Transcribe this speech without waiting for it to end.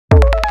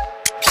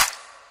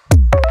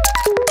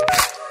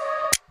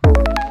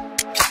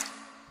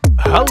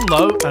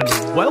Hello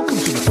and welcome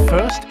to the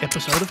first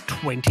episode of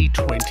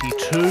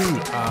 2022.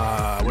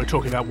 We're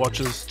talking about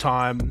watches,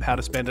 time, how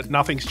to spend it.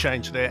 Nothing's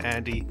changed there,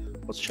 Andy.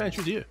 What's changed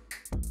with you?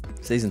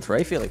 Season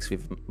 3, Felix.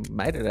 We've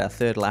made it our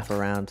third lap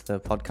around the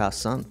podcast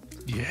sun.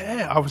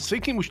 Yeah, I was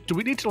thinking, do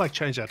we need to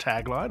change our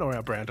tagline or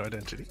our brand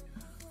identity?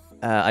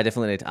 I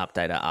definitely need to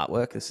update our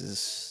artwork. This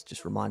has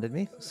just reminded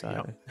me.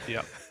 So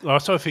Yep. I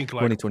also think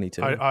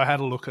 2022. I had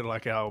a look at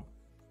our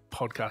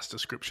podcast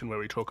description where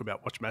we talk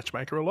about Watch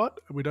Matchmaker a lot.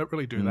 We don't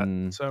really do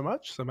that so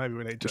much, so maybe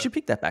we need to. We should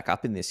pick that back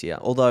up in this year.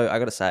 Although I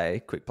got to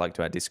say, quick plug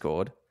to our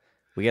Discord,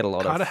 we get a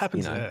lot kind of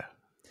happens there.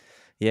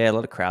 Yeah, a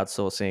lot of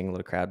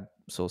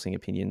crowdsourcing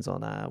opinions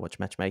on Watch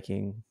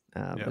Matchmaking.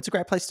 It's a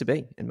great place to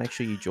be, and make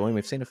sure you join.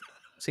 We've seen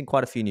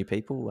quite a few new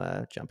people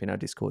jump in our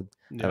Discord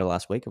over the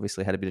last week.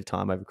 Obviously, had a bit of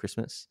time over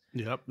Christmas.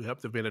 Yep.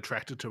 They've been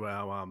attracted to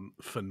our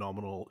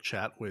phenomenal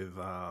chat with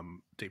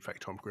Deepfake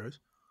Tom Cruise.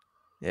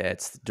 Yeah,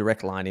 it's the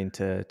direct line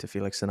into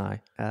Felix and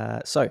I.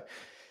 So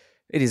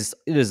it is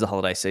the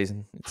holiday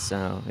season.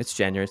 It's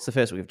January. It's the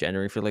first week of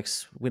January,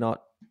 Felix. We're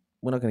not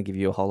going to give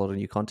you a whole lot of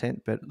new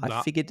content, but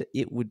I figured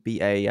it would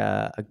be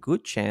a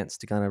good chance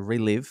to kind of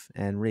relive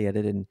and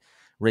re-edit and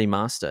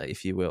remaster,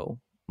 if you will,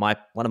 one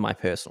of my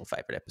personal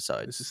favorite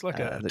episodes. This is like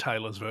a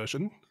Taylor's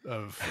version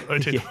of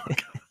OT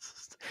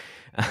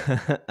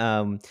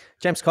podcast.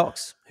 James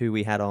Cox, who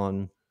we had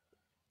on,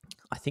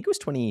 I think it was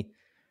 2020.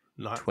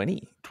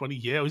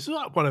 Yeah, it was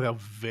like one of our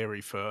very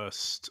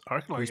first. I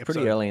reckon it was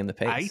pretty early in the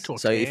piece. 8 or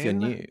so 10. If you're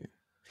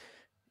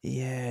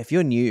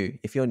new,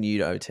 if you're new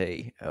to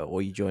OT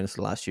or you joined us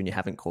last year and you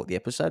haven't caught the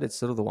episode, it's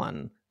sort of the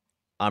one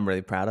I'm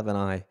really proud of, and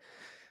I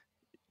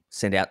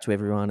send out to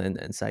everyone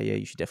and say, yeah,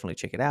 you should definitely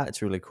check it out.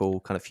 It's a really cool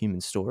kind of human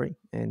story,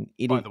 and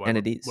it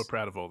is. We're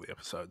proud of all the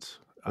episodes.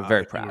 We're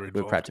very proud.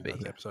 We're proud to be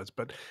here. Episodes,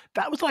 but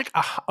that was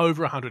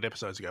over 100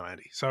 episodes ago,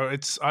 Andy. So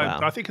it's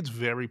I think it's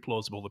very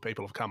plausible that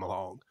people have come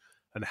along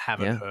and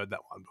haven't heard that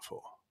one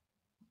before.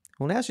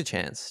 Well, now's your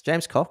chance.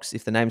 James Cox,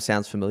 if the name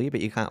sounds familiar, but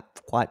you can't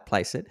quite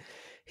place it,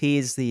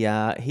 he's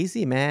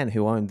the man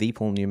who owned the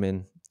Paul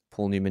Newman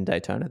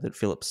Daytona that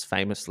Phillips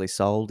famously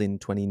sold in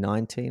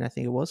 2019, I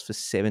think it was, for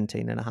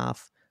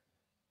 $17.5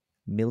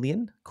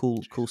 million. Cool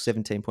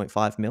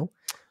 17.5 mil.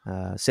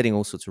 Setting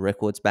all sorts of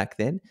records back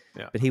then.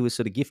 Yeah. But he was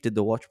sort of gifted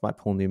the watch by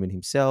Paul Newman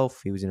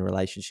himself. He was in a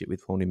relationship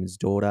with Paul Newman's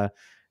daughter.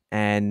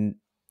 And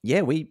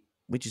yeah, we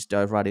just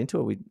dove right into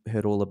it. We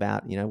heard all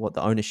about, what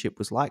the ownership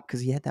was like, because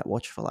he had that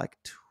watch for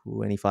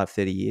 25,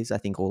 30 years, I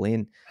think, all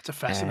in. It's a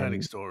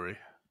fascinating story.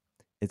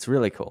 It's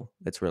really cool.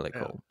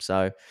 Cool.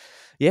 So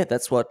yeah,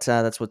 that's what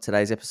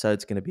today's episode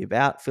is going to be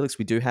about. Felix,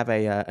 we do have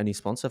a new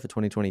sponsor for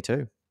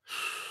 2022.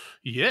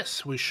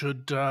 Yes, we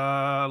should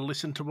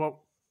listen to what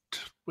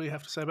we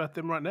have to say about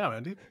them right now,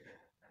 Andy.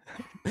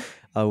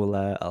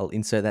 I'll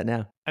insert that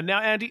now. And now,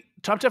 Andy,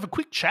 time to have a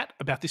quick chat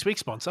about this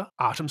week's sponsor,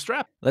 Artem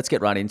Strap. Let's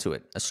get right into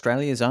it.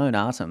 Australia's own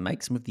Artem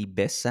makes some of the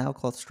best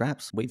sailcloth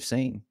straps we've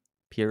seen,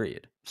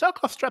 period.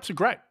 Sailcloth straps are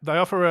great. They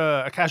offer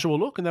a casual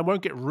look and they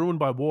won't get ruined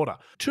by water.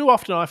 Too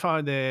often I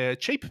find they're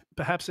cheap,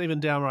 perhaps even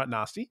downright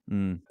nasty,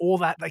 or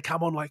that they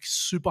come on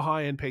super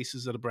high-end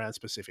pieces that are brand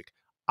specific.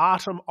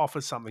 Artem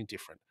offers something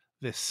different.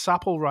 They're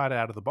supple right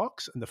out of the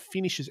box and the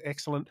finish is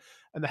excellent,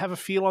 and they have a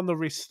feel on the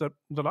wrist that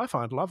I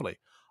find lovely.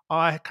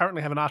 I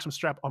currently have an Artem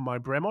strap on my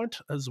Bremont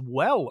as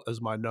well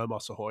as my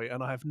Nomos Ahoy,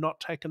 and I have not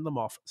taken them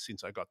off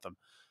since I got them.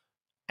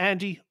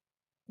 Andy,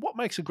 what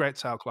makes a great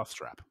sailcloth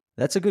strap?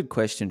 That's a good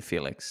question,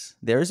 Felix.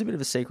 There is a bit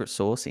of a secret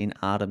sauce in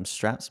Artem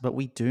straps, but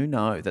we do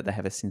know that they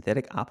have a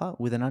synthetic upper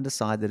with an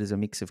underside that is a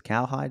mix of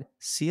cowhide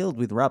sealed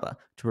with rubber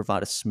to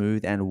provide a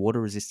smooth and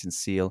water-resistant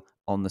seal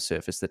on the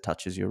surface that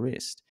touches your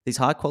wrist. These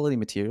high-quality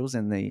materials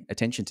and the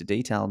attention to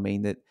detail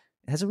mean that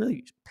it has a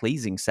really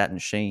pleasing satin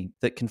sheen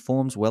that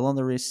conforms well on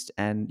the wrist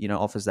and,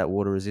 offers that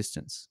water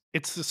resistance.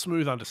 It's the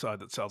smooth underside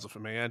that sells it for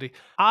me, Andy.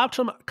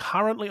 Artem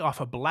currently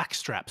offer black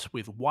straps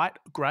with white,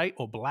 grey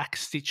or black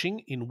stitching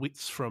in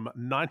widths from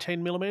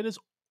 19 millimeters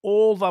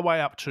all the way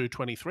up to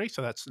 23.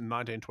 So that's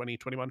 19, 20,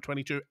 21,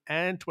 22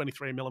 and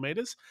 23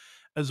 millimeters,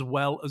 as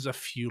well as a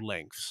few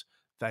lengths.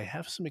 They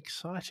have some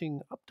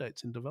exciting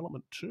updates in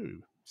development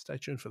too. Stay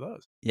tuned for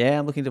those. Yeah,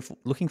 I'm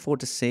looking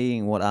forward to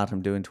seeing what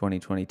Artem do in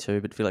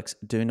 2022. But Felix,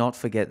 do not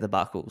forget the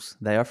buckles.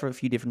 They offer a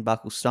few different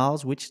buckle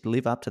styles which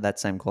live up to that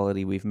same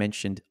quality we've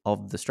mentioned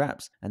of the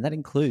straps, and that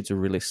includes a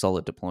really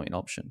solid deploying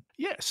option.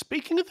 Yeah,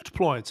 speaking of the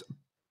deployants, a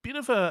bit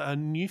of a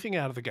new thing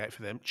out of the gate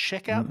for them.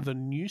 Check out the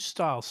new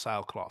style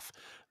sailcloth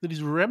that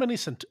is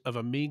reminiscent of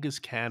Omega's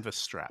canvas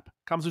strap.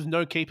 Comes with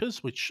no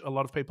keepers, which a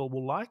lot of people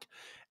will like,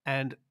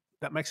 and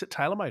that makes it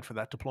tailor-made for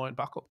that deployant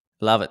buckle.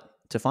 Love it.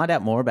 To find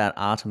out more about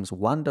Artem's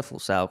wonderful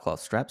sailcloth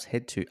straps,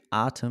 head to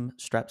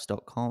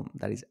artemstraps.com.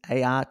 That is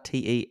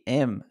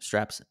ARTEM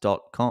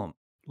straps.com.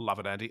 Love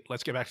it, Andy.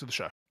 Let's get back to the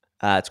show.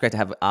 It's great to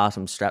have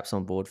Artem straps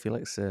on board,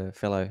 Felix,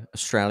 fellow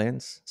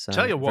Australians. So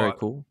tell you what, very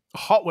cool.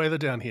 Hot weather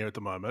down here at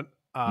the moment.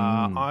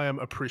 I am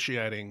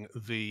appreciating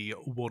the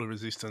water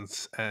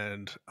resistance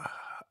and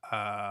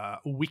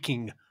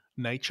wicking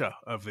nature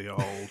of the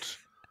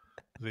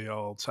the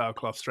old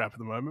sailcloth strap at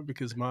the moment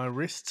because my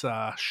wrists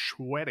are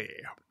sweaty.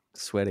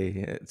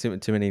 Sweaty.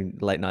 Too many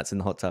late nights in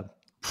the hot tub.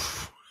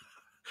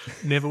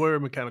 Never wear a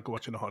mechanical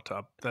watch in a hot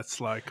tub. That's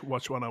like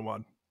watch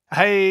 101.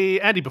 Hey,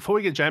 Andy, before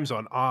we get James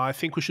on, I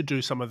think we should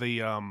do some of the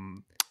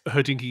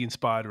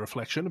Herdinky-inspired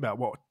reflection about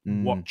what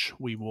watch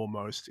we wore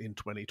most in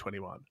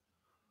 2021.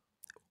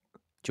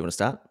 Do you want to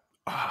start?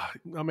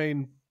 I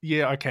mean,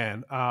 yeah, I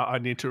can. I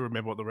need to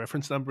remember what the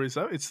reference number is,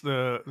 though. It's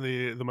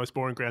the most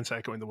boring Grand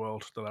Seiko in the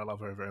world that I love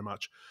very, very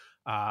much.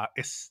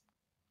 It's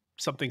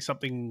something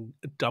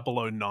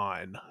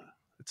 009.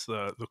 It's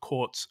the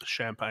quartz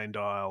champagne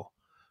dial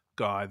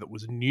guy that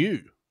was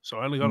new. So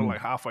I only got it like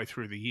halfway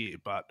through the year,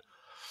 but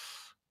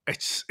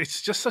it's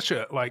just such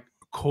a, like,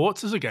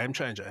 quartz is a game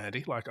changer,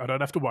 Andy. Like, I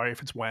don't have to worry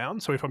if it's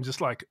wound. So if I'm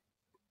just like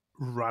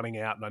running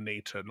out and I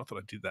need to, not that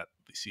I did that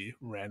this year,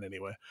 ran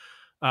anywhere.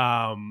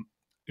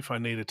 If I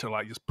needed to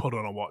like just put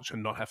on a watch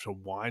and not have to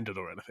wind it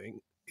or anything,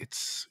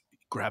 it's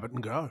grab it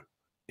and go.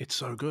 It's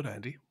so good,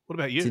 Andy. What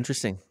about you? It's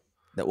interesting.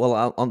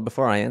 Well,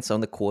 before I answer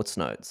on the quartz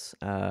notes,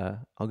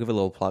 I'll give a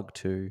little plug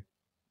to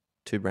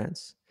two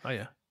brands. Oh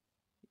yeah,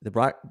 the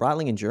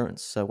Breitling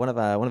Endurance. So one of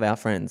our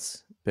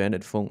friends,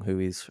 Bernard Funk, who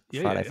is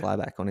Friday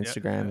Flyback on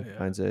Instagram,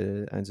 owns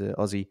a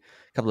Aussie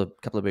couple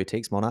of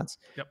boutiques, Monards.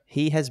 Yep.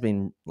 He has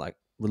been like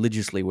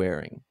religiously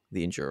wearing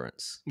the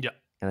Endurance. Yeah.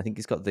 And I think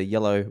he's got the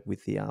yellow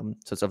with the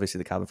so it's obviously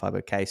the carbon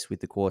fiber case with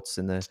the quartz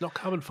and the. It's not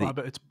carbon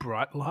fiber. It's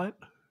bright light.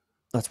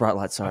 That's bright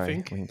light. Sorry,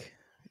 I think.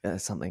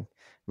 Something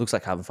looks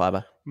like carbon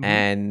fiber,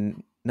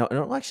 and no,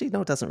 actually,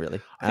 no, it doesn't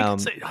really. I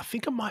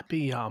think it might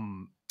be what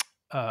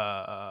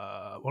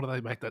do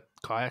they make that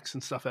kayaks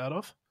and stuff out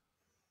of?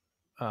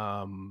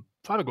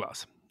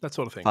 Fiberglass, that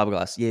sort of thing.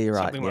 Fiberglass. Yeah, you're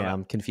right. Something like that.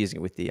 I'm confusing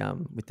it with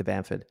the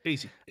Bamford.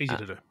 Easy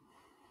to do.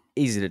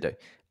 Easy to do.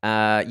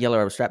 Yellow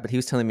rubber strap. But he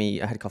was telling me,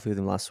 I had coffee with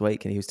him last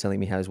week, and he was telling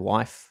me how his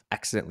wife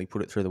accidentally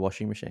put it through the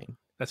washing machine.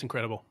 That's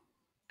incredible.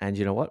 And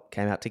you know what?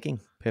 Came out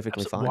ticking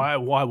perfectly fine.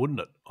 Why wouldn't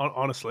it?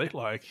 Honestly,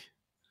 like.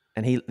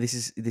 And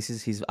this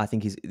is his. I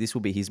think this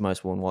will be his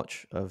most worn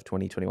watch of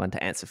 2021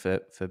 to answer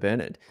for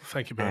Bernard.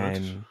 Thank you, Bernard.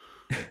 And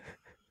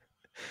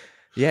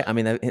yeah, I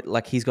mean,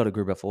 like he's got a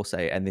Gruber Force,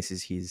 and this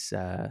is his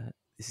quartz,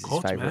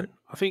 his favorite. Man.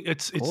 I think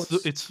it's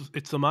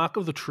the mark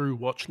of the true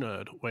watch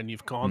nerd when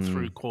you've gone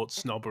through quartz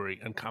snobbery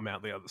and come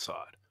out the other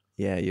side.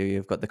 Yeah,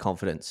 you've got the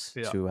confidence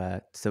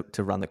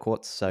to run the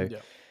quartz. So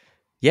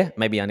yeah,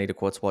 maybe I need a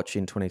quartz watch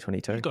in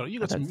 2022. You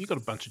got a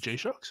bunch of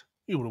G-Shocks.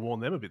 You would have worn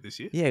them a bit this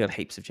year. Yeah, I got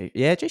heaps of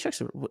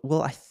G-Shocks.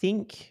 Well, I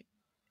think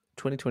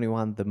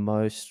 2021 the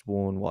most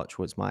worn watch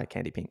was my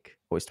Candy Pink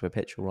Oyster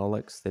Perpetual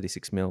Rolex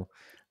 36 mil.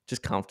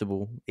 Just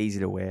comfortable, easy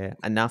to wear,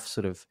 enough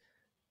sort of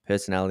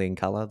personality and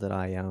color that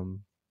I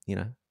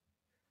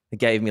it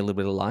gave me a little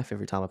bit of life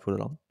every time I put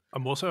it on.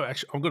 I'm going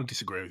to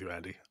disagree with you,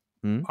 Andy.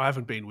 I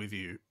haven't been with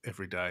you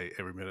every day,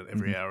 every minute,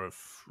 every hour of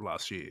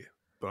last year,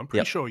 but I'm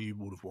pretty sure you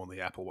would have worn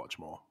the Apple Watch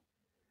more.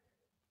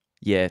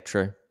 Yeah,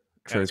 true,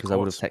 because I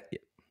would have taken.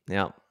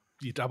 Yeah,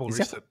 you double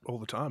wrist it all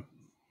the time.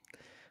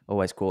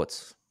 Always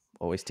quartz,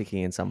 always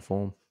ticking in some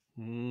form.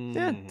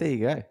 Yeah, there you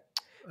go.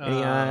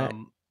 Any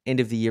end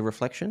of the year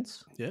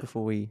reflections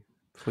before we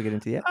get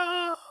into that?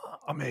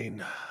 I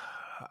mean,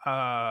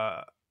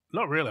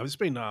 not really. I've just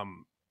been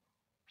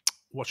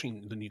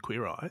watching the new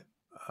Queer Eye,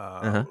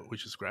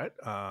 which is great.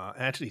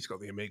 Anthony's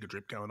got the Omega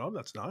drip going on.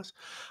 That's nice.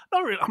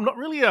 I'm not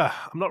really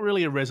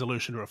a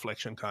resolution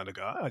reflection kind of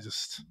guy.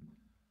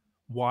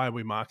 Why are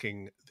we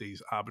marking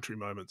these arbitrary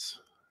moments?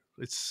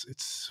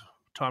 It's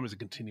time is a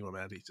continuum,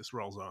 Andy. It just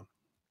rolls on.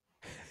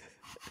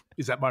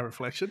 Is that my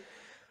reflection?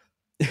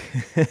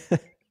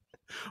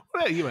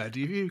 What about you,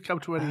 Andy? Have you come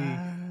to any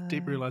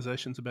deep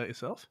realizations about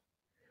yourself?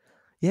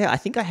 Yeah, I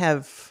think I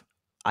have.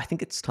 I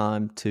think it's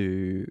time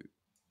to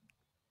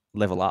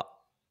level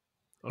up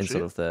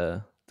sort of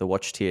the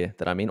watch tier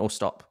that I'm in, or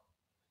stop.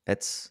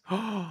 It's.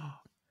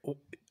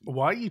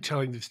 Why are you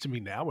telling this to me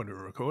now when we're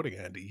recording,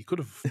 Andy? You could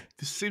have.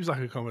 This seems like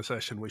a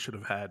conversation we should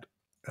have had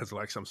as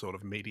like some sort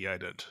of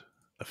mediated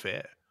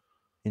affair.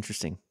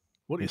 Interesting.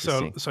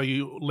 So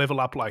you level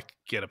up, like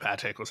get a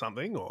Patek or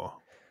something, or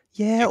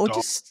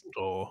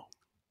or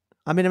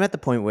I mean, I'm at the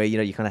point where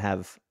you kind of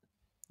have,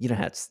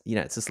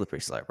 it's a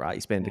slippery slope, right?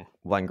 You spend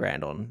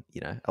 $1,000 on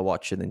a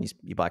watch, and then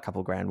you buy a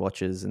couple of grand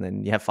watches, and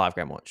then you have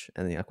 $5,000 watch,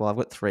 and then you're like, well, I've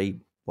got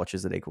 3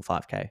 watches that equal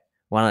 $5,000.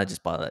 Why don't I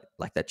just buy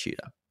that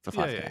Tudor for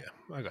 $5,000? Yeah.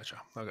 I gotcha.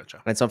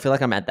 And so I feel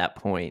like I'm at that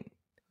point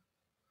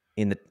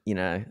in the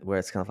where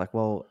it's kind of like,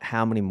 well,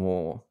 how many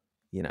more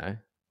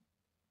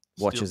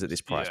watches at this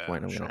price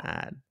point I'm going to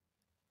add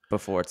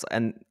before it's,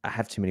 and I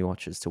have too many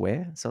watches to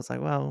wear, so it's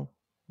like, well,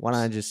 why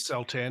don't I just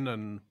sell 10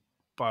 and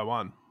buy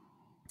 1?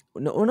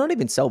 No, or not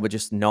even sell, but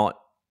just not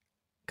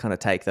kind of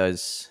take the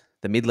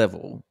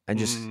mid-level and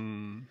just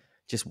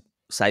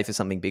save for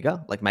something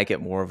bigger, like make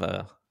it more of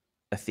a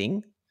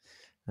thing.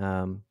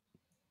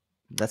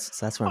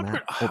 That's where I'm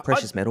at. Or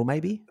precious metal,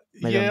 maybe.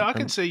 I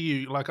can see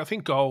you. Like, I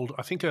think gold.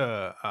 I think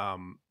a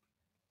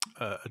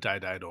day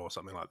date or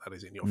something like that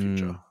is in your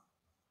future.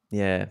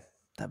 Yeah,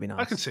 That'd be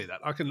I can nice. see that.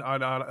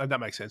 That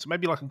makes sense.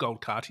 Maybe like a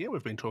gold Cartier.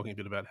 We've been talking a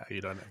bit about how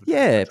you don't have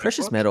Yeah, James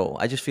precious Watch. metal.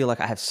 I just feel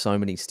like I have so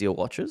many steel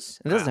watches.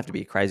 And it doesn't have to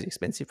be crazy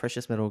expensive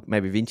precious metal,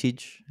 maybe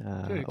vintage. Get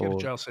a Or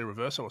JLC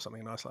reversal or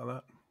something nice like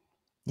that.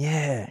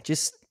 yeah,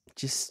 just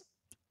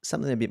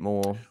something a bit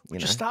more,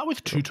 Would you start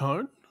with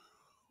two-tone,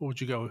 or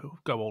would you go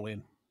all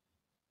in?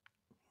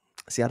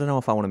 See, I don't know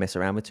if I want to mess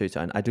around with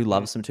two-tone. I do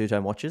love some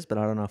two-tone watches, but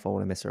I don't know if I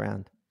want to mess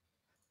around.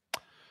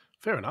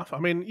 Fair enough. I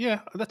mean,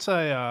 yeah, that's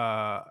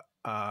a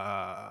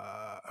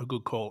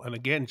good call. And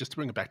again, just to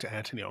bring it back to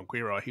Anthony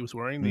Onguero, he was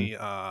wearing the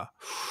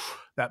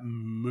that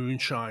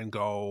moonshine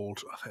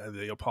gold,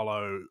 the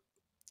Apollo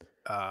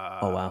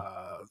Oh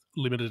wow,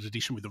 limited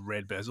edition with the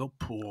red bezel.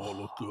 Poor,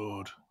 look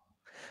good.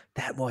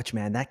 That watch,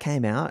 man, that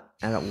came out,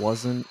 and it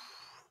wasn't.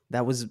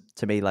 That was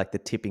to me like the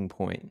tipping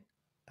point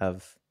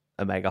of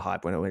Omega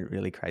hype when it went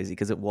really crazy,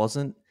 because it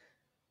wasn't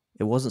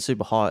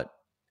super hot.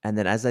 And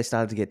then as they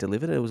started to get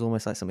delivered, it was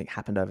almost like something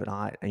happened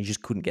overnight, and you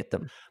just couldn't get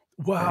them.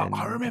 Well,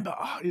 I And remember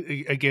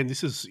again.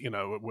 This is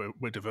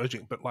we're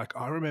diverging, but like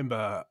I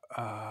remember,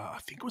 I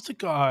think it was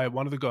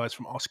one of the guys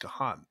from Oscar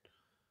Hunt.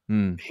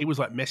 He was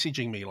like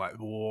messaging me like,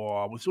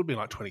 "Whoa, it would have been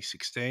like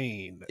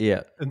 2016."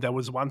 yeah, And there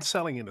was one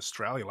selling in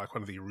Australia, like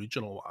one of the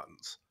original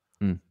ones.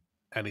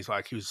 And he's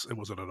like, it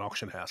was at an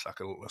auction house, like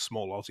a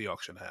small Aussie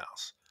auction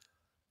house.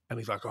 And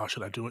he's like, "Oh,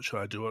 should I do it? Should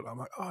I do it?" I'm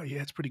like, "Oh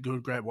yeah, it's pretty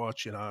good, great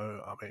watch, I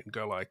mean,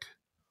 go like,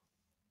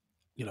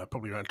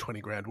 probably around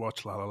 20 grand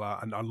watch, la la la."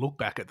 And I look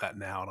back at that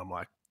now, and I'm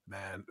like,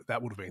 man,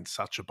 that would have been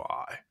such a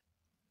buy.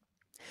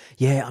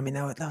 yeah. I mean,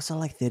 they were sort of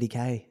like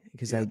 30K,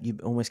 because Yeah. you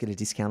almost get a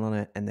discount on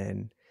it. And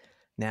then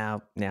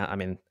now, I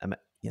mean,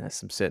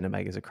 some certain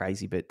Omegas are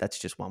crazy, but that's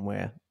just one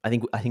where I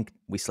think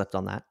we slept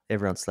on that.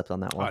 Everyone slept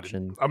on that watch.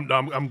 And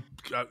I'm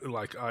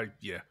like,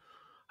 yeah,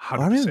 100%.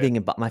 I remember being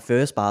in my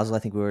first Basel. I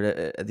think we were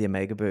at the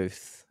Omega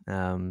booth,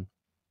 and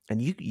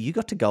you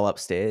got to go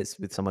upstairs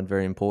with someone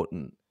very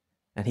important,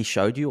 and he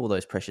showed you all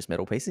those precious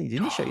metal pieces.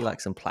 Didn't he show you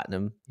like some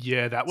platinum?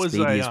 Yeah, that was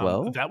Speedy as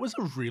well. that was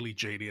a really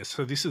genius.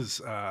 So this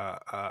is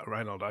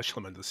Reinhold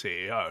Eschleman, the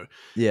CEO.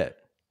 Yeah.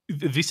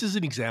 This is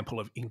an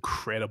example of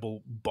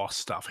incredible boss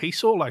stuff. He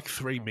saw like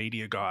 3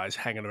 media guys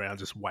hanging around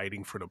just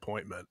waiting for an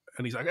appointment,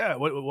 and he's like, "Yeah,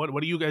 what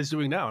are you guys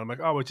doing now?" And I'm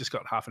like, "Oh, we just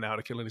got half an hour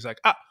to kill." And he's like,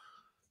 "Ah."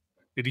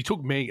 And he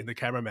took me and the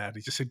cameraman.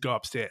 He just said, "Go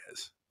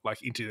upstairs,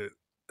 like into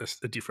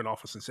a different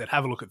office," and said,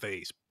 "Have a look at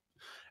these."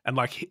 And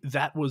like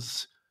that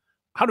was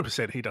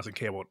 100%. He doesn't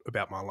care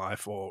about my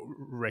life or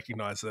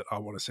recognize that I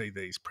want to see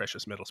these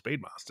precious metal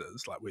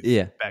Speedmasters, like with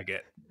baguette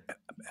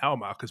hour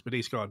markers. But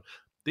he's gone,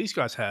 "These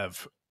guys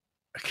have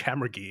a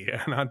camera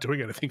gear and aren't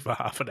doing anything for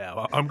half an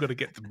hour. I'm going to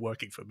get them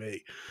working for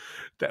me."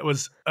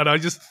 And I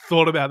just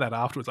thought about that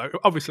afterwards. Like,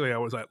 obviously, I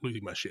was like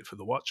losing my shit for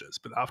the watches,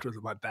 but afterwards,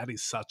 I'm like, that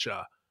is such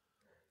a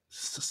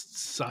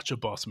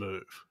boss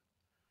move.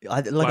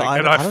 I don't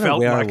know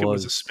where like it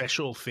was a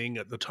special thing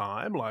at the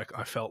time. Like,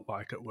 I felt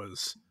like it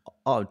was.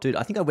 Oh, dude,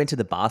 I think I went to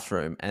the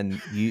bathroom,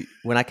 and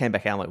when I came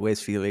back out, I'm like,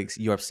 "Where's Felix?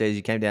 You're upstairs."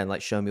 You came down,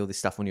 like, show me all this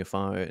stuff on your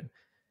phone.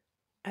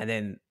 And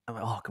then I'm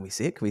like, "Oh, can we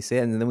see it? Can we see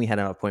it?" And then we had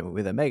an appointment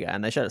with Omega,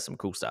 and they showed us some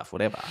cool stuff,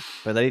 whatever.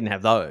 But they didn't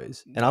have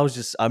those. And I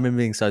remember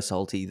being so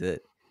salty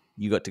that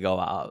you got to go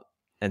up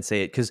and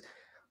see it, because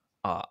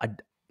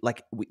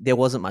there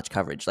wasn't much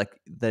coverage. Like,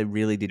 they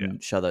really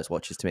didn't show those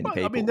watches to many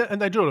people. I mean, and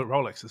they do it at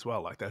Rolex as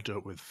well. Like, they do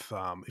it with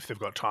if they've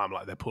got time.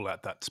 Like, they pull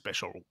out that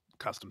special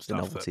custom stuff,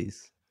 the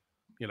novelties.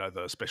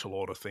 The special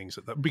order things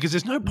because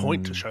there's no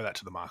point to show that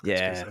to the markets,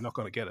 because they're not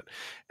going to get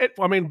it.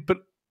 I mean, but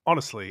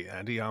honestly,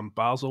 Andy,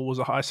 Basel was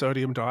a high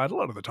sodium diet a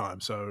lot of the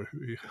time, so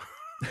you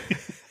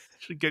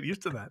should get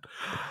used to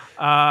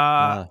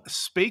that.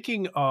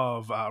 Speaking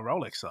of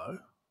Rolex, though,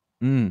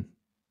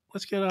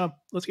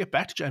 let's get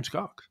back to James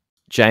Cox.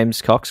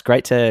 James Cox,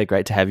 great to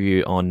have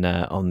you on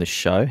the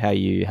show. How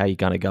you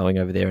kind of going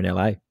over there in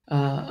LA?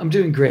 I'm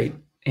doing great,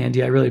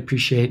 Andy. I really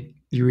appreciate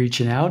you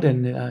reaching out,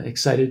 and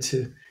excited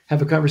to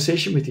have a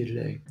conversation with you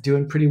today.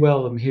 Doing pretty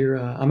well. I'm here.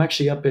 I'm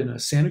actually up in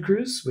Santa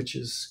Cruz, which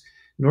is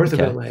north of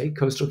LA,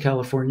 coastal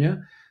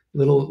California,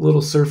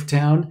 little surf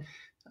town.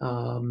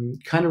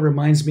 Kind of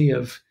reminds me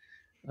of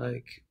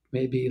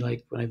maybe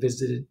when I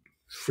visited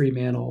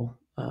Fremantle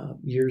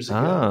years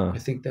ago. I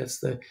think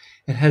it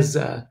has.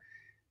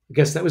 I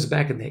guess that was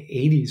back in the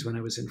 80s when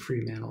I was in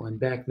Fremantle, and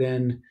back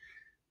then,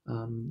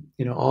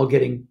 all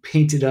getting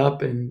painted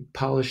up and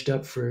polished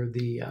up for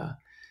the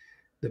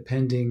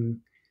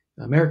pending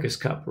America's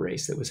Cup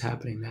race that was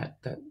happening that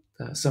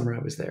summer I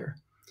was there.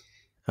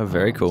 Oh,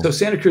 very cool. So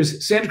Santa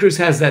Cruz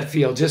has that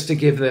feel. Just to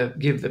give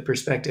the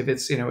perspective,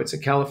 it's a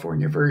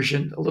California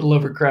version, a little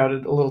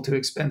overcrowded, a little too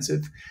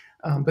expensive,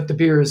 but the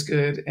beer is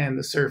good and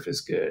the surf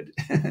is good.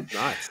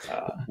 Nice.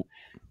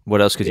 What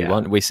else could you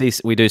want? We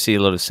do see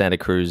a lot of Santa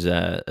Cruz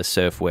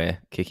surfwear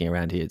kicking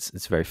around here.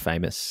 It's very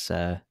famous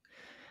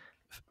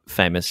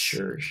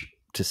Sure.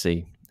 to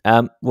see.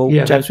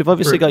 James, we've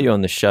obviously got you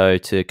on the show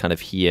to kind of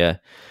hear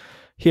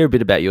a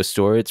bit about your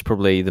story. It's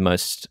probably the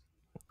most,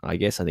 I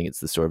think it's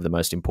the story of the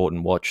most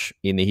important watch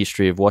in the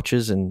history of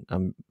watches, and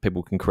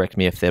people can correct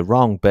me if they're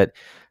wrong, but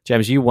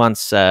James, you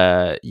once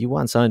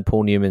owned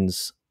Paul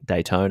Newman's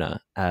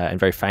Daytona and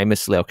very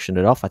famously auctioned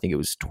it off. I think it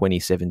was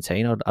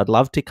 2017. I'd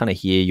love to kind of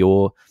hear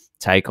your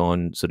take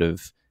on sort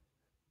of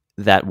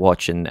that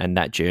watch and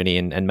that journey,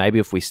 and maybe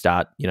if we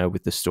start,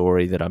 with the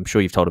story that I'm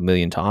sure you've told a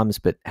million times,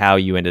 but how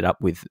you ended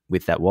up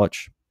with that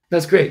watch.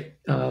 That's great,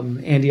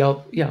 Andy.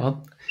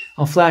 I'll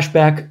flash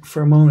back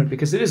for a moment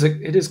because it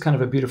is kind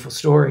of a beautiful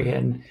story,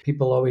 and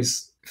people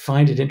always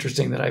find it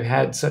interesting that I've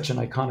had such an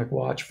iconic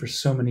watch for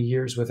so many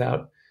years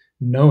without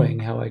knowing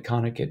how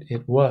iconic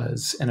it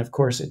was. And of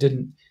course, it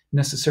didn't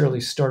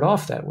necessarily start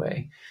off that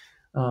way.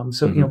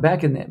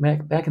 Back in the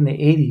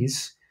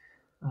 80s,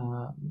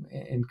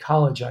 in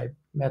college, I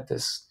met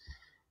this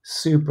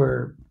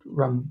super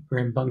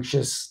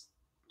rambunctious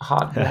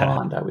hot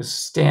blonde. I was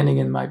standing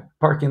in my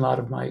parking lot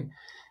of my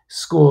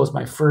school. It was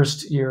my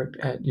first year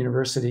at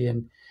university,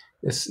 and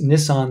this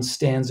Nissan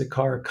Stanza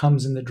car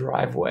comes in the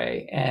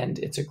driveway, and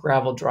it's a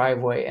gravel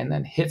driveway, and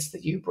then hits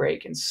the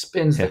U-brake and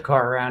spins the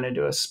car around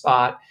into a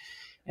spot.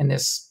 And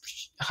this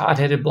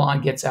hot-headed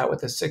blonde gets out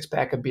with a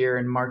six-pack of beer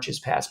and marches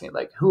past me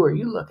like, "Who are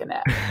you looking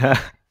at?"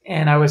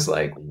 And I was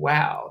like,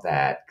 wow,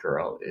 that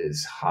girl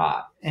is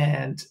hot.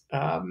 And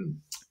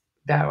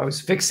that I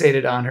was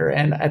fixated on her.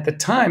 And at the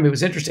time, it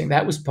was interesting.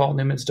 That was Paul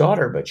Newman's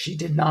daughter, but she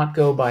did not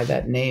go by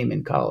that name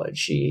in college.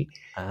 She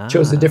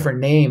chose a different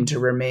name to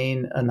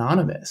remain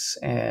anonymous.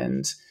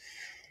 And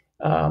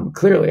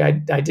clearly,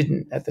 I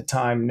didn't at the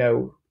time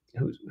know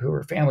who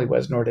her family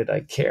was, nor did I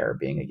care,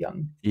 being a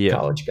young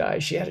college guy.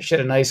 She had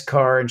a nice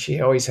car, and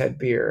she always had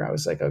beer. I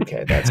was like,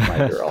 okay, that's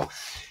my girl.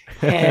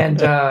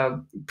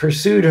 And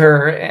pursued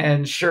her,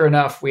 and sure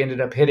enough, we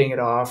ended up hitting it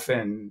off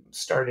and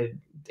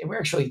we were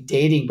actually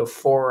dating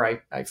before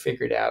I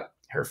figured out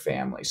her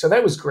family. So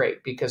that was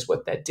great, because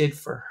what that did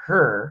for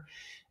her,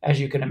 as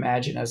you can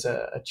imagine, as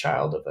a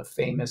child of a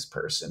famous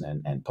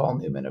person, and Paul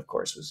Newman, of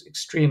course, was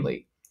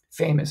extremely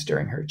famous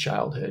during her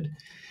childhood.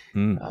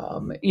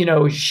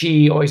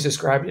 She always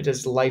described it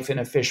as life in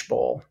a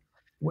fishbowl,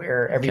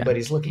 where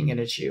everybody's looking in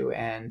at you.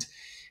 And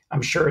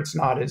I'm sure it's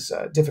not as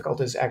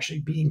difficult as actually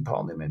being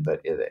Paul Newman,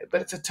 but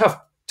it's a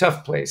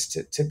tough place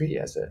to be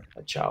as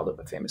a child of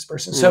a famous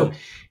person. So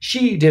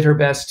she did her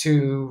best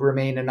to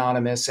remain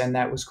anonymous, and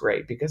that was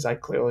great, because I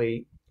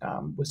clearly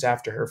was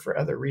after her for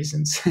other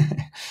reasons.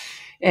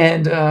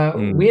 And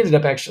we ended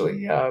up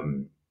actually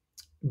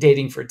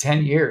dating for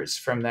 10 years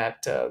from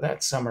that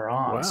summer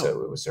on. Wow.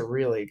 So it was a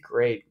really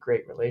great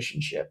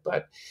relationship.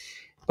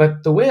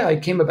 But the way I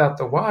came about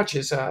the watch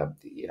is,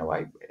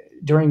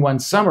 during one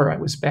summer, I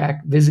was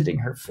back visiting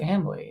her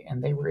family,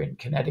 and they were in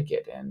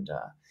Connecticut. And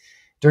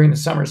during the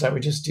summers, I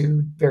would just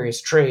do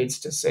various trades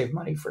to save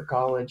money for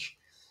college.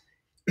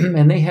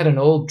 And they had an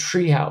old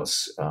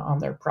treehouse on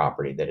their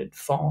property that had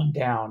fallen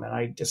down. And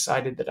I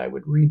decided that I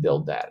would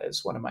rebuild that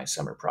as one of my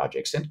summer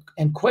projects,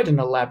 and quite an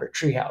elaborate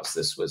treehouse.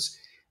 This was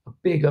a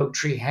big oak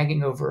tree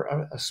hanging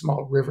over a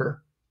small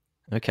river.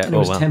 Okay. And it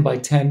was 10 by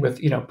 10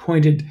 with,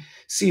 pointed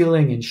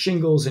ceiling and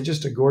shingles, and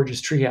just a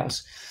gorgeous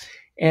treehouse.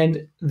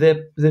 And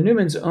the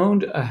Newmans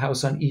owned a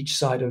house on each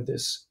side of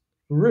this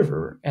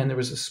river, and there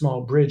was a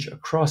small bridge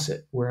across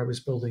it where I was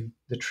building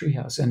the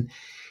treehouse. And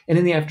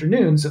in the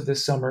afternoons of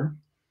this summer,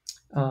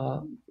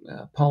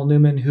 Paul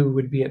Newman, who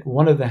would be at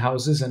one of the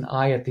houses and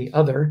I at the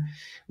other,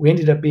 we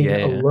ended up being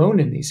alone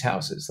in these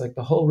houses. Like,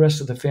 the whole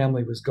rest of the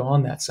family was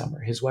gone that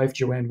summer. His wife,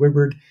 Joanne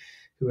Woodward,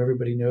 who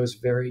everybody knows,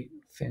 very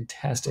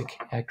fantastic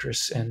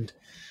actress and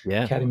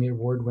Academy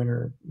Award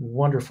winner,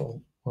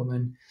 wonderful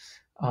woman.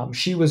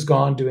 She was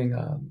gone doing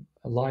a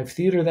live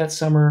theater that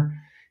summer.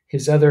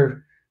 His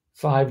other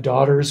 5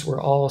 daughters were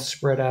all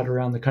spread out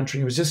around the country.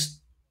 It was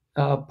just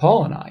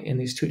Paul and I in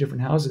these 2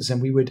 different houses,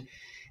 and we would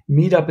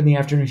meet up in the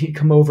afternoon. He'd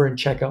come over and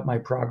check out my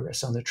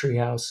progress on the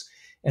treehouse,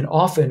 and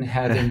often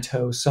had in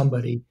tow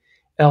somebody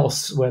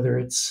else, whether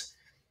it's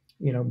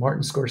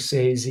Martin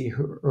Scorsese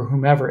or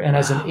whomever. And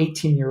as an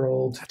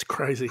 18-year-old, that's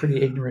crazy,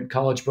 pretty ignorant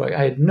college boy,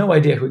 I had no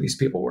idea who these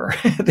people were.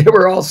 They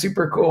were all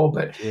super cool,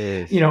 but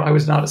I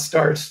was not a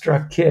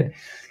starstruck kid.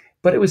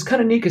 But it was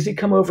kind of neat, because he'd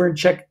come over and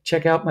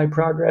check out my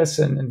progress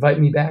and invite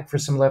me back for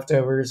some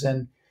leftovers.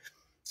 And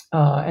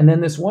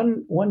then this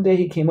one day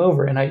he came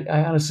over, and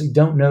I honestly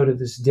don't know to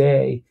this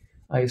day.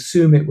 I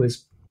assume it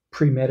was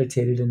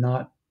premeditated and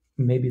not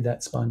maybe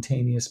that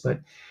spontaneous, but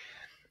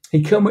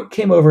he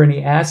came over and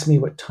he asked me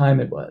what time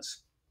it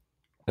was.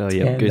 Oh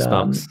yeah, and,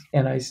 goosebumps.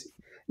 And I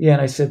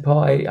said,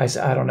 Paul, I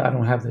said, I don't know, I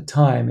don't have the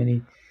time. And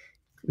he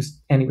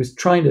was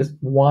trying to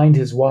wind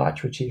his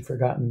watch, which he'd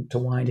forgotten to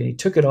wind, and he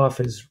took it off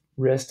his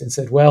wrist and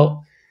said,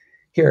 "Well,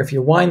 here, if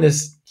you wind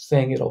this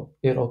thing,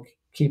 it'll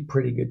keep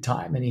pretty good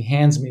time." And he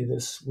hands me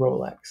this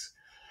Rolex.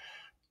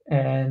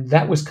 And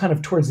that was kind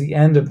of towards the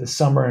end of the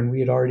summer, and we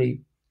had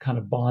already kind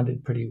of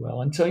bonded pretty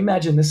well. And so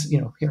imagine this,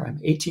 here I'm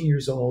 18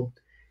 years old,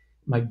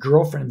 my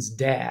girlfriend's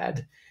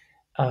dad,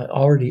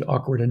 already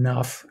awkward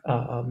enough,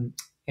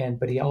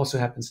 but he also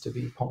happens to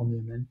be Paul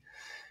Newman,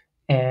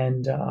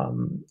 and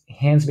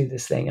hands me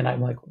this thing, and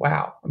I'm like,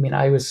 wow. I mean,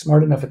 I was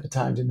smart enough at the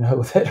time to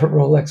know that a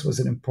Rolex was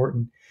an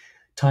important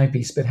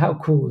timepiece, but how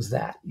cool is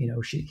that?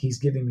 He's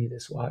giving me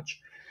this watch.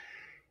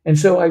 And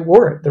so I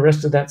wore it the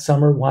rest of that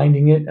summer,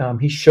 winding it.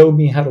 He showed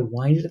me how to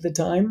wind it at the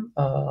time.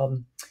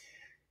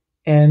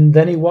 And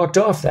then he walked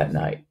off that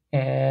night.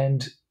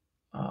 And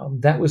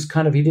that was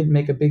kind of, he didn't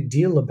make a big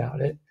deal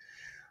about it.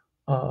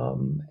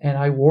 And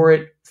I wore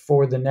it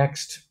for the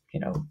next,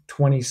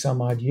 20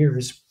 some odd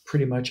years,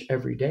 pretty much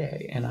every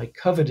day. And I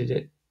coveted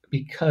it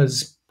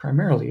because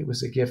primarily it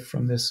was a gift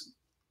from this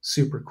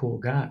super cool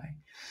guy.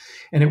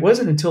 And it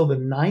wasn't until the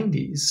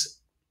 90s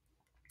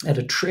at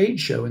a trade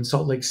show in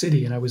Salt Lake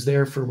City, and I was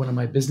there for one of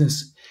my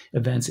business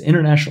events,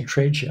 international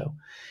trade show,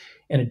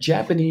 and a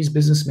Japanese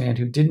businessman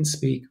who didn't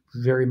speak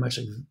very much,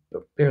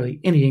 barely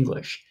any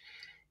English,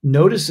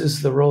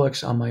 notices the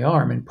Rolex on my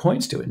arm and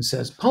points to it and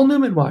says, "Paul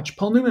Newman watch,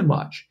 Paul Newman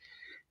watch."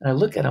 And I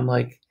look at him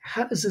like,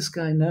 how does this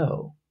guy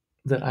know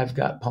that I've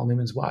got Paul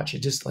Newman's watch? It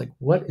just like,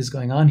 what is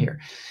going on here?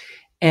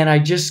 And I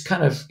just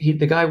kind of,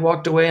 the guy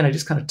walked away, and I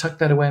just kind of tucked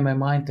that away in my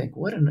mind, think,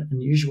 what an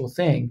unusual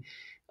thing.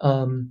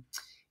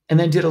 And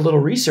then did a little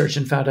research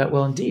and found out,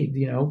 well, indeed,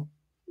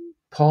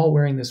 Paul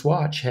wearing this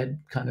watch had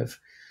kind of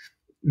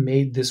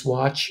made this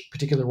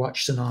particular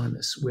watch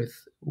synonymous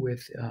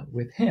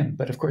with him.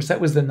 But of course, that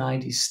was the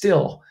 90s,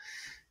 still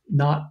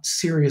not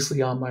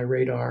seriously on my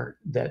radar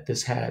that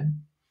this had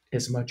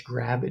as much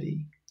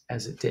gravity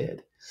as it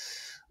did.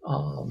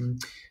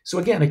 So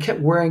again, I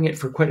kept wearing it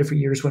for quite a few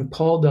years. When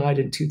Paul died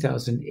in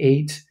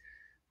 2008,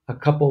 a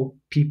couple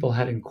people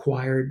had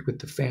inquired with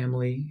the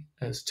family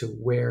as to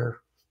where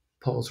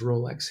Paul's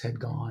Rolex had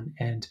gone,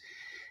 and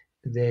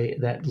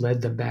that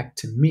led them back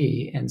to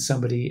me. And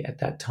somebody at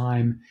that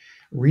time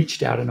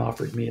reached out and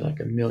offered me like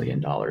 $1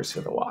 million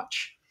for the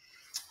watch.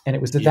 And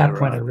it was at that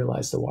point I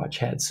realized the watch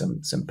had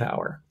some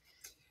power.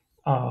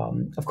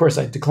 Of course,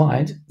 I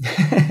declined,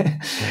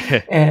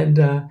 and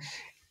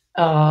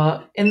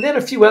then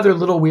a few other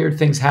little weird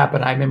things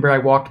happened. I remember I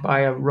walked by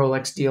a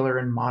Rolex dealer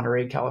in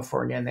Monterey,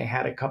 California, and they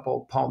had a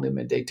couple Paul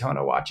Newman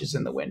Daytona watches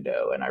in the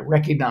window, and I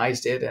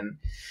recognized it.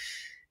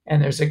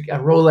 And there's a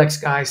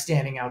Rolex guy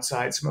standing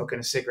outside smoking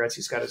a cigarette.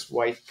 He's got his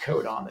white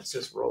coat on that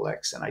says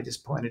Rolex. And I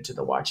just pointed to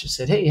the watch and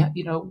said, "Hey,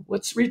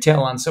 what's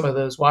retail on some of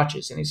those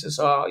watches?" And he says,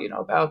 "Oh,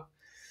 about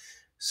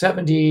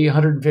 70,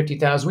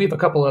 150,000. We have a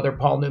couple other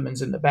Paul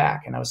Newmans in the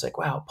back." And I was like,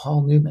 wow,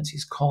 Paul Newman's.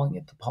 He's calling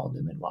it the Paul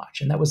Newman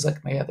watch. And that was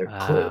like my other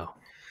clue.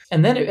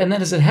 And then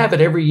as it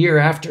happened, every year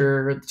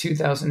after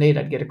 2008,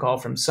 I'd get a call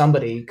from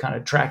somebody kind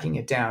of tracking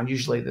it down,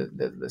 usually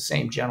the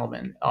same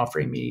gentleman,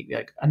 offering me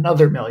like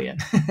another $1 million.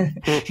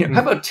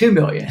 How about $2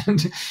 million?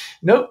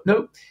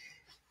 Nope.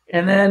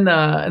 And then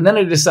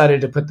I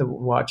decided to put the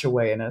watch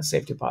away in a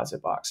safe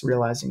deposit box,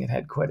 realizing it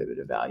had quite a bit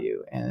of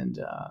value. And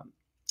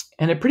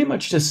it pretty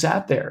much just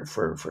sat there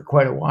for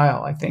quite a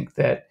while. I think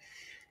that,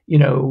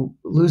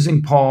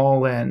 losing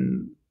Paul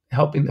and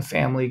helping the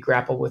family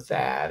grapple with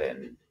that,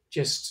 and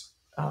just,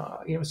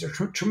 it was a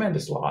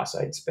tremendous loss.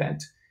 I'd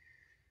spent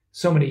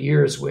so many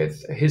years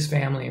with his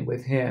family and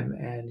with him,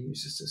 and he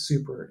was just a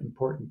super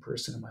important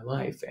person in my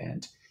life.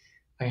 And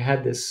I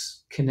had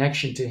this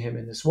connection to him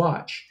in this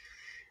watch.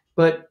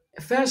 But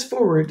fast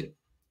forward,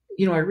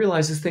 I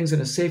realized this thing's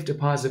in a safe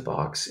deposit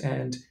box,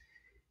 and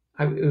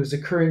it was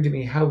occurring to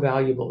me how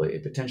valuable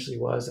it potentially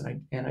was.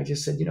 And I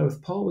just said,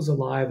 if Paul was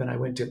alive, and I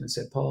went to him and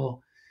said,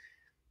 "Paul,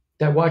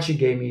 that watch you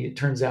gave me, it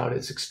turns out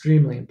it's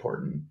extremely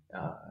important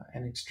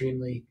and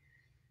extremely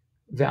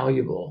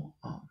valuable."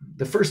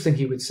 The first thing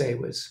he would say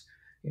was,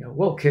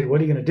 "Well, kid,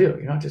 what are you going to do?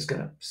 You're not just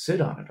going to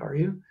sit on it, are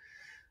you?"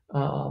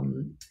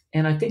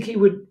 And I think he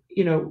would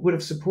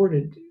have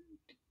supported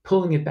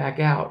pulling it back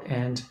out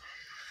and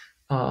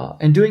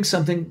doing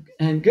something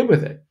and good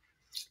with it.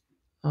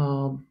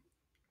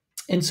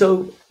 And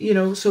so,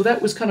 so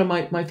that was kind of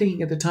my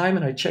thinking at the time.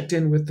 And I checked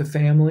in with the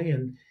family,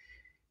 and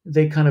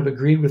they kind of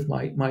agreed with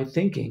my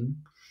thinking.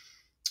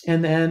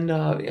 And then,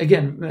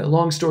 again,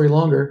 long story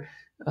longer,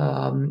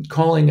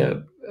 calling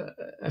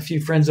a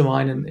few friends of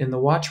mine in the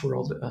watch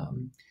world,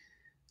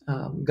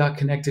 got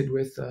connected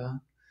with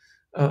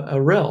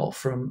a Rel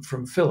from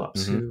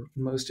Phillips, who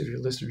most of your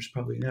listeners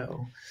probably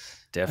know.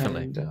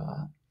 Definitely. And,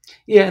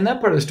 and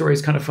that part of the story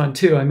is kind of fun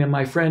too. I mean,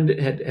 my friend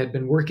had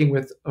been working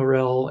with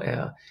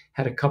Aurel,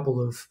 had a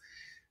couple of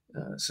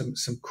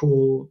some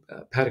cool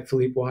Patek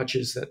Philippe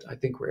watches that I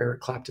think were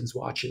Eric Clapton's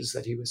watches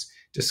that he was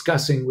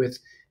discussing with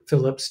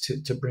Phillips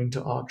to bring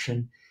to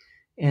auction.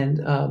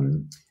 And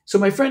so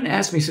my friend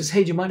asked me, says,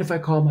 "Hey, do you mind if I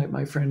call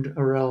my friend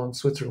Aurel in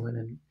Switzerland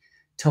and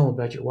tell him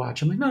about your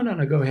watch?" I'm like,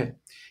 no, go ahead.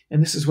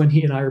 And this is when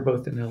he and I are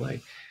both in LA.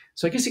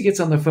 So I guess he gets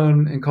on the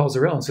phone and calls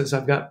Aurel and says,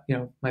 "I've got,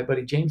 my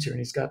buddy James here, and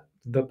he's got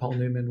the Paul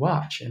Newman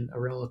watch." And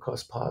Aurel, of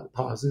course,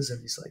 pauses,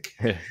 and he's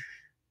like,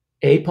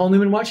 "A Paul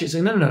Newman watch?" He's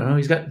like, no,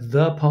 he's got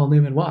the Paul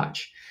Newman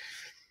watch.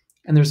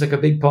 And there's like a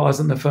big pause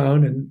on the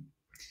phone, and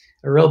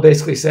Aurel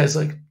basically says,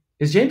 like,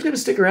 "Is James going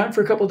to stick around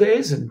for a couple of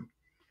days?" And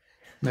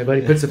my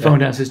buddy puts the phone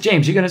down and says,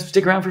 "James, you going to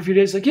stick around for a few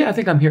days?" Like, "Yeah, I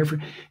think I'm here for."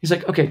 He's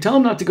like, "Okay, tell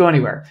him not to go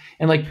anywhere."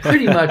 And like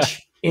pretty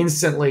much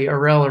instantly,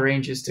 Aurel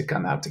arranges to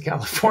come out to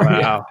California.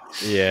 Wow.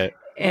 Yeah.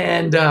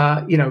 And,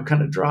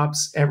 kind of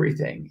drops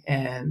everything.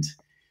 And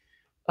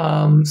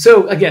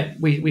so again,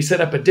 we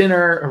set up a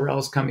dinner.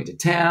 Aurel's coming to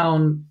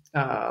town.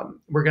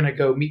 we're going to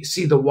go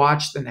see the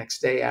watch the next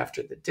day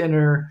after the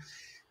dinner.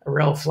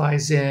 Arel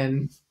flies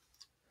in,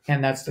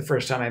 and that's the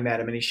first time I met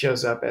him. And he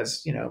shows up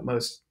as,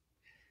 most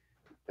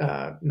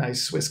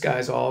nice Swiss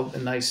guys, all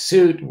in a nice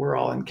suit. We're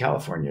all in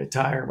California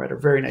attire. We're at a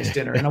very nice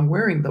dinner, and I'm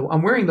wearing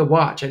the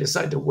watch. I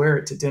decided to wear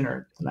it to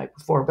dinner the night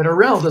before, but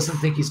Arel doesn't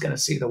think he's going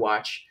to see the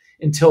watch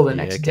until the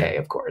next day.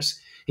 Of course,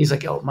 he's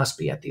like, "Oh, it must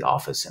be at the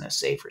office in a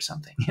safe or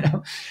something,"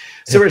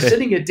 So we're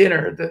sitting at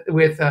dinner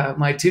with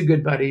my two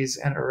good buddies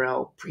and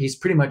Arel. He's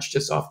pretty much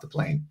just off the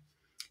plane,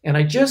 and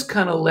I just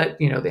kind of let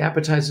the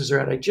appetizers are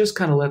out. I just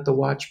kind of let the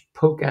watch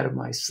poke out of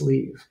my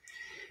sleeve,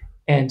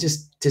 and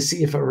just to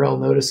see if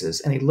Arel notices.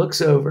 And he looks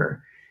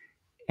over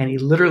and he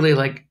literally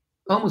like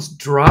almost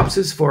drops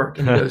his fork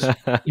and he goes,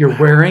 "You're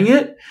wearing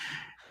it?"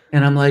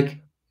 And I'm like,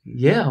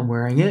 "Yeah, I'm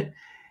wearing it."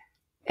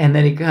 And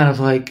then he kind of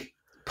like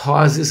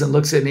pauses and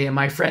looks at me, and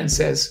my friend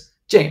says,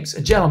 "James,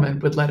 a gentleman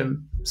would let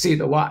him see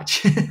the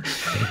watch." And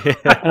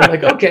I'm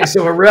like, "Okay."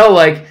 So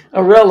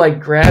Arel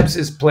grabs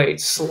his plate,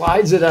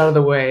 slides it out of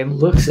the way, and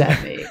looks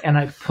at me. And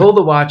I pull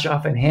the watch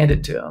off and hand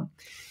it to him.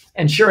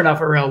 And sure enough,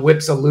 Arel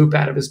whips a loop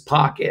out of his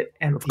pocket,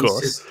 and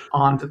he's just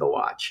onto the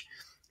watch.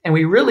 And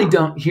we really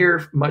don't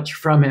hear much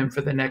from him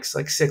for the next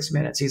like 6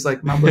 minutes. He's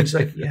like mumbling, he's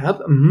like,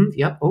 "Yep,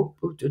 yep, oh,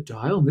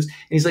 dial this." And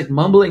he's like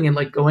mumbling and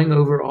like going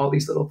over all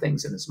these little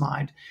things in his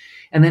mind.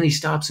 And then he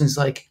stops and is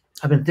like,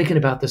 "I've been thinking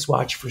about this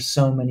watch for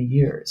so many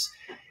years.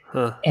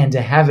 And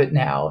to have it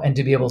now and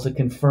to be able to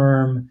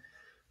confirm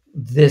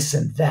this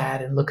and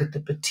that and look at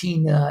the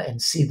patina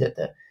and see that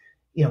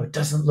it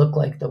doesn't look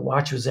like the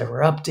watch was ever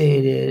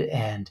updated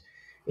and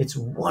it's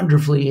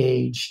wonderfully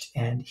aged."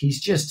 And he's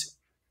just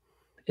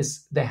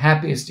is the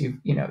happiest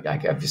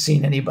I've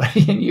seen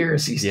anybody in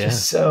years. He's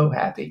just so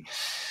happy.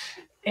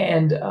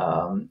 And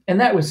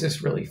that was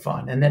just really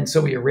fun. And then,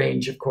 so we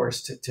arranged, of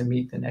course, to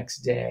meet the next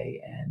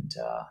day.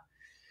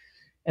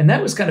 And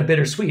that was kind of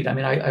bittersweet. I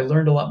mean, I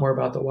learned a lot more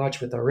about the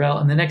watch with Arel.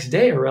 And the next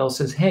day, Arel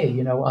says, "Hey,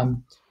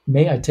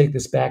 may I take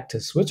this back to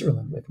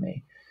Switzerland with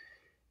me?"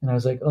 And I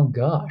was like, "Oh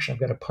gosh, I've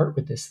got to part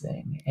with this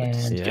thing." And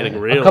it's getting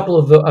real. a couple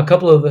of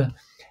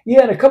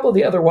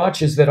the other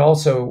watches that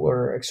also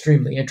were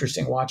extremely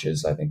interesting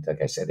watches. I think,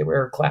 like I said, they were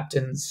Eric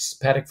Clapton's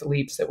Patek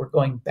Philippe's that were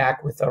going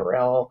back with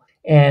Arel.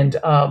 And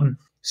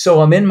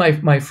so I'm in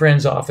my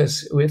friend's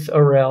office with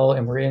Arel,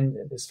 and we're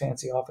in this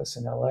fancy office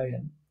in LA.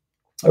 And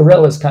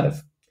Arel has kind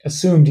of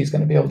assumed he's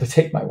going to be able to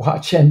take my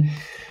watch. And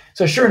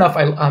so sure enough,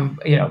 I'm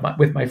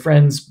with my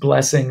friend's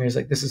blessing, he's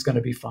like, "This is going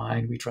to be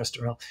fine. We trust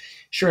Arel."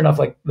 Sure enough,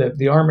 like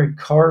the armored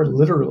car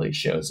literally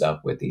shows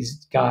up with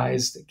these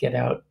guys that get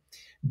out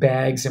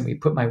bags, and we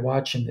put my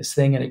watch in this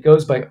thing, and it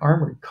goes by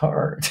armored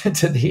car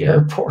to the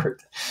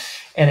airport,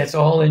 and it's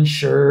all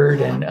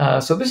insured.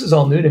 And so this is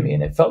all new to me,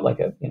 and it felt like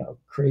a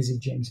crazy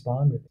James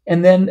Bond movie.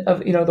 And then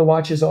the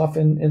watch is off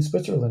in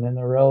Switzerland, and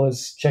Arel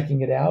is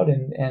checking it out.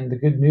 And the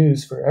good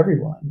news for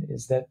everyone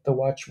is that the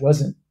watch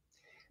wasn't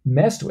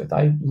messed with.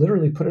 I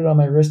literally put it on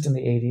my wrist in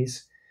the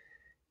 80s,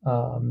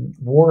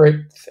 wore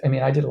it. I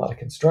mean, I did a lot of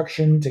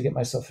construction to get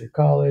myself through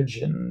college,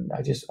 and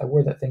I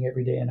wore that thing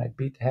every day, and I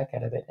beat the heck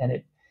out of it. And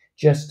it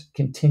just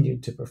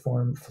continued to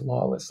perform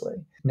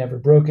flawlessly. Never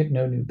broke it.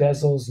 No new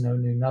bezels, no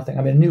new nothing.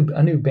 I mean,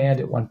 a new band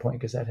at one point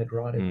because that had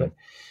rotted,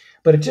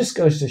 but it just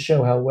goes to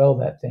show how well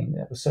that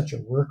was such a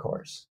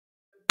workhorse.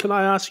 Can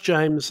I ask,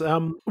 James,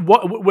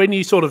 when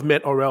you sort of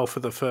met Arel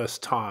for the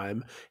first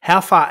time, how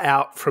far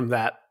out from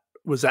that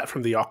was that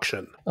from the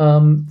auction?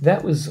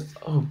 That was,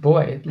 oh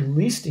boy, at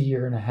least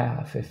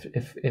 1.5 years,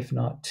 if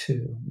not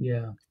 2.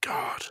 Yeah.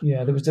 God.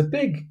 Yeah, there was a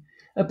big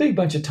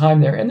bunch of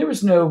time there, and there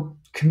was no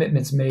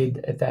commitments made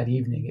at that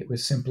evening. It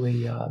was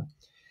simply,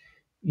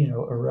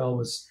 Arel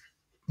was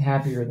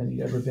happier than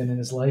he'd ever been in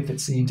his life, it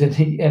seemed. And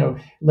he,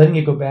 letting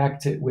it go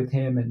back with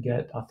him and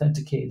get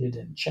authenticated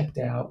and checked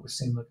out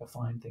seemed like a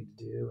fine thing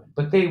to do.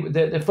 But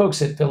the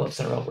folks at Phillips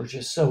and Arel were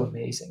just so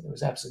amazing. There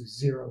was absolutely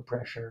zero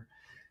pressure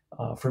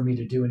for me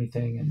to do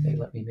anything, and they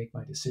let me make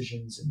my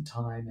decisions in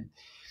time.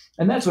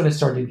 And that's when it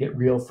started to get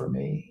real for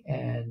me.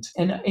 And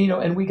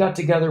we got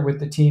together with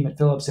the team at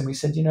Phillips, and we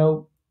said,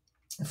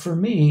 for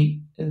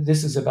me,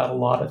 this is about a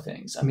lot of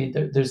things. I mean,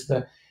 there's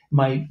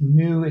my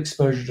new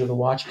exposure to the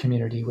watch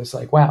community was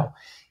like, wow,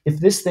 if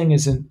this thing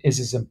is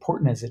as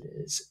important as it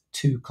is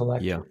to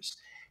collectors,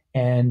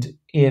 and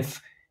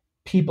if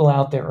people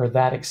out there are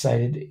that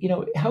excited,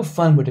 how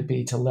fun would it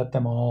be to let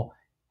them all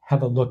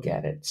have a look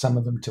at it, some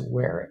of them to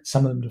wear it,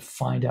 some of them to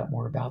find out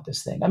more about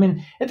this thing. I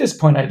mean, at this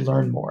point, I'd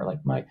learned more.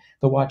 Like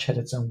the watch had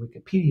its own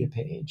Wikipedia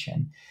page,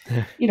 and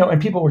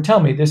and people were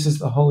telling me this is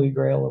the holy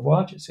grail of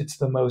watches. It's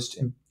the most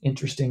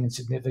interesting and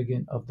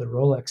significant of the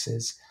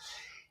Rolexes.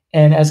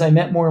 And as I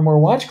met more and more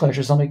watch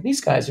collectors, I'm like,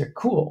 these guys are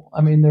cool.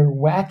 I mean, they're a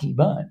wacky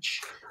bunch.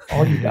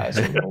 All you guys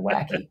are a little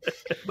wacky,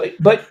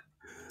 but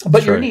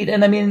you're neat.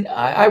 And I mean,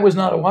 I was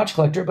not a watch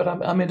collector, but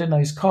I'm into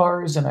nice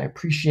cars, and I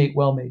appreciate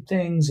well-made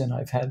things, and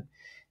I've had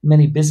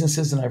many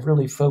businesses, and I've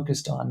really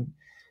focused on,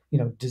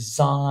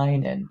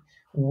 design and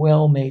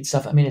well-made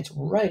stuff. I mean, it's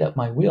right up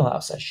my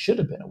wheelhouse. I should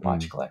have been a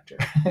watch collector.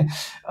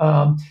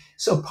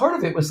 So part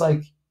of it was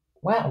like,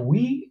 wow,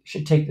 we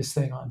should take this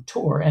thing on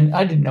tour. And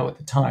I didn't know at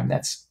the time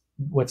that's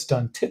what's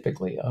done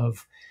typically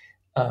of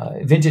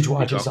vintage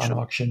watches on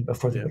auction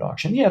before the big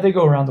auction. Yeah, they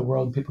go around the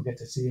world and people get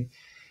to see.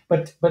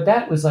 But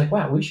that was like,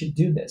 wow, we should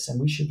do this, and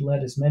we should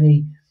let as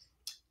many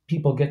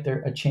people get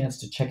a chance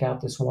to check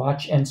out this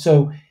watch. And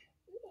so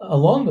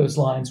along those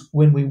lines,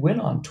 when we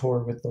went on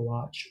tour with the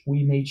watch,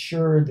 we made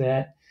sure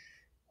that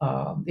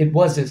it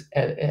was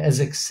as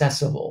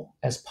accessible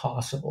as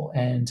possible.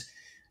 And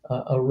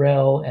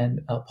Arel and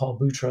Paul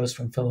Boutros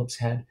from Philips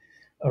had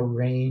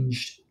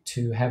arranged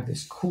to have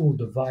this cool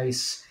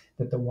device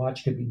that the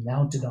watch could be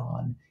mounted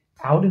on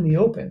out in the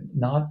open,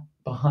 not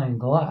behind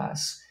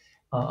glass,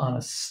 on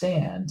a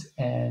stand.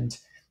 And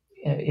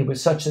it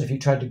was such that if you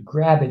tried to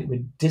grab it, it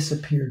would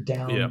disappear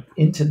down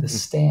into the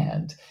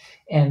stand.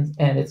 And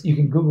you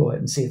can Google it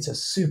and see it's a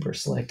super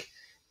slick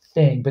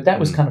thing. But that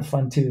was kind of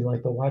fun too.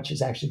 Like, the watch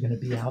is actually going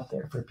to be out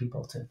there for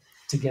people to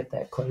get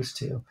that close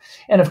to.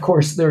 And of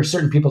course, there are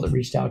certain people that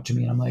reached out to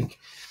me, and I'm like,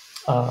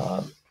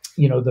 the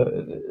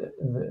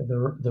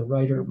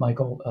writer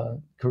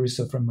Michael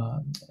Caruso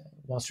from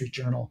Wall Street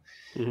Journal,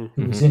 who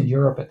was in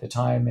Europe at the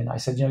time, and I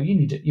said, you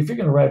need to, if you're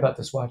going to write about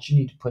this watch, you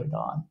need to put it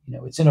on.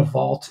 It's in a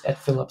vault at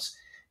Philips.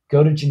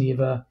 Go to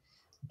Geneva,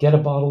 get a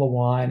bottle of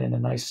wine and a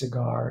nice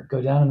cigar,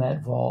 go down in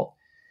that vault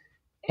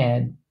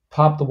and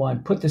pop the wine,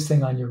 put this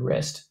thing on your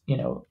wrist,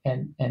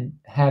 and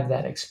have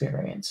that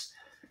experience.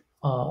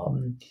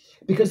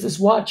 Because this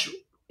watch,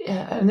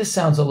 and this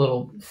sounds a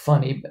little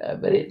funny,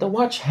 but the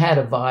watch had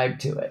a vibe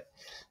to it.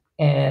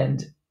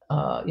 And,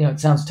 it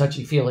sounds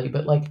touchy-feely,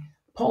 but like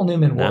Paul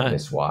Newman wore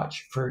this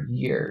watch for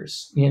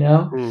years,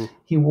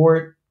 He wore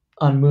it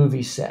on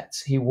movie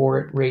sets. He wore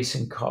it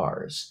racing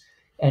cars.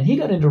 And he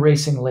got into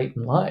racing late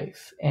in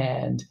life.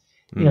 And,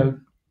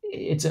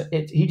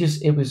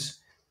 it was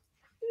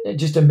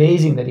just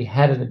amazing that he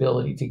had an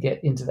ability to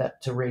get into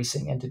that, to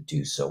racing, and to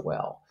do so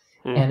well.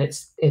 And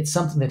it's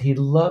something that he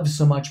loved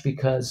so much,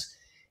 because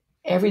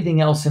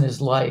everything else in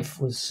his life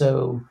was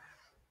so,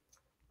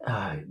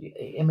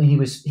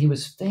 he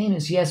was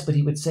famous, yes, but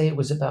he would say it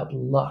was about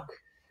luck.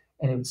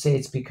 And he would say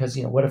it's because,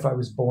 what if I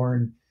was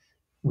born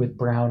with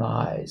brown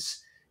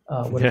eyes?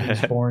 What if he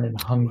was born in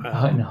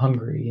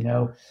Hungary,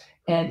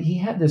 And he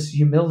had this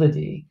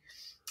humility.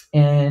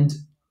 And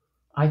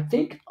I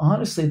think,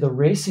 honestly, the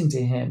racing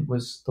to him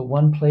was the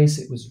one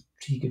place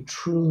he could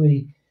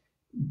truly,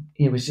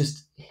 it was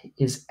just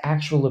his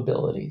actual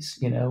abilities,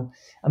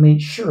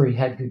 Sure, he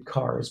had good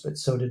cars, but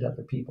so did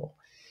other people.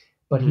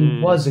 But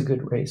he was a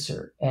good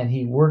racer, and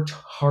he worked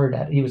hard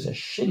at it. He was a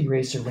shitty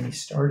racer when he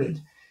started,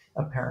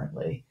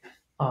 apparently.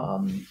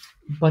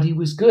 But he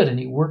was good, and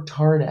he worked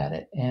hard at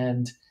it.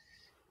 And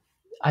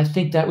I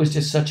think that was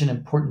just such an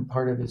important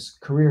part of his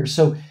career.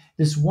 So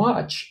this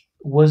watch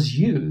was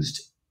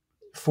used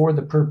for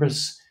the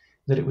purpose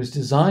that it was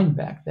designed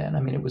back then.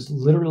 It was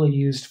literally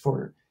used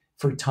for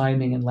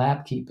timing and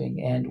lap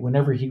keeping. And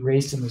whenever he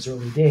raced in those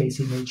early days,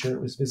 he made sure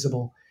it was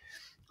visible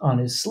on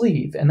his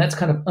sleeve. And that's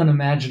kind of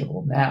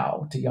unimaginable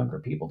now to younger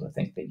people, to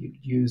think that you'd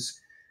use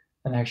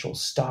an actual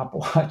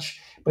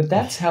stopwatch. But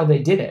that's how they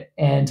did it.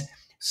 And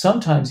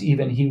sometimes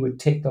even he would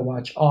take the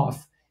watch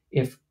off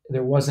if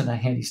there wasn't a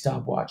handy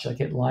stopwatch,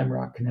 like at Lime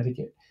Rock,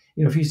 Connecticut.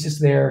 If he's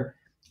just there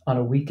on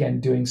a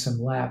weekend doing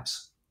some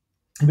laps,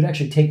 he would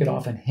actually take it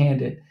off and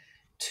hand it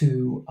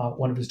to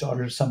one of his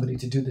daughters or somebody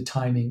to do the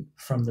timing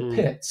from the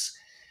pits.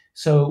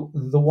 So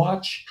the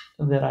watch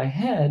that I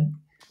had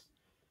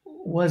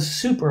was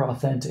super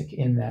authentic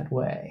in that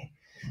way.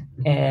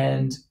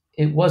 And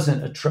it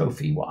wasn't a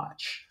trophy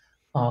watch.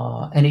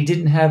 And he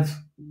didn't have,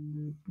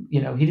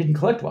 he didn't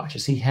collect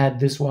watches. He had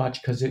this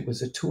watch because it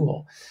was a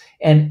tool.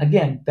 And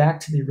again, back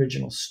to the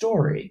original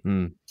story,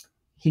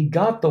 he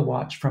got the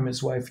watch from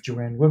his wife,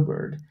 Joanne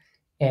Woodward.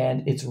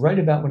 And it's right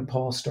about when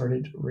Paul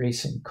started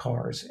racing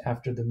cars,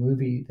 after the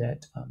movie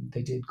that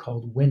they did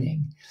called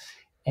Winning.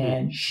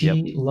 And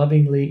she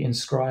lovingly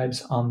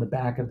inscribes on the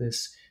back of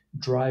this,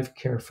 "Drive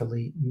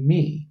carefully,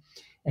 me,"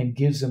 and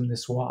gives him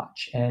this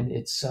watch. And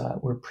it's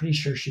we're pretty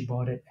sure she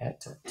bought it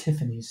at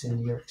Tiffany's in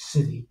New York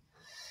City.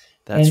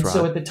 That's right.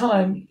 So at the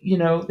time,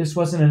 this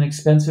wasn't an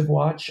expensive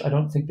watch. I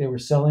don't think they were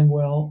selling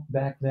well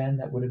back then.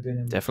 That would have been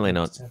in definitely the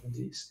not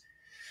 70s.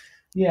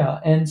 Yeah,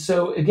 and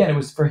so again, it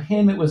was, for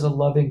him, it was a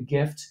loving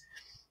gift.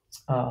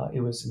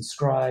 It was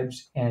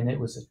inscribed, and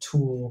it was a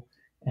tool,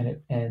 and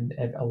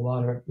a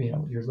lot of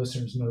your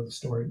listeners know the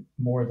story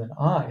more than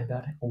I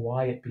about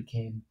why it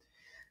became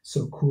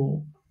so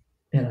cool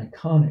and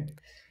iconic.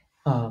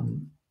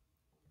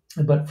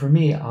 But for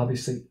me,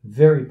 obviously,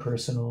 very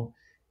personal,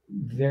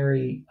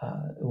 very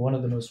one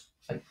of the most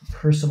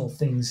personal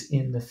things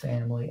in the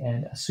family,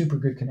 and a super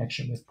good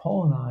connection with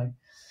Paul and I.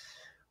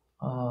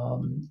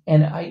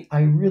 And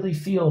I really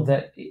feel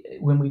that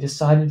when we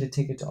decided to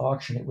take it to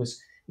auction, it was,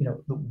 the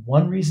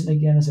one reason,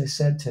 again, as I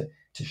said, to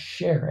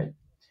share it,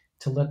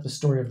 to let the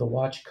story of the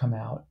watch come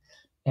out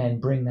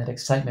and bring that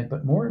excitement.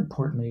 But more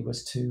importantly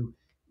was to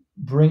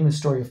bring the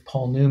story of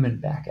Paul Newman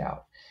back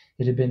out.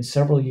 It had been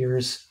several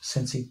years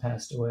since he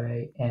passed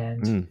away.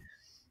 And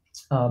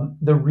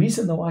The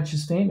reason the watch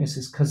is famous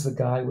is because the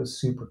guy was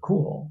super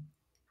cool,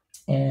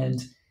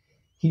 and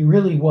he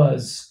really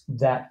was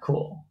that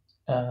cool.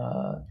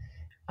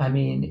 I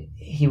mean,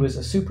 he was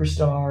a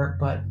superstar,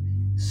 but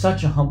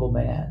such a humble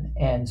man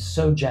and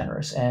so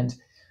generous. And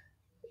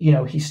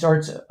he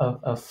starts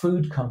a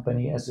food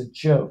company as a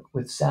joke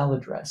with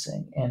salad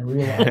dressing and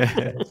realizes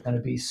that it's going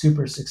to be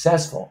super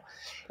successful,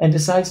 and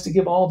decides to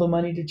give all the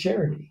money to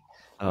charity.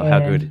 Oh,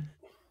 how And good.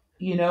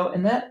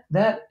 and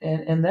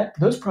that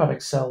those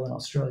products sell in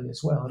Australia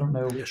as well. I don't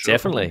know. Yeah, sure.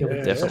 Definitely,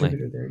 definitely.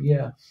 Distributor there,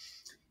 yeah.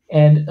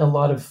 And a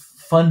lot of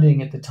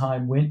funding at the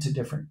time went to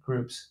different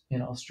groups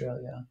in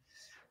Australia.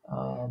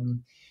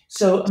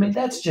 So I mean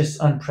that's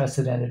just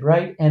unprecedented,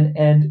 right?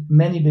 And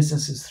many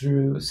businesses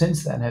through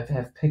since then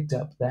have picked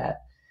up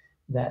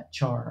that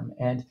charm.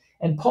 And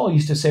Paul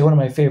used to say, one of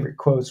my favorite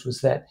quotes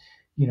was that,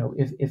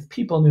 if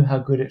people knew how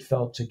good it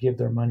felt to give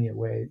their money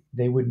away,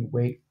 they wouldn't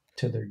wait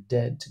till they're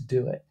dead to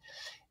do it.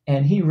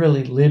 And he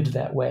really lived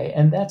that way.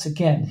 And that's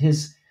again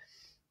his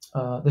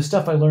the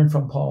stuff I learned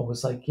from Paul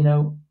was like,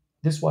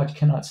 this watch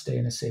cannot stay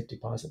in a safe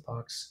deposit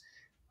box.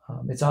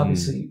 It's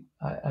obviously,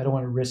 I don't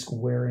want to risk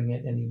wearing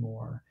it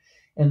anymore.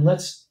 And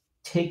let's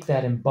take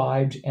that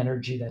imbibed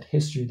energy, that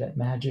history, that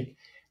magic.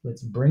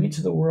 Let's bring it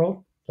to the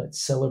world.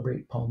 Let's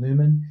celebrate Paul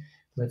Newman.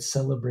 Let's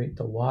celebrate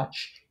the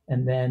watch.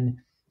 And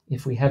then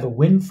if we have a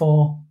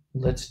windfall,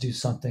 let's do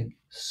something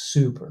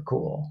super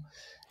cool.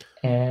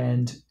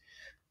 And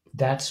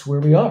that's where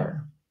we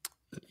are.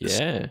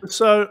 Yeah.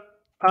 So,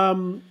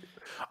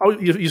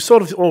 you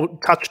sort of all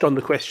touched on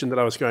the question that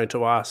I was going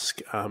to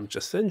ask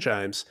just then,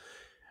 James.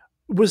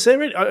 Was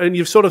there, and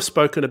you've sort of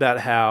spoken about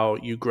how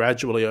you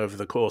gradually over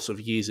the course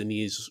of years and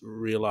years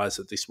realised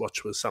that this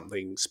watch was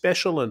something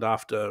special, and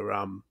after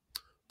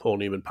Paul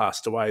Newman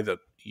passed away that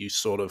you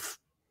sort of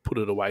put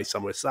it away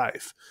somewhere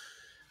safe.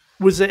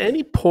 Was there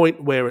any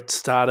point where it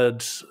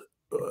started,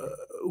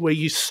 where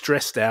you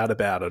stressed out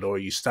about it, or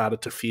you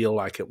started to feel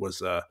like it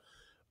was a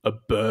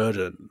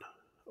burden,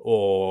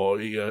 or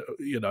you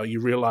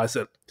realised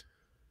that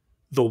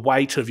the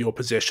weight of your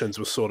possessions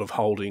was sort of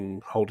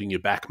holding you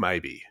back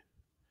maybe?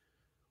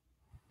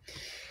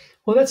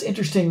 Well, that's an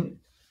interesting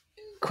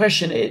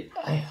question.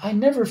 I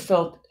never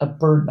felt a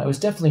burden. I was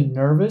definitely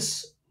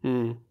nervous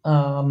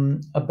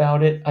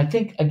about it. I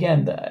think,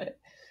 again,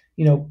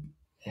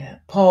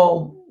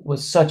 Paul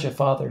was such a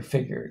father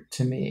figure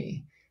to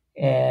me.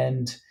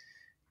 And,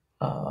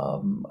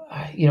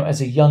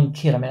 as a young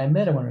kid, I mean, I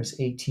met him when I was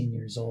 18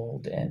 years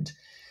old, and,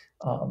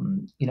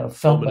 felt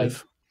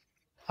Formative.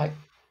 like,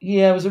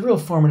 it was a real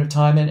formative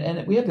time.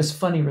 And we had this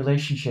funny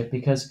relationship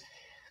because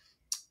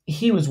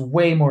he was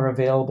way more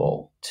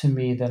available to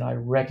me than I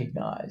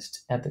recognized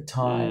at the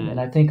time. And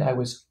I think I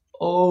was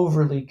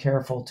overly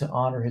careful to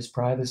honor his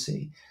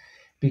privacy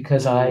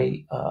because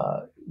I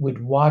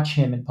would watch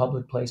him in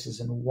public places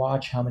and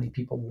watch how many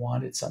people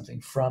wanted something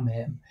from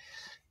him.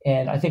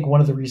 And I think one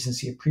of the reasons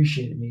he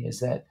appreciated me is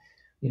that,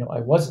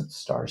 I wasn't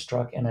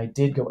starstruck, and I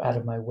did go out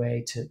of my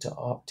way to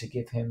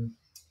give him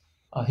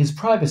his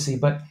privacy.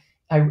 But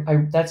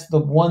I that's the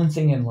one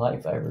thing in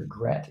life I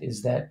regret,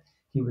 is that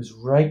he was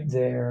right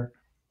there.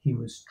 He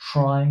was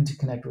trying to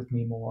connect with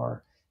me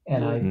more,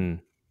 and I,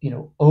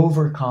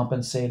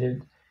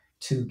 overcompensated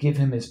to give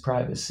him his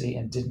privacy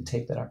and didn't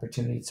take that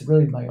opportunity. It's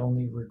really my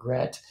only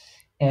regret.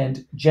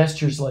 And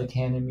gestures like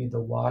handing me the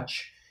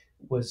watch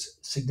was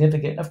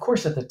significant. Of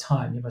course, at the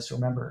time, you must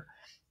remember,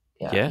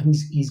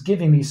 he's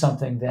giving me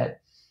something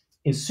that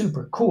is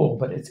super cool,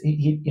 but it's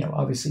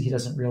obviously he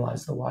doesn't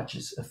realize the watch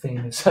is a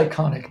famous,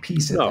 iconic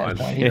piece at that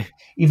point.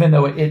 Even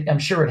though I'm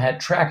sure it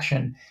had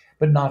traction,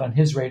 but not on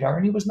his radar.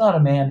 And he was not a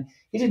man.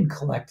 He didn't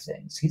collect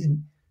things. He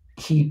didn't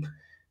keep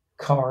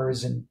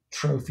cars and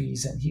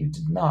trophies, and he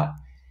did not.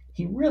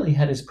 He really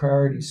had his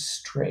priorities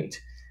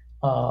straight.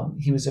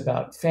 He was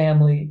about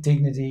family,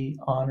 dignity,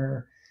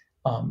 honor,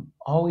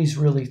 always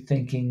really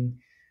thinking.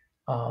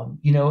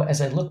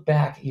 As I look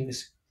back, he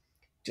was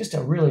just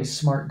a really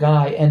smart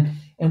guy,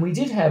 and we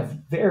did have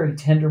very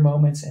tender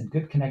moments and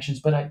good connections.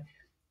 But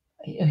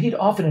he'd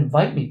often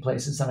invite me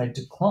places, and I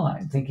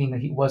declined, thinking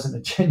that he wasn't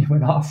a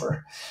genuine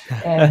offer.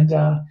 And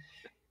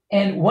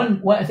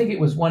one I think it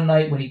was one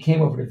night when he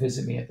came over to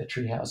visit me at the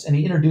treehouse, and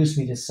he introduced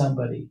me to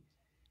somebody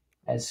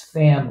as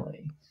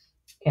family,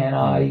 and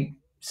I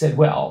said,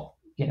 well,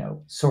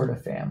 sort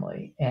of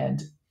family.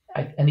 And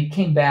he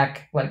came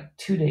back like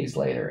 2 days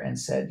later and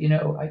said,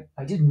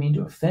 I didn't mean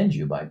to offend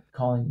you by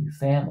calling you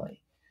family.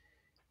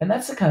 And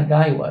that's the kind of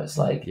guy he was.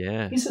 Like,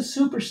 he's a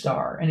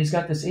superstar, and he's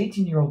got this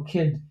 18-year-old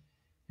kid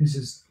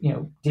who's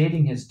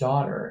dating his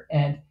daughter,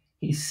 and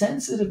he's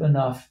sensitive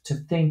enough to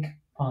think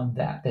on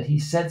that he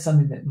said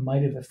something that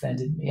might have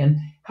offended me. And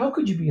how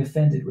could you be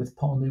offended with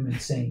Paul Newman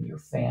saying your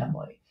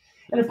family?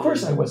 And of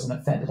course I wasn't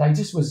offended. I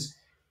just was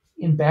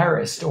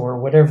embarrassed or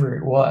whatever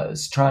it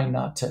was, trying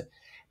not to.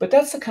 But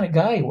that's the kind of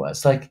guy he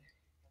was. Like,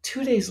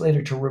 2 days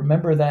later, to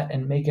remember that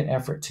and make an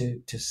effort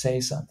to say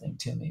something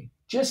to me,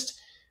 just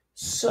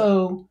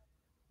so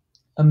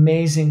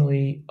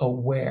amazingly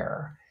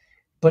aware,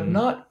 but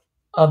not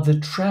of the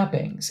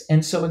trappings.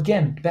 And so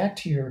again, back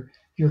to your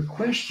your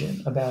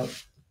question about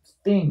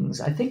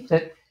things, I think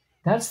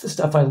that's the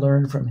stuff I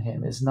learned from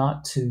him, is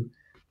not to,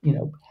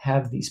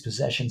 have these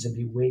possessions and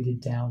be weighted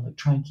down. Like,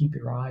 try and keep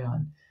your eye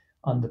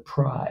on the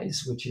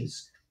prize, which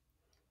is,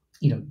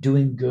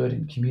 doing good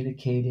and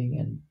communicating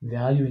and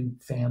valuing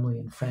family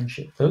and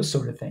friendship, those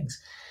sort of things.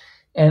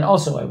 And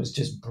also, I was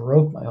just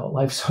broke my whole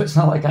life, so it's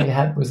not like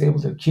I was able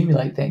to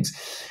accumulate things.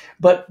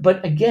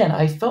 But again,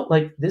 I felt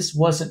like this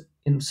wasn't,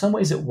 in some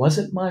ways, it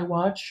wasn't my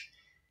watch.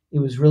 It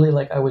was really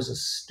like I was a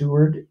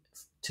steward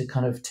to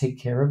kind of take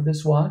care of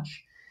this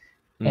watch,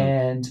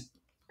 and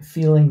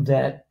feeling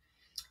that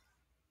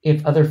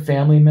if other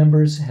family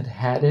members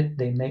had it,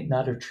 they may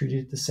not have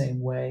treated it the same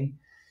way.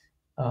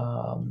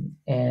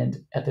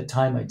 And at the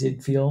time, I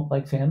did feel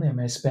like family. I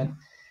mean, I spent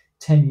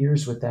 10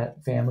 years with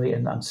that family,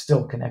 and I'm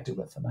still connected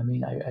with them. I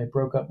mean, I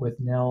broke up with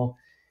Nell,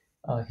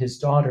 his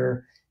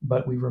daughter,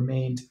 but we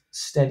remained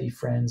steady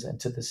friends. And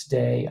to this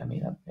day, I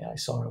mean, I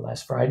saw her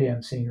last Friday.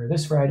 I'm seeing her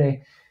this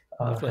Friday.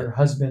 Her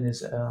husband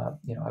is,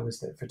 I was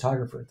the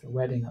photographer at the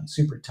wedding. I'm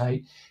super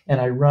tight. And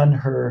I run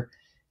her,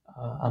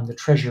 I'm the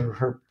treasurer of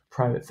her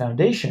private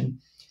foundation,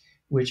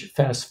 which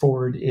fast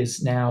forward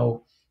is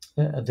now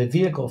the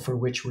vehicle for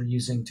which we're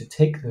using to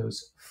take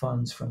those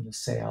funds from the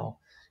sale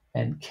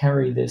and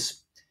carry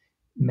this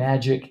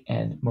magic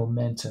and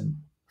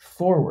momentum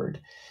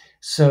forward.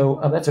 So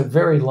that's a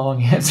very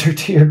long answer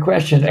to your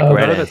question.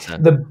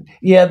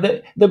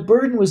 The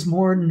burden was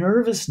more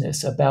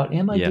nervousness about,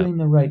 am I doing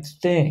the right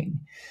thing?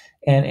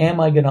 And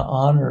am I going to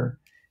honor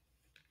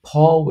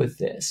Paul with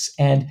this?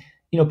 And,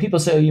 people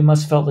say, oh, you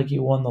must felt like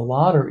you won the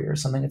lottery or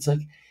something. It's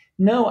like,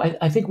 no,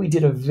 I think we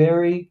did a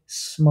very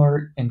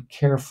smart and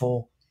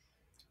careful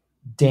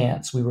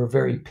dance. We were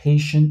very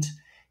patient.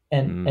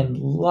 And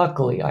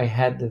luckily, I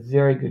had the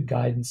very good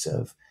guidance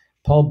of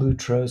Paul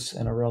Boutros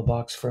and Aurel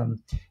Box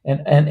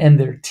and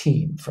their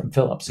team from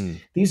Philips.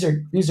 These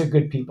are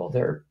good people.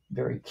 They're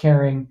very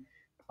caring.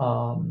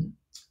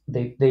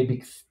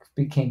 They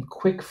became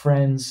quick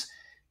friends,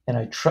 and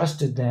I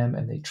trusted them,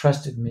 and they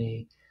trusted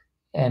me.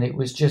 And it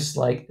was just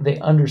like they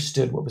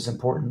understood what was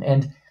important,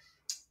 and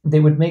they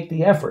would make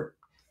the effort.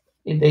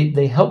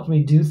 They helped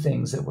me do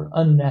things that were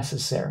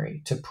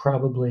unnecessary to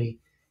probably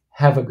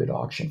have a good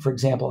auction. For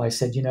example, I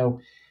said,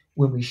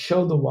 when we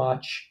show the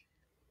watch,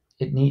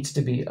 it needs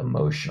to be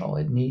emotional.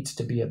 It needs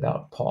to be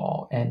about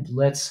Paul. And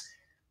let's,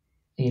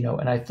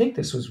 and I think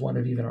this was one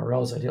of even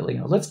Aurel's idea,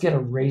 let's get a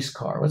race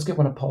car. Let's get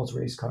one of Paul's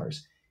race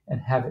cars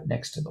and have it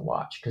next to the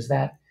watch, because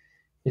that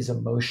is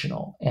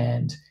emotional.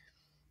 And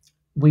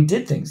we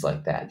did things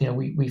like that.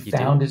 We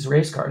found his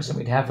race cars, and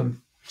we'd have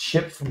them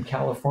shipped from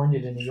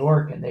California to New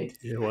York, and they'd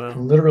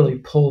literally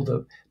pull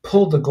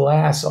the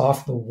glass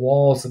off the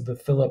walls of the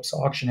Philips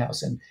auction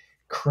house and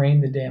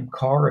crane the damn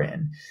car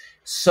in,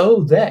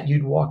 so that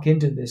you'd walk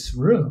into this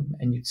room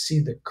and you'd see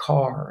the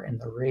car and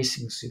the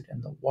racing suit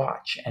and the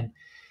watch and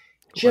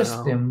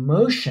just the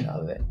emotion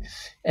of it.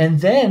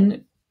 And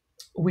then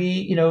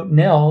we,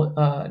 Nell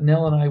and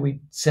I,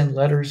 we'd send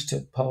letters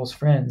to Paul's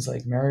friends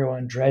like Mario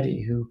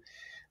Andretti, who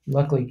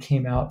luckily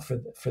came out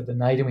for the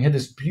night. And we had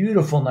this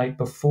beautiful night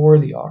before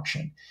the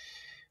auction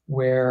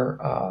where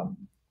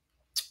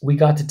we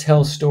got to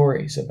tell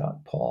stories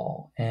about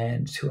Paul,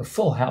 and to a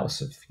full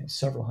house of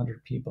several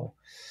hundred people.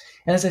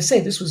 And as I say,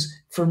 this was,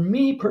 for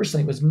me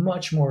personally, it was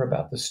much more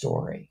about the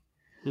story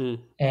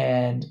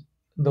and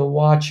the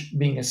watch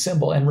being a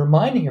symbol, and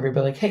reminding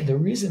everybody, like, hey, the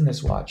reason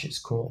this watch is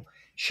cool,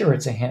 sure,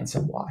 it's a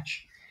handsome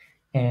watch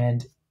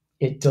and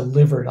it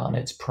delivered on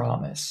its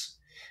promise,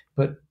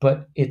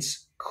 but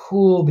it's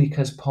cool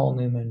because Paul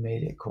Newman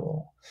made it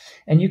cool.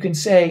 And you can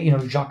say,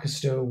 Jacques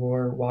Cousteau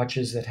wore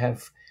watches that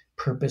have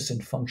purpose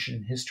and function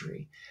in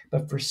history,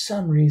 but for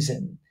some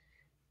reason,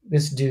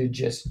 this dude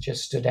just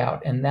stood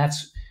out, and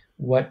that's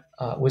what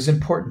was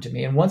important to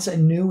me. And once I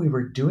knew we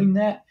were doing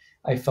that,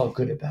 I felt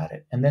good about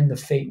it. And then the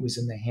fate was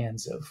in the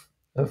hands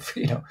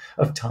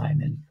of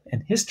time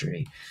and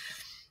history.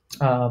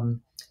 And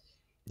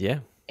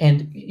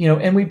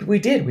we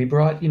did. We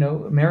brought,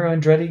 Mario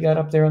Andretti got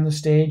up there on the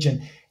stage,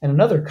 and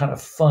another kind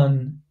of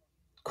fun,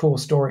 cool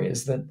story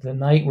is that the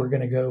night we're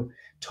going to go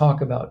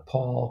talk about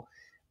Paul,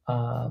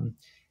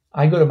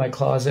 I go to my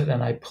closet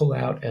and I pull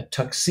out a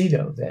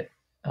tuxedo that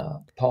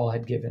Paul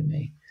had given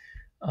me.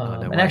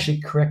 And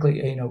actually,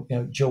 correctly,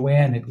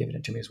 Joanne had given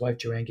it to me. His wife,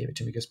 Joanne, gave it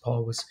to me because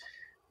Paul was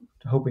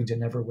hoping to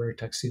never wear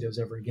tuxedos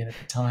ever again at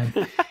the time.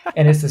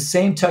 And it's the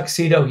same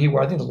tuxedo he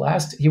wore. I think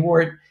he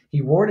wore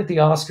it at the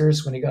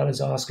Oscars when he got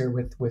his Oscar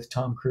with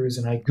Tom Cruise.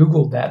 And I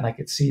Googled that, and I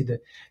could see the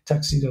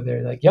tuxedo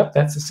there. Like, yep,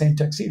 that's the same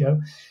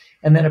tuxedo.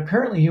 And then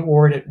apparently he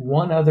wore it at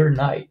one other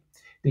night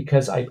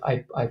because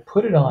I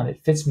put it on.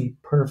 It fits me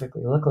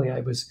perfectly. Luckily,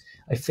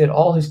 I fit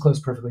all his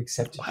clothes perfectly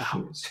except his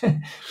shoes.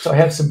 So I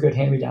have some good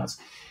hand-me-downs.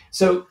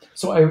 So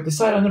I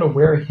decided I'm going to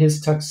wear his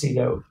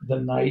tuxedo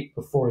the night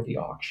before the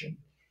auction,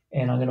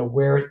 and I'm going to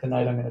wear it the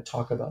night I'm going to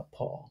talk about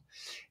Paul.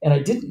 And I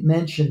didn't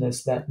mention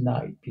this that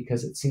night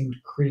because it seemed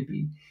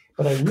creepy,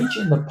 but I reach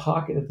in the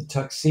pocket of the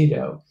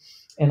tuxedo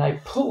and I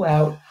pull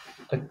out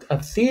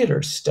a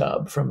theater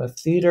stub from a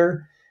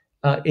theater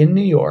in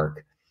New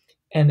York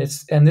and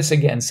this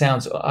again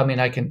sounds, I mean,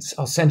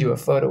 I'll send you a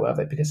photo of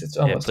it because it's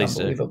almost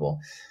unbelievable.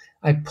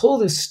 I pull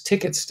this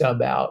ticket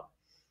stub out,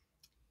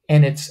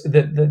 and it's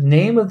the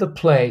name of the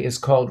play is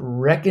called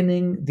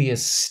Reckoning the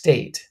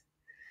Estate.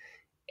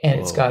 And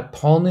It's got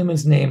Paul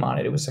Newman's name on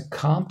it. It was a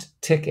comped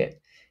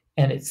ticket,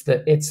 and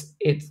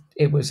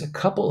it was a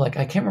couple, like,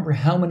 I can't remember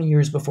how many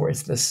years before.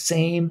 It's the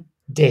same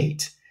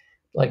date,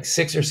 like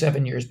 6 or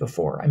 7 years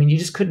before. I mean, you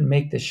just couldn't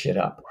make this shit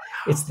up.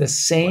 Wow. It's the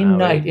same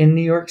night in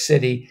New York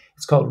City.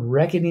 It's called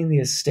Reckoning the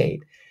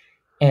Estate.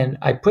 And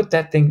I put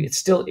that thing, it's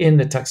still in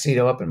the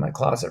tuxedo up in my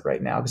closet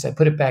right now because I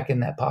put it back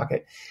in that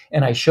pocket.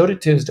 And I showed it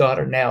to his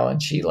daughter Nell,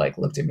 and she like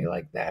looked at me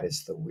like, that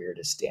is the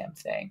weirdest damn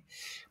thing.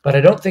 But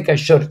I don't think I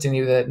showed it to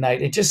you that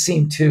night. It just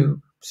seemed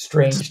too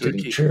strange to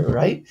be true,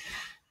 right?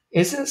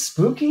 Isn't it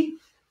spooky?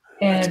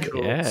 And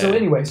so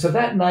anyway, so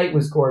that night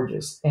was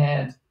gorgeous,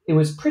 and it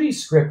was pretty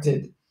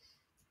scripted.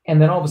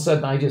 And then all of a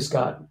sudden I just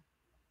got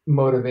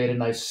motivated,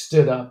 and I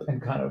stood up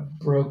and kind of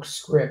broke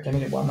script. I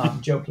mean, well, I'm not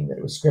joking that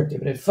it was scripted,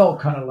 but it felt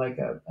kind of like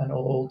an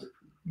old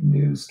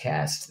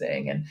newscast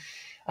thing. And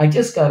I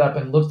just got up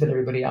and looked at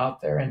everybody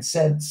out there and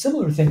said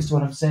similar things to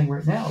what I'm saying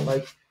right now.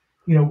 Like,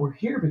 you know, we're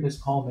here because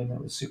Paul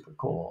Newman was super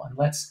cool, and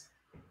let's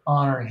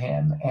honor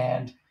him.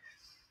 And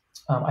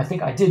I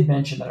think I did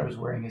mention that I was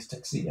wearing his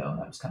tuxedo, and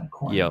that was kind of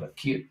corny, but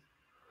cute.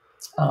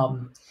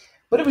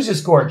 But it was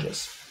just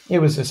gorgeous. It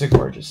was just a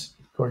gorgeous,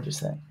 gorgeous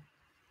thing.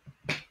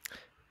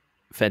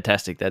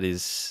 Fantastic.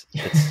 It's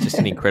just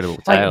an incredible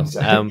tale.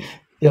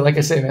 Like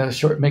I say, man,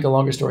 make a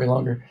longer story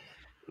longer.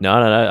 No.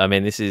 I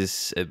mean, this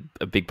is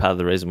a big part of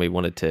the reason we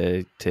wanted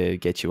to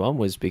get you on,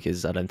 was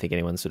because I don't think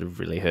anyone sort of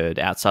really heard,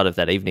 outside of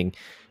that evening,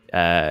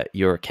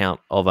 your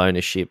account of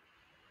ownership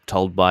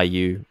told by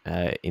you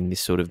in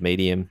this sort of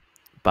medium.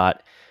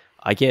 But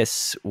I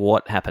guess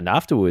what happened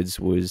afterwards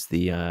was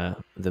the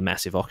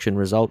massive auction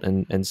result,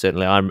 and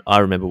certainly I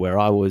remember where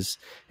I was.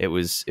 It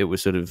was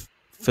sort of,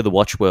 for the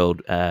watch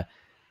world.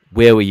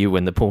 Where were you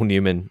when the Paul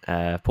Newman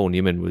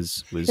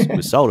was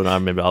sold? And I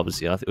remember,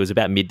 obviously, it was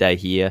about midday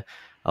here.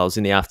 I was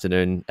in the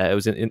afternoon. It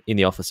was in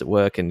the office at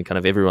work, and kind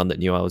of everyone that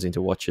knew I was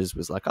into watches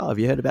was like, "Oh, have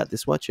you heard about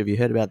this watch? Have you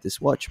heard about this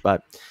watch?"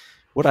 But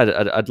what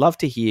I'd love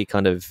to hear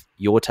kind of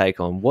your take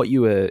on what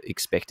you were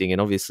expecting.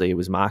 And obviously, it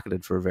was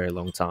marketed for a very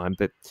long time.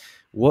 But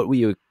what were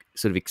you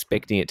sort of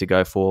expecting it to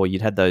go for?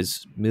 You'd had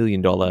those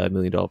 $1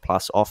 million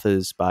plus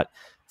offers, but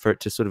for it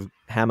to sort of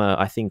hammer,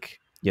 I think,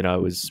 you know,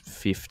 it was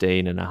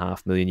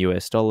 $15.5 million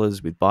US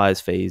with buyer's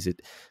fees.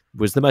 It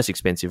was the most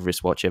expensive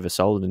wristwatch ever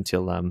sold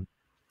until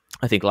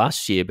I think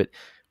last year. But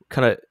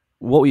kind of,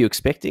 what were you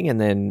expecting,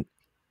 and then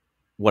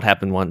what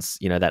happened once,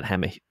 you know, that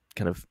hammer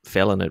kind of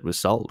fell and it was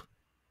sold?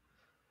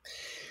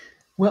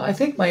 Well, I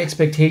think my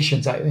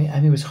expectations, I mean,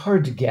 it was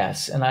hard to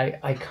guess, and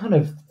I kind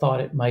of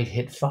thought it might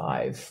hit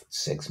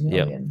 5-6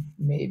 million,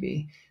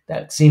 maybe.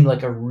 That seemed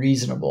like a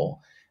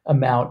reasonable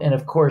amount. And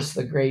of course,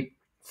 the great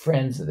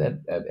friends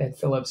at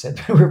Phillips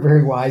were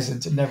very wise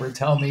and to never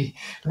tell me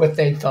what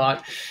they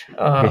thought,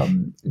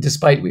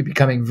 despite we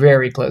becoming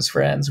very close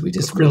friends. We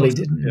just really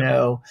didn't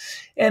know.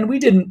 And we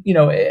didn't, you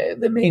know,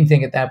 the main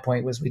thing at that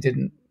point was we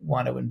didn't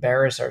want to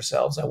embarrass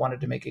ourselves. I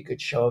wanted to make a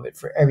good show of it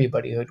for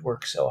everybody who had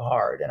worked so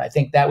hard. And I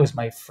think that was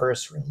my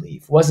first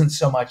relief. It wasn't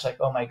so much like,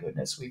 oh my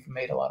goodness, we've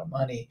made a lot of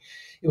money.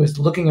 It was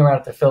looking around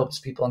at the Phillips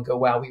people and go,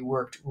 wow, we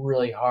worked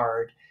really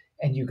hard,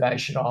 and you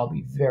guys should all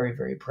be very,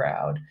 very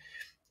proud.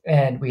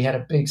 And we had a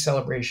big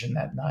celebration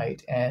that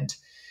night. And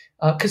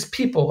because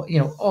people, you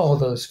know, all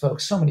those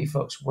folks, so many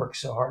folks work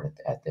so hard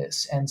at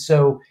this. And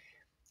so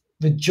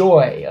the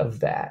joy of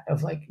that,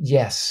 of like,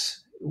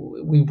 yes,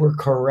 we were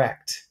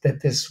correct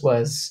that this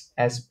was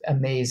as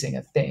amazing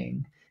a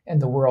thing, and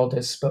the world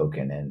has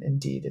spoken, and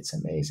indeed it's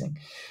amazing.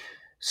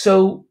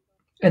 So,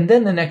 and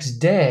then the next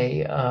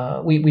day,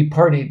 we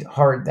partied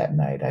hard that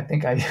night. I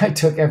think I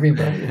took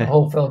everybody, the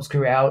whole Phillips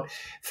crew out,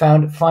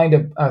 find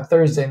a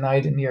Thursday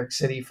night in New York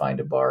City, find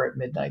a bar at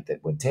midnight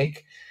that would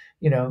take,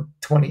 you know,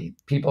 20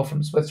 people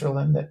from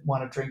Switzerland that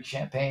want to drink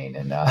champagne.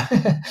 And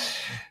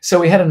so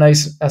we had a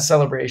nice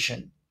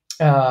celebration.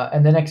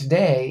 And the next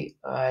day,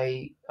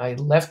 I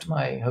left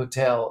my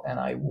hotel and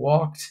I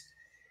walked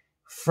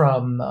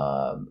from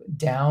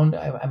down.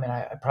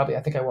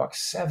 I think I walked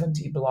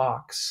 70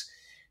 blocks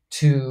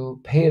to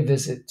pay a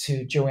visit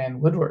to Joanne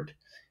Woodward,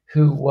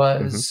 who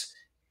was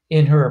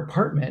in her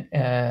apartment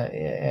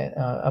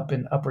up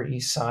in Upper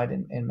East Side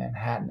in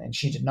Manhattan, and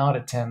she did not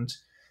attend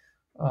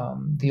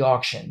the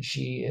auction.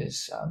 She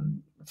is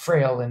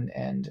frail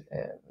and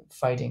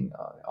fighting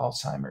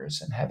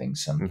Alzheimer's and having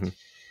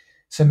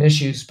some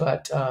issues,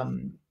 but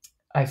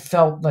I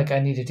felt like I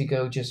needed to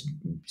go just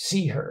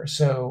see her.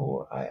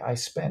 So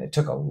it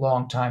took a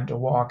long time to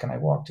walk, and I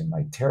walked in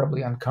my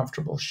terribly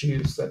uncomfortable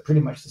shoes, that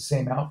pretty much the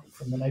same outfit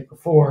from the night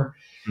before,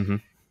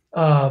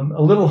 a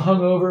little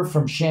hungover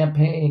from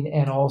champagne,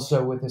 and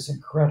also with this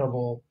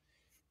incredible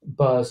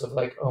buzz of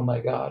like, oh my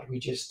God, we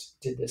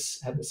just had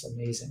this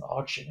amazing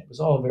auction. It was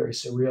all very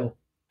surreal.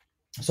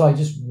 So I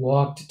just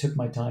took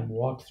my time,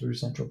 walked through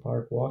Central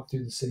Park, walked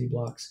through the city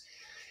blocks,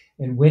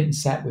 and went and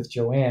sat with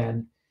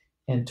Joanne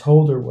and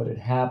told her what had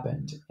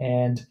happened,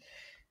 and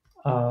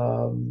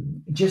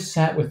just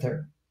sat with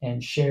her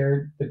and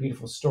shared the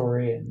beautiful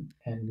story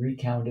and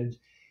recounted.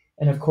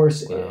 And of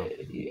course, Wow.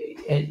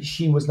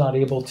 she was not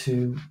able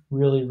to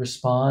really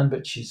respond,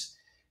 but she's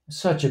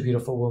such a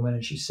beautiful woman,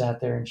 and she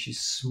sat there and she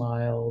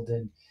smiled,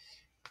 and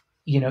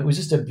it was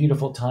just a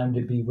beautiful time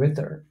to be with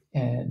her,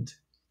 and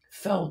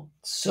felt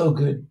so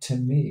good to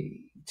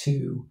me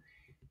to,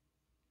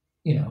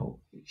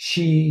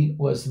 she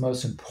was the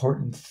most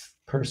important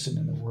person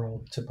in the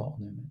world to Paul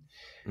Newman.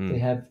 They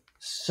have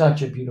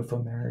such a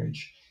beautiful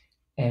marriage,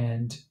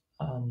 and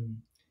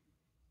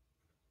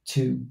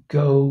to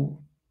go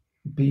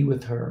be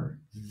with her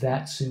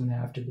that soon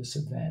after this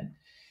event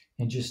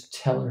and just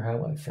tell her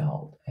how I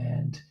felt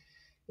and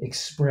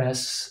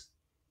express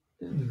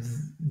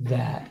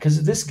that,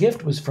 because this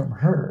gift was from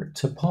her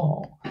to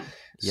Paul.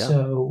 Yeah.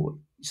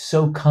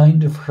 So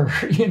kind of her,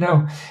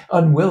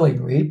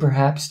 unwillingly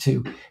perhaps,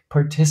 to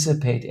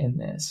participate in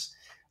this.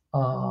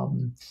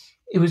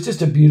 It was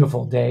just a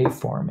beautiful day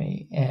for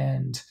me.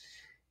 And,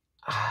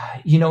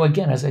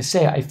 again, as I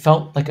say, I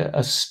felt like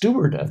a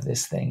steward of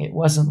this thing. It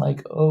wasn't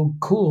like, oh,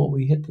 cool,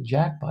 we hit the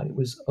jackpot. It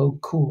was, oh,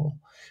 cool,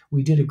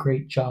 we did a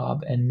great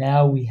job. And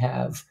now we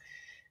have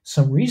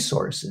some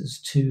resources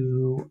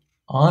to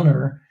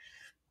honor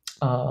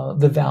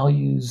the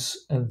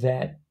values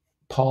that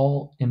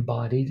Paul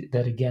embodied,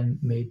 that again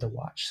made the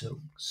watch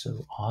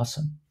so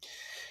awesome.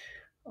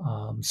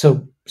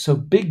 So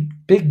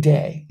big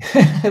day.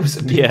 It was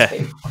a big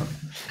day for me.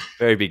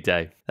 Very big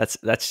day.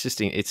 That's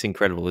just, it's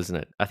incredible, isn't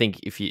it? I think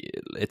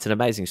it's an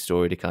amazing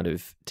story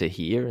to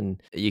hear,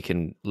 and you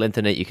can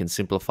lengthen it, you can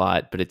simplify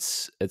it, but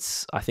it's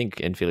I think,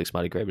 and Felix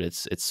might agree, but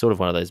it's sort of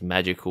one of those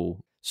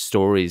magical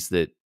stories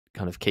that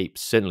kind of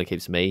certainly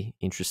keeps me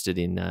interested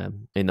in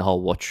the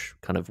whole watch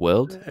kind of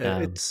world.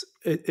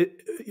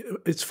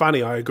 It's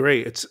funny. I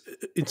agree. It's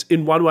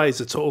in one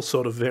ways it's all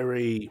sort of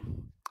very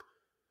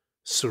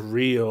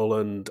surreal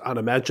and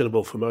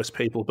unimaginable for most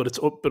people,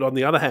 but on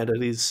the other hand,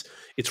 it's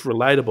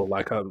relatable.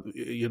 Like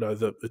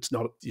it's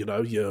not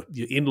your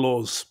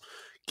in-laws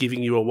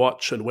giving you a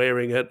watch and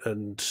wearing it,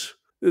 and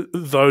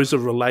those are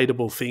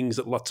relatable things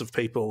that lots of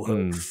people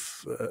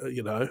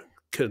have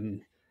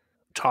can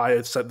tie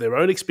their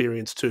own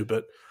experience to.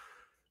 But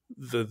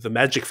the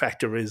magic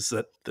factor is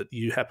that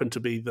you happen to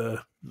be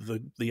the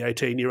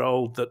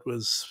 18-year-old that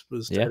was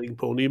dating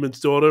Paul Newman's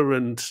daughter,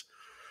 and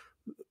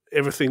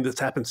everything that's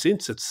happened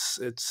since.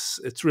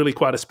 It's really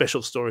quite a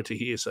special story to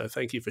hear. So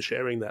thank you for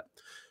sharing that.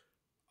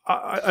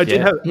 I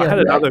had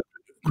another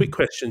quick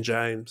question,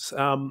 James.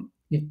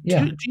 Do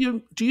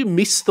you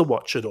miss the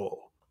watch at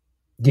all?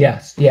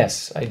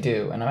 Yes, I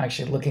do. And I'm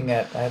actually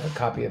I have a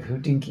copy of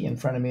Houdinki in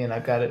front of me, and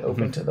I've got it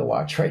open to the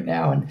watch right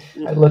now. And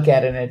I look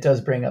at it, and it does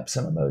bring up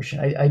some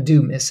emotion. I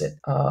do miss it.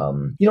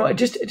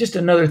 Just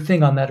another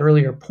thing on that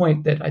earlier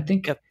point, that I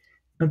think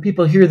when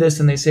people hear this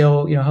and they say,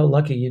 oh, how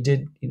lucky you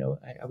did,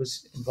 I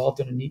was involved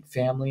in a neat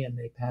family and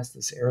they passed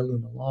this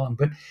heirloom along.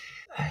 But,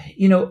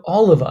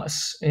 all of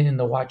us in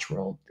the watch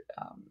world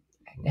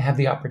have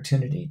the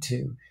opportunity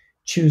to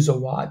choose a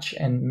watch,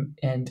 and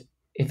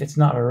if it's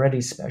not already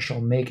special,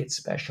 make it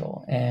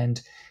special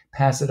and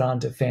pass it on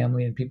to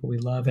family and people we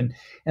love. And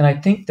I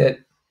think that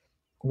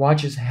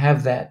watches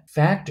have that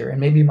factor, and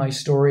maybe my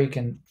story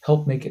can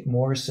help make it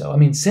more so. I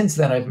mean, since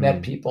then I've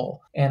met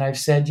people and I've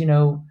said,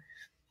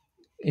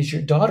 is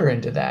your daughter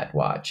into that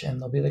watch? And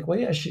they'll be like, well,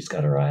 yeah, she's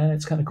got her eye on it.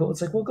 It's kind of cool.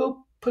 It's like, well,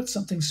 go put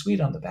something sweet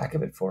on the back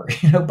of it for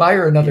her. Buy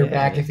her another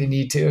back if you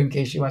need to, in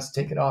case she wants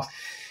to take it off.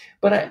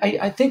 But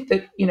I think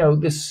that,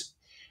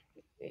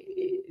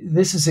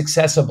 this is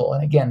accessible.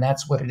 And again,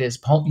 that's what it is.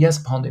 Paul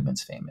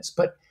Newman's famous,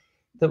 but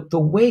the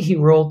way he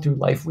rolled through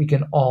life, we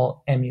can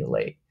all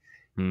emulate.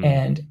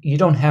 And you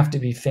don't have to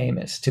be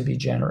famous to be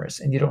generous,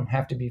 and you don't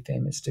have to be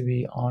famous to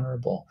be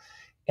honorable.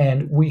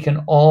 And we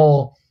can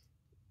all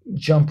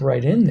jump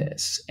right in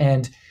this.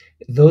 And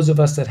those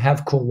of us that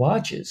have cool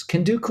watches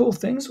can do cool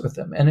things with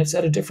them. And it's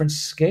at a different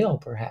scale,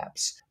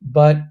 perhaps.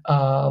 But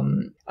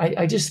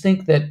I just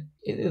think that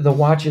the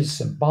watches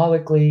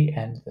symbolically,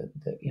 and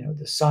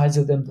the size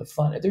of them, the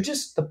fun, they're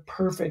just the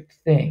perfect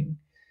thing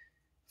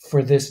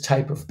for this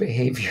type of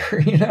behavior,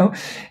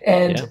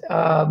 and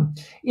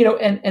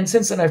and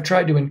since then I've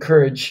tried to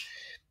encourage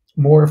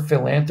more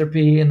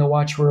philanthropy in the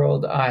watch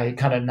world. I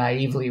kind of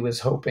naively was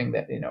hoping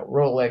that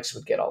Rolex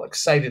would get all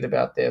excited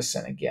about this,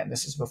 and again,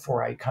 this is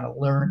before I kind of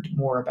learned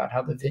more about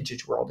how the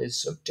vintage world is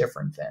so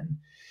different than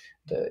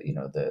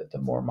the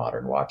more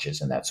modern watches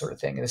and that sort of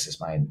thing. And this is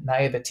my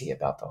naivety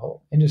about the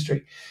whole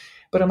industry.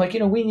 But I'm like,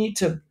 we need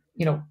to,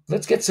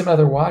 let's get some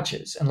other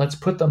watches and let's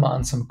put them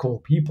on some cool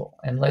people,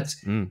 and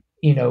let's,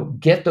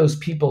 get those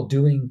people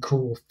doing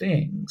cool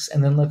things,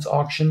 and then let's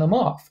auction them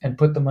off and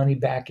put the money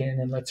back in,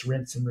 and let's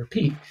rinse and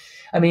repeat.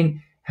 I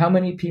mean, how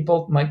many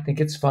people might think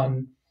it's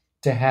fun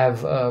to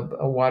have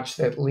a watch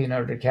that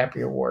Leonardo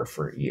DiCaprio wore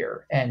for a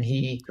year, and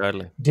he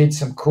did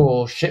some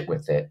cool shit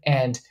with it?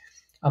 And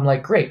I'm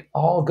like, great,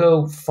 I'll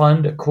go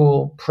fund a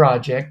cool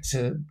project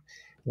to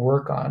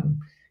work on,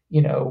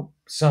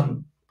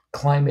 some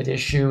climate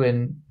issue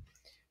in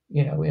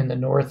in the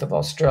north of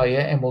Australia,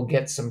 and we'll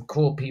get some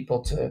cool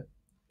people to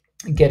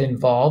get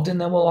involved, and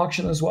then we'll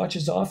auction those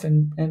watches off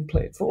and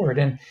play it forward.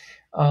 And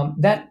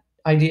that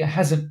idea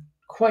hasn't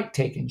quite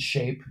taken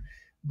shape,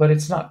 but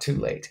it's not too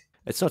late.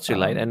 It's not too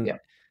late,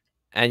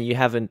 and you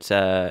haven't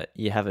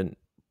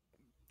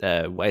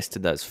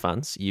wasted those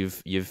funds.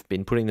 You've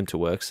been putting them to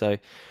work. So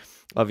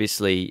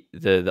obviously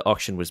the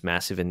auction was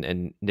massive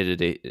and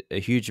netted a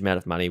huge amount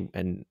of money.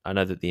 And I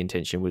know that the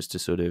intention was to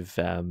sort of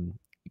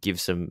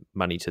give some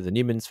money to the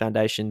Newman's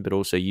Foundation, but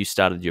also you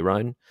started your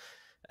own.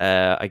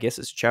 I guess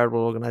it's a charitable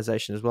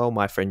organization as well.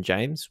 My friend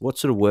James, what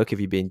sort of work have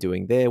you been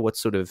doing there?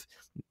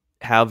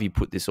 How have you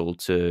put this all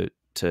to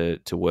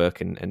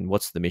work, and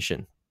what's the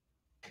mission?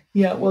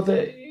 Yeah, well,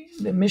 the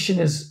mission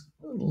is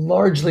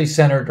largely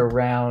centered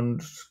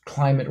around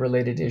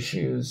climate-related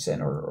issues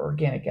and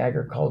organic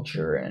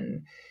agriculture.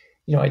 And,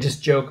 I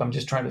just joke, I'm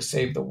just trying to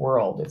save the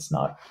world. It's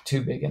not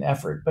too big an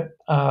effort. But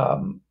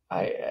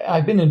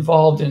I've been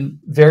involved in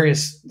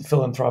various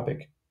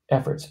philanthropic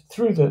efforts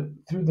through the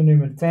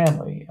Newman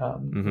family.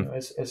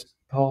 As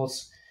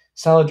Paul's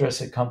salad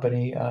dressing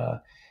company,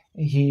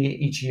 he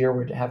each year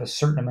would have a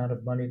certain amount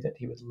of money that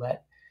he would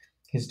let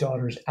his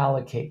daughters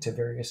allocate to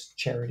various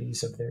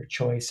charities of their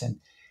choice. And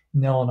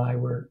Nell and I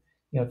were,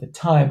 at the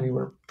time, we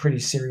were pretty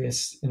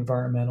serious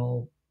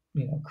environmental,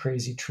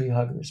 crazy tree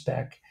huggers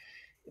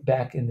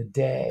back in the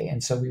day.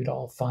 And so we would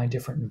all find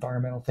different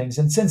environmental things.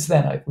 And since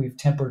then, we've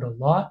tempered a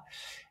lot,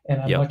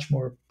 and I'm much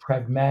more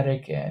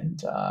pragmatic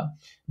and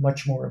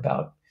much more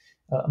about,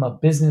 I'm a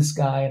business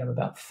guy, and I'm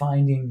about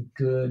finding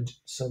good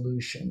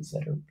solutions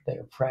that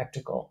are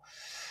practical.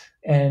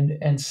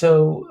 And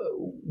so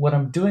what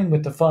I'm doing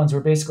with the funds,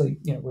 we're basically,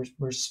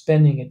 we're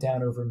spending it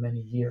down over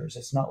many years.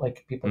 It's not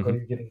like people go,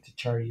 you're giving it to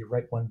charity, you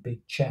write one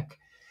big check.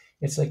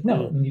 It's like,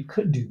 no, I mean, you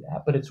could do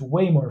that, but it's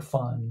way more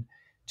fun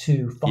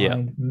to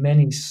find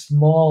many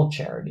small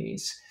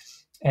charities.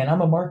 And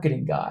I'm a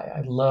marketing guy.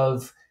 I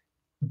love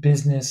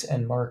business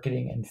and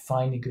marketing and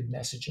finding good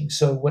messaging.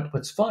 So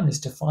what's fun is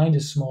to find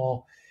a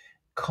small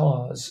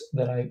cause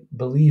that I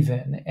believe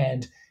in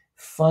and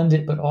fund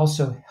it, but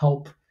also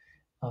help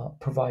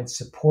provide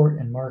support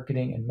and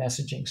marketing and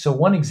messaging. So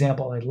one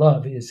example I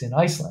love is in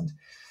Iceland.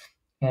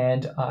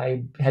 And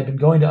I had been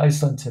going to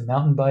Iceland to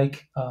mountain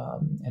bike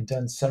and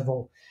done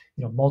several,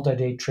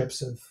 multi-day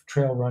trips of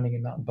trail running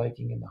and mountain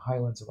biking in the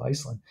highlands of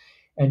Iceland,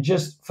 and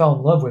just fell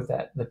in love with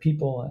that, the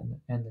people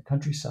and the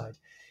countryside.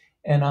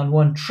 And on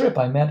one trip,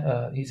 I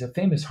met, he's a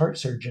famous heart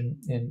surgeon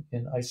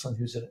in Iceland,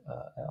 who's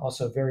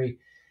also a very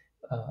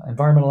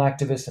environmental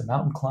activist, a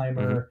mountain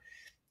climber,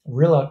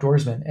 real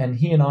outdoorsman. And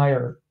he and I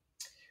are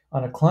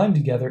on a climb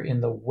together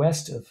in the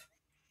west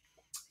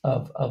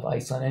of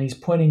Iceland. And he's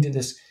pointing to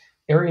this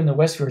area in the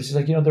West Fjords. He's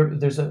like,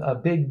 there's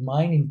a big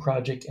mining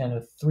project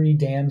and 3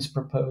 dams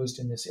proposed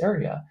in this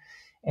area.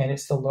 And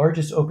it's the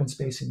largest open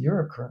space in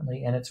Europe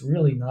currently. And it's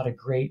really not a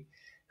great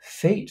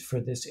fate for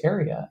this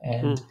area.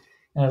 And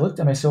I looked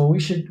at him, I said, well, we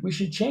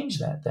should change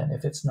that then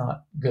if it's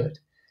not good.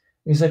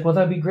 He's like, well,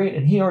 that'd be great.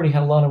 And he already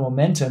had a lot of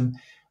momentum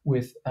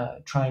with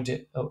trying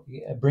to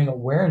bring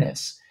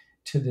awareness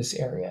to this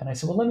area. And I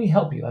said, well, let me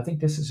help you. I think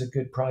this is a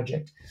good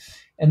project.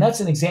 And that's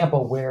an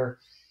example where,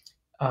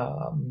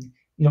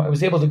 I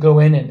was able to go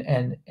in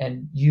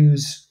and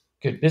use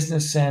good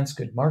business sense,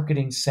 good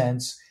marketing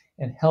sense,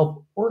 and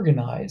help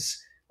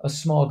organize a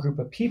small group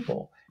of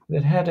people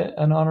that had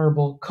an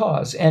honorable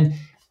cause. And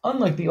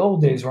unlike the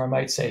old days where I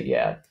might say,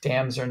 yeah,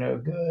 dams are no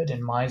good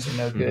and mines are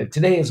no good,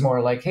 today is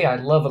more like, hey, I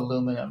love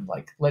aluminum.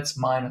 Like, let's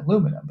mine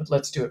aluminum, but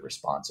let's do it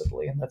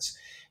responsibly, and let's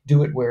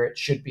do it where it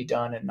should be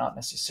done and not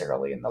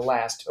necessarily in the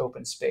last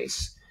open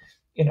space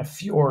in a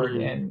fjord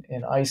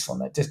in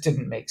Iceland. That just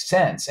didn't make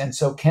sense. And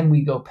so can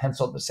we go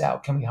pencil this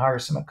out? Can we hire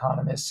some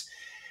economists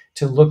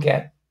to look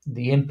at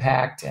the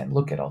impact and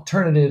look at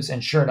alternatives?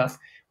 And sure enough,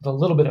 with a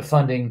little bit of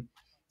funding,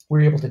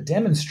 we're able to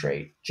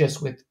demonstrate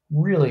just with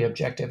really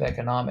objective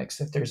economics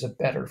that there's a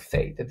better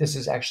fate, that this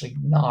is actually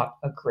not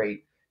a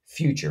great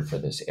future for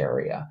this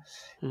area.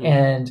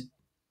 And,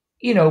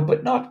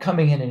 but not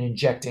coming in and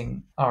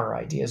injecting our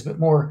ideas, but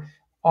more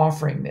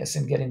offering this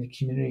and getting the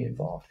community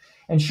involved.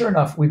 And sure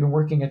enough, we've been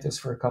working at this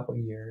for a couple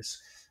of years,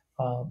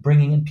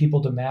 bringing in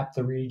people to map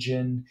the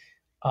region,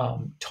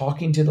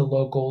 talking to the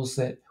locals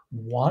that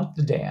want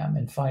the dam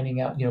and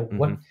finding out,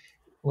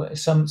 what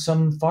some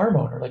farm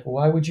owner, like,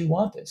 why would you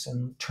want this?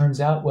 And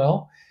turns out,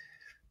 well,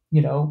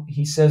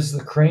 he says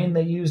the crane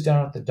they use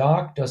down at the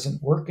dock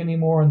doesn't work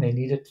anymore and they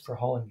need it for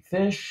hauling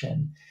fish.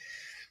 And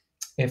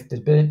if the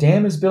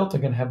dam is built, they're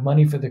going to have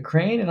money for the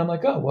crane. And I'm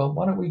like, oh, well,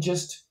 why don't we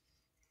just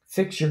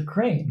fix your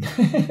crane?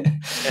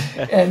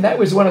 And that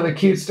was one of the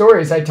cute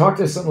stories. I talked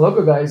to some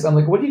local guys. I'm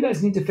like, what do you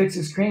guys need to fix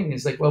this crane?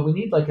 He's like, well, we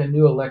need like a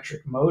new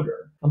electric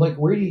motor. I'm like,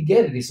 where do you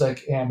get it? He's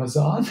like,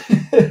 Amazon,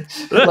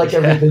 like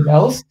everything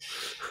else.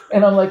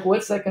 And I'm like,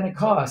 what's that going to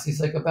cost?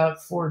 He's like, about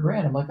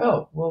 $4,000. I'm like,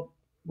 oh, well,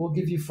 we'll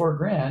give you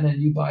 $4,000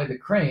 and you buy the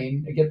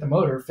crane and get the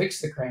motor,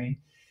 fix the crane.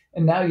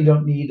 And now you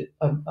don't need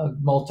a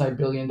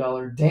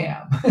multi-billion-dollar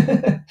dam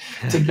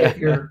to get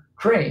your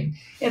crane.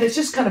 And it's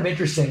just kind of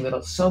interesting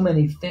that so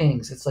many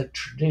things, it's like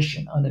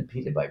tradition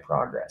unimpeded by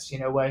progress,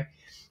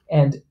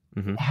 and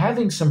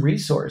having some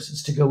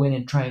resources to go in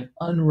and try and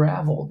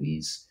unravel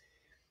these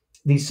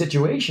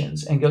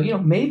situations and go,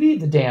 maybe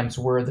the dams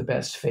were the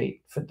best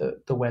fate for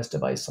the west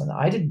of Iceland.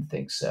 I didn't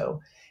think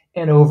so.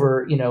 And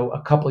over,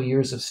 a couple of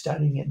years of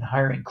studying it and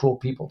hiring cool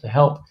people to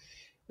help,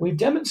 we've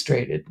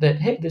demonstrated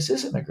that, hey, this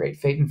isn't a great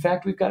fate. In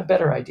fact, we've got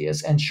better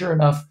ideas. And sure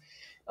enough,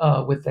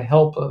 with the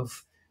help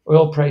of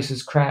oil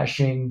prices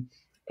crashing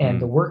and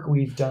the work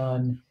we've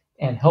done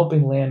and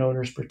helping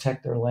landowners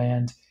protect their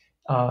land,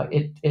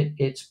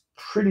 it's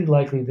pretty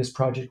likely this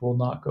project will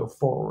not go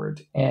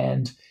forward.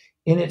 And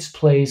in its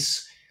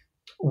place,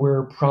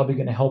 we're probably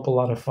going to help a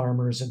lot of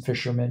farmers and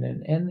fishermen,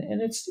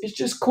 and it's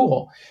just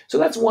cool. So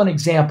that's one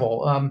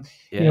example.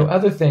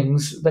 Other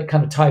things that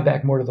kind of tie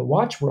back more to the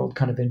watch world,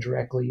 kind of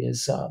indirectly,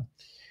 is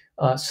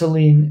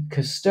Celine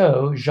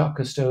Cousteau, Jacques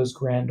Cousteau's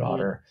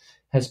granddaughter,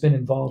 has been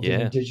involved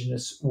in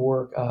indigenous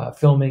work,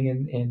 filming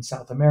in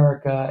South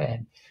America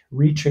and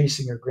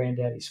retracing her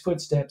granddaddy's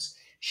footsteps.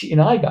 She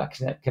and I got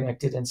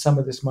connected, and some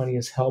of this money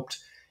has helped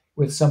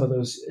with some of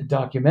those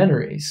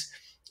documentaries.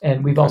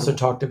 And we've also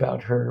talked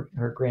about her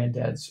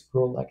granddad's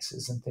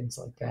Rolexes and things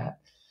like that.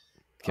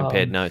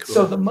 Compared notes.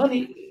 So the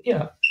money,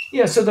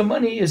 so the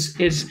money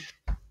is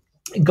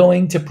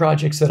going to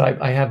projects that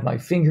I have my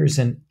fingers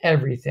in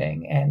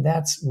everything, and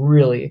that's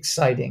really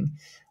exciting.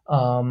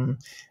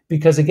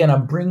 Because again,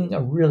 I'm bringing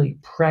a really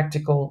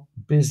practical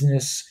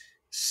business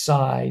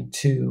side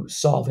to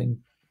solving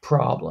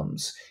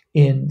problems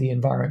in the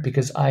environment,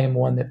 because I am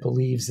one that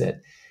believes that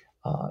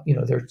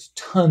there's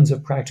tons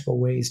of practical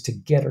ways to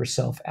get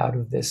ourselves out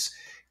of this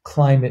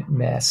climate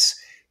mess.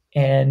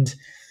 And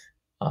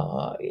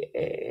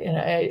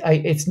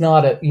it's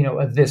not a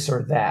this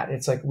or that.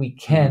 It's like we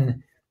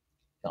can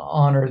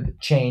honor the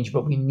change,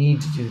 but we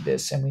need to do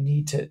this, and we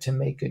need to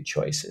make good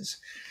choices.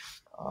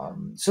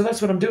 So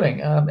that's what I'm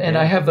doing. And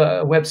I have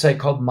a website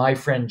called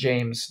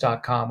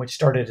myfriendjames.com, which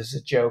started as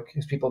a joke,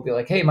 because people will be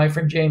like, hey, my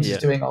friend James is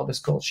doing all this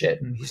cool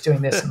shit, and he's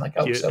doing this. And like,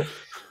 oh, so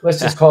let's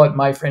just call it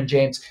My Friend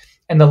James.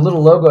 And the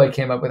little logo I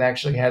came up with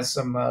actually has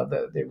some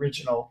the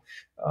original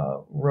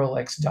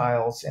Rolex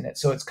dials in it.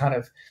 So it's kind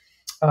of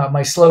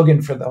my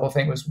slogan for the whole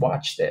thing was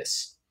 "Watch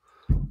this,"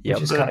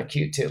 which is kind of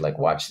cute too. Like,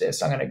 watch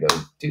this. I'm going to go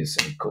do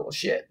some cool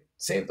shit,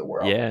 save the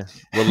world. Yeah,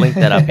 we'll link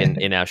that up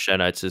in our show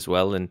notes as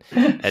well. And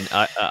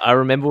I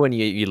remember when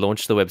you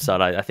launched the website,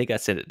 I think I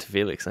sent it to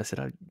Felix. I said,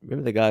 I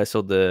remember the guy who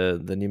sold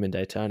the Newman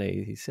Daytona.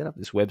 He set up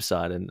this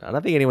website, and I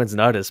don't think anyone's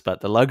noticed,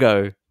 but the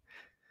logo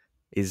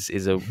is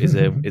a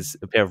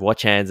pair of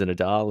watch hands and a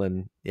dial,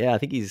 and I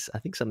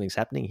think something's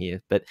happening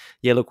here. But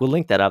look, we'll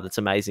link that up. That's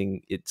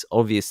amazing. It's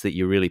obvious that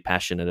you're really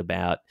passionate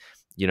about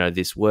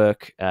this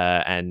work,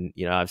 and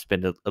I've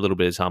spent a little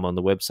bit of time on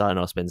the website, and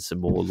I'll spend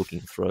some more looking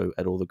through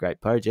at all the great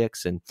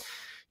projects. And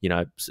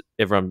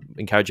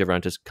encourage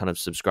everyone to kind of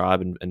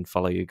subscribe and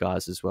follow you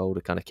guys as well to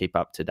kind of keep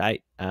up to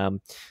date.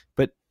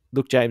 But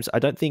look, James, I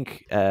don't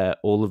think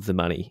all of the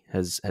money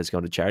has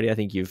gone to charity. I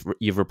think you've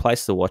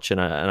replaced the watch,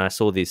 and I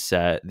saw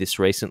this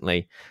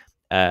recently.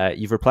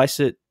 You've replaced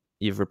it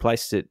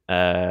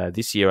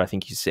this year, I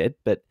think you said,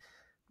 but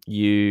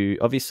you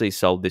obviously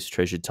sold this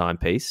treasured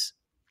timepiece.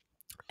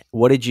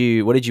 What did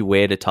you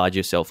wear to tide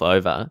yourself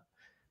over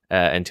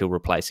until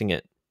replacing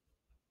it?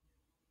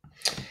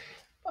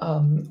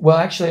 Well,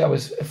 actually, I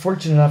was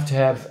fortunate enough to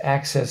have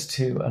access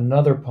to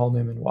another Paul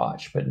Newman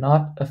watch, but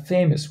not a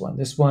famous one.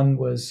 This one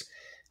was,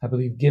 I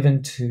believe,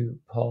 given to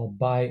Paul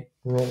by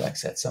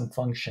Rolex at some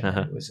function.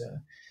 It was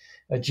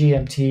a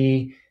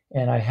GMT,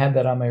 and I had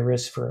that on my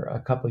wrist for a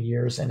couple of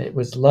years, and it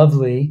was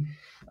lovely,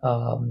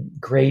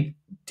 great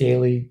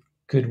daily,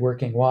 good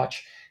working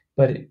watch,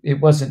 but it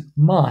wasn't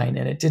mine,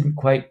 and it didn't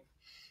quite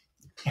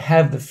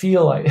have the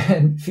feel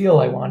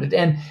I wanted.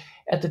 And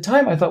at the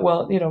time, I thought,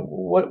 well,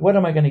 what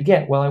am I going to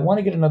get? Well, I want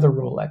to get another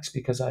Rolex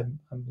because I'm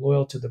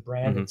loyal to the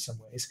brand in some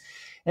ways,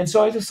 and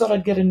so I just thought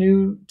I'd get a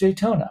new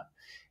Daytona.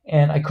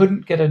 And I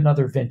couldn't get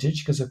another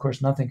vintage because, of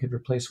course, nothing could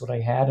replace what I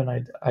had,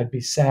 and I'd be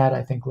sad,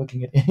 I think,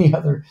 looking at any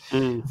other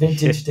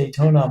vintage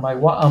Daytona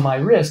on my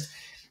wrist.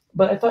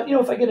 But I thought,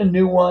 if I get a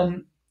new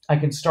one, I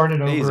can start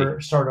it over,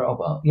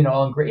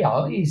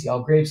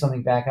 I'll grave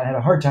something back. I had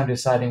a hard time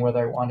deciding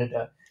whether I wanted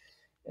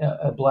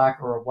a black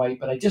or a white,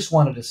 but I just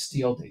wanted a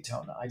steel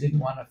Daytona. I didn't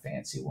want a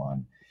fancy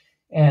one,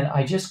 and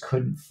I just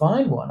couldn't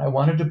find one. I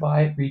wanted to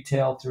buy it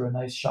retail through a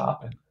nice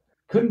shop and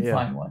couldn't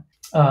find one.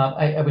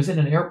 I was in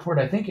an airport,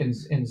 I think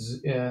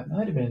it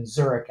might have been in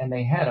Zurich, and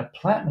they had a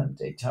platinum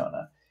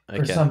Daytona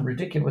for some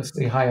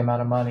ridiculously high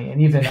amount of money.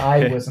 And even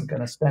I wasn't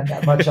going to spend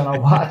that much on a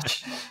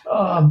watch.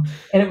 And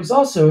it was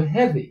also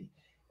heavy.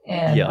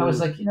 And I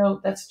was like,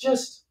 that's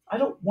just, I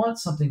don't want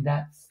something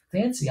that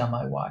fancy on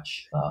my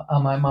watch,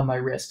 on my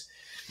wrist.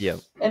 Yeah.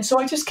 And so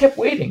I just kept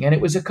waiting. And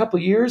it was a couple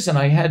of years, and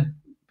I had,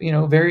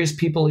 various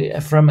people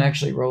from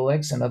actually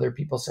Rolex and other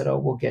people said, oh,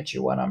 we'll get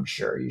you one. I'm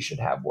sure you should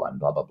have one,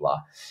 blah, blah,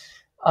 blah.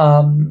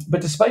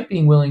 But despite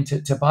being willing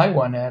to buy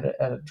one at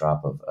a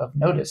drop of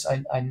notice,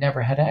 I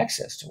never had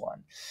access to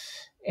one.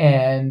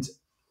 And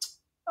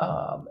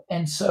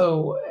And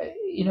so,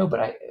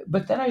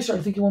 but then I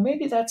started thinking, well,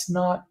 maybe that's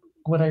not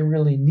what I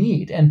really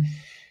need. And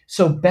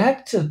so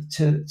back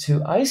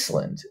to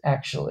Iceland,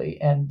 actually,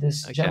 and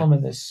this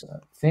gentleman, this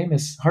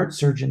famous heart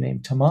surgeon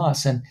named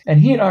Tomas, and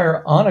he and I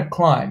are on a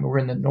climb. We're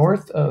in the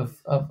north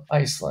of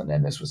Iceland,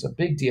 and this was a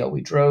big deal.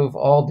 We drove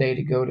all day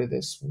to go to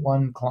this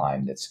one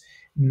climb that's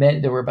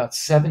meant there were about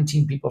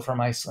 17 people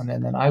from Iceland,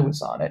 and then I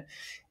was on it.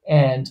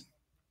 And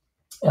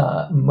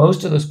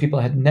most of those people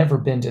had never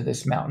been to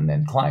this mountain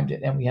and climbed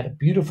it, and we had a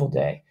beautiful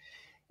day.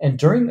 And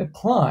during the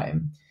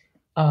climb,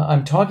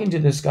 I'm talking to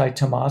this guy,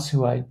 Tomas,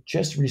 who I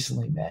just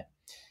recently met.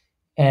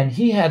 And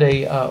he had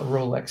a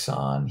Rolex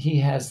on. He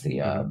has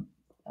the,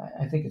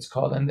 I think it's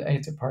called, and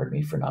pardon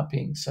me for not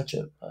being such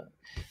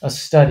a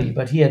study,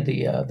 but he had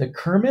the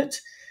Kermit,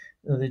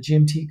 the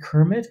GMT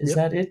Kermit. Is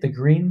that it? The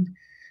green?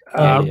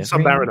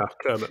 Submariner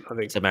Kermit, I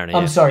think. Submariner.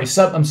 I'm sorry,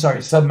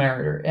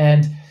 Submariner.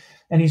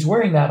 And he's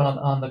wearing that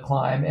on the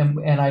climb.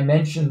 And I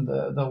mentioned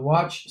the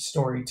watch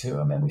story to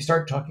him, and we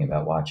start talking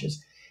about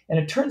watches. And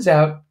it turns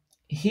out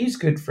he's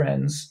good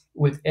friends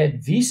with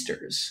Ed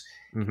Viesturs,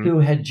 who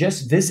had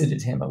just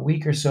visited him a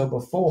week or so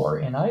before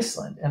in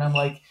Iceland. And I'm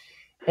like,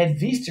 Ed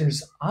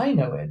Viesturs, I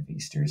know Ed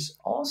Viesturs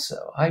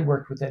also. I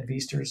worked with Ed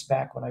Viesturs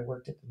back when I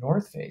worked at the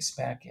North Face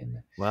back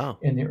in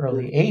the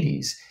early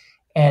 80s.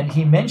 And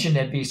he mentioned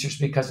Ed Viesturs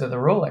because of the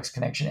Rolex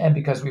connection and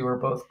because we were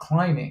both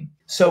climbing.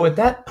 So at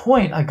that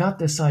point, I got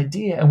this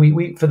idea. And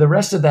we for the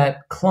rest of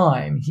that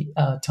climb,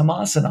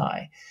 Tomas and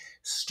I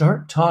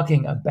start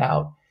talking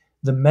about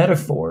the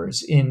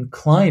metaphors in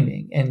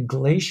climbing and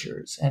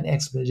glaciers and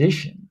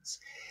expeditions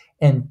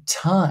and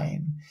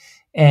time.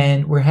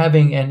 And we're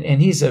having,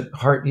 and he's a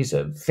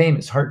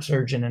famous heart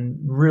surgeon and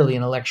really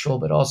intellectual,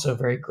 but also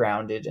very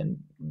grounded and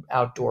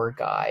outdoor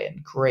guy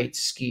and great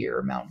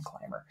skier, mountain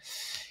climber.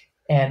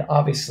 And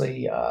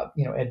obviously,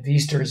 Ed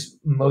Viesturs,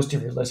 most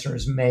of your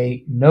listeners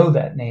may know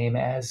that name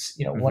as,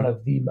 one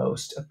of the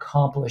most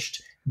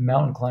accomplished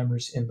mountain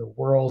climbers in the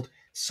world,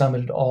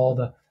 summited all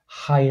the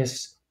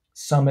highest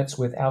summits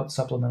without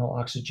supplemental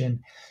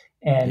oxygen.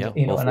 And,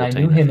 and I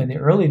knew him in the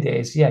early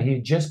days. Yeah, he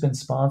had just been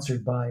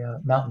sponsored by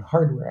Mountain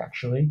Hardwear,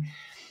 actually.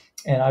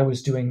 And I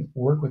was doing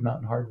work with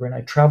Mountain Hardwear. And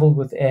I traveled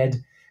with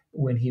Ed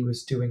when he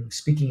was doing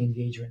speaking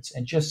engagements,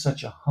 and just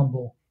such a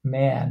humble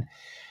man.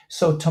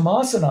 So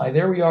Tomas and I,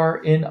 there we are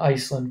in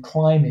Iceland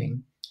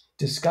climbing,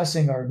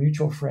 discussing our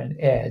mutual friend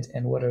Ed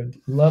and what a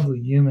lovely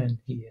human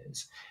he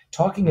is,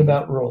 talking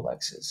about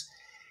Rolexes.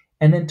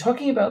 And then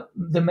talking about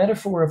the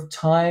metaphor of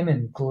time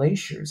and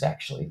glaciers,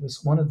 actually,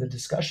 was one of the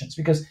discussions.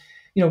 Because,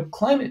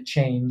 climate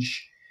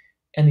change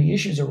and the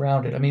issues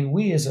around it, I mean,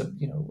 we as a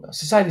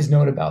society's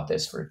known about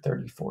this for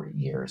 30, 40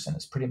 years and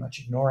is pretty much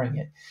ignoring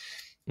it.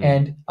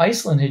 And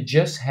Iceland had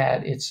just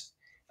had its,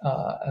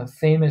 a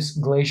famous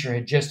glacier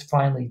had just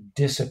finally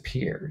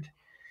disappeared.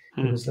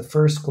 It was the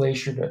first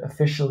glacier to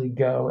officially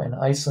go, and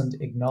Iceland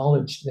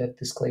acknowledged that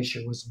this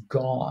glacier was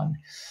gone.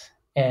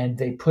 And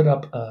they put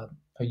up a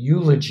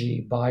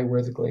eulogy by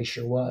where the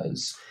glacier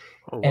was.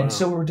 Oh, wow. And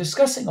so we're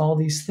discussing all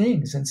these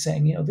things and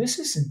saying, this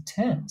is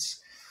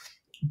intense,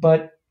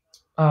 but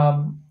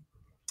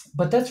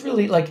that's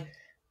really like,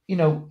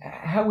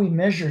 how we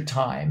measure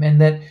time, and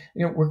that,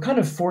 we're kind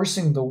of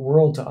forcing the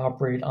world to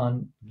operate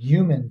on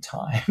human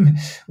time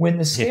when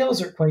the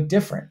scales are quite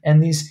different.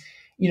 And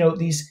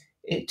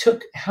it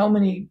took how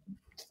many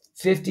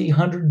 50,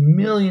 100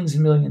 millions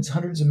and millions,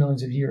 hundreds of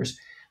millions of years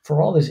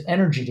for all this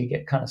energy to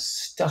get kind of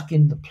stuck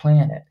in the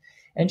planet.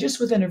 And just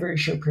within a very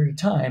short period of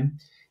time,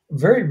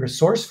 very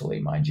resourcefully,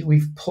 mind you,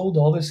 we've pulled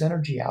all this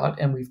energy out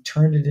and we've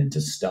turned it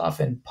into stuff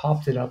and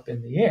popped it up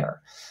in the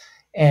air.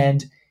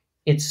 And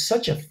it's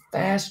such a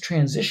fast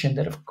transition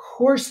that, of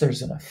course,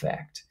 there's an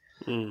effect.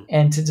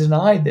 And to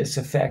deny this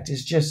effect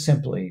is just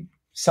simply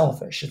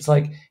selfish. It's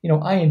like,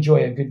 I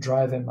enjoy a good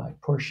drive in my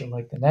Porsche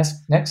like the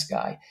next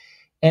guy.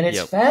 And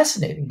it's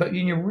fascinating. But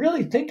when you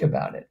really think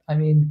about it, I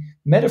mean,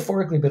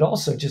 metaphorically, but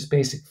also just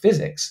basic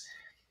physics,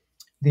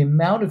 the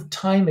amount of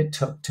time it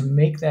took to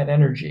make that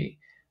energy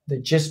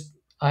that just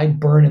I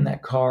burn in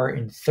that car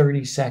in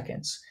 30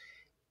 seconds.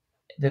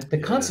 The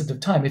concept of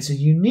time, it's a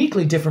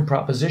uniquely different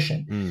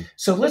proposition.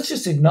 So let's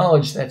just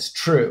acknowledge that's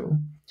true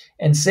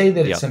and say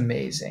that it's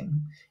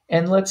amazing.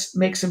 And let's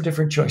make some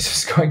different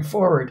choices going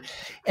forward.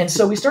 And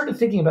so we started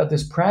thinking about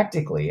this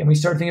practically, and we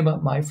started thinking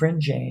about my friend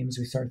James.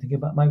 We started thinking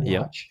about my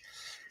watch.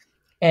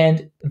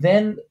 And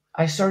then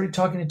I started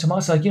talking to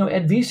Tomas, like,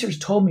 Ed Viesturs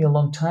told me a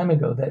long time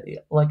ago that,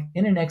 like,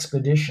 in an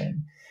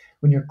expedition,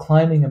 when you're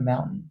climbing a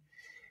mountain,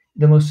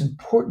 the most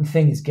important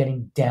thing is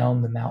getting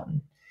down the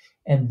mountain.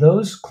 And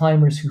those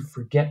climbers who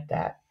forget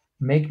that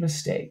make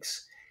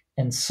mistakes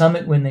and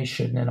summit when they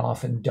shouldn't and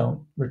often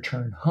don't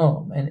return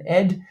home. And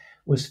Ed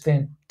was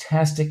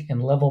fantastic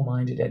and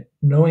level-minded at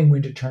knowing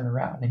when to turn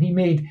around. And he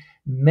made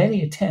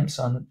many attempts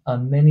on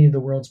many of the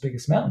world's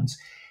biggest mountains,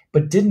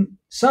 but didn't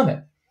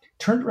summit.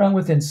 Turned around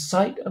within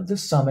sight of the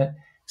summit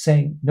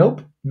saying,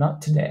 nope,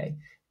 not today.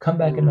 Come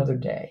back another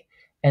day.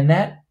 And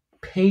that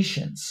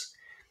patience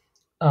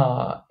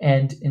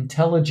and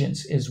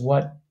intelligence is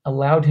what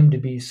allowed him to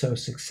be so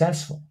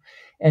successful.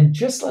 And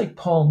just like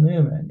Paul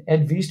Newman,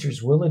 Ed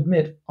Viesturs will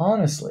admit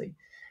honestly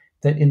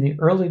that in the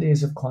early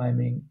days of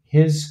climbing,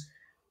 his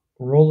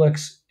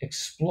Rolex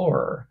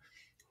Explorer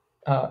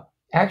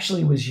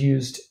actually was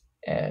used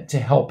to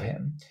help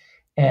him.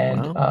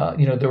 And, Wow.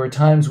 there were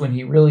times when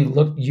he really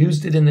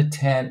used it in the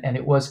tent, and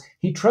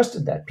he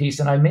trusted that piece.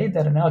 And I made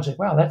that analogy, like,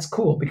 wow, that's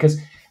cool, because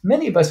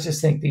many of us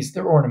just think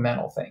they're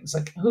ornamental things.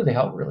 Like, who the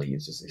hell really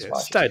uses these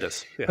watches?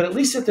 Status. Yeah. But at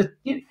least and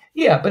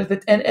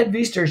Ed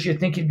Viesturs, you'd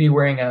think he'd be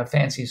wearing a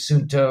fancy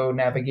Sunto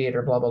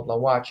Navigator, blah, blah, blah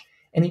watch.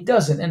 And he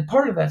doesn't. And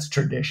part of that's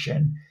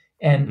tradition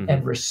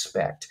and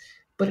respect.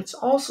 But it's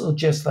also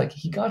just like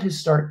he got his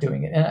start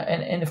doing it.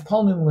 And if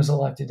Paul Newman was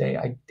alive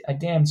today,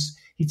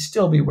 he'd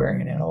still be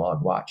wearing an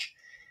analog watch.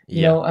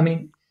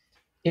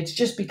 It's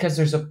just because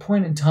there's a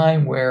point in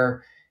time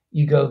where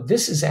you go,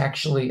 this is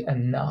actually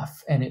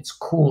enough, and it's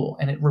cool.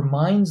 And it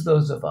reminds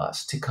those of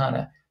us to kind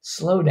of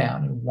slow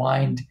down and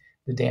wind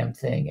the damn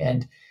thing.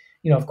 And,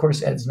 of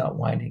course, Ed's not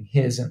winding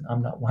his and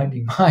I'm not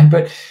winding mine.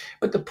 But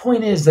the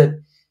point is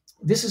that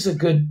this is a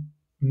good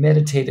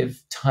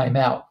meditative time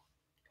out.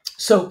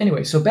 So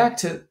anyway, back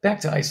to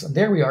Iceland.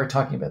 There we are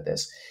talking about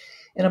this.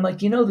 And I'm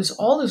like,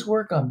 all this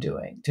work I'm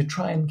doing to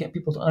try and get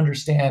people to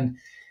understand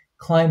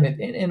climate.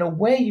 In a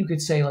way, you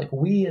could say, like,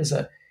 we as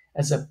a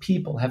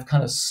people have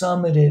kind of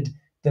summited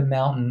the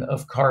mountain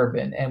of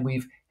carbon, and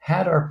we've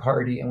had our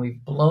party and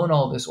we've blown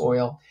all this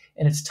oil,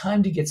 and it's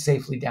time to get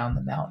safely down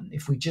the mountain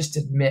if we just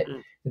admit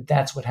that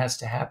that's what has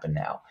to happen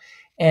now.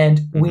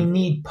 And we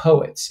need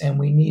poets, and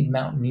we need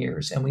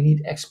mountaineers, and we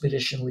need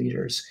expedition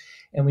leaders,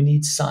 and we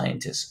need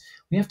scientists.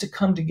 We have to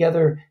come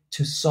together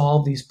to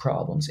solve these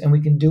problems, and we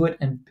can do it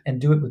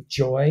and do it with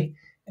joy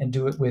and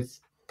do it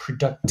with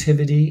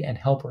productivity and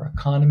help our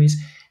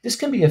economies. This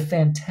can be a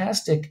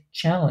fantastic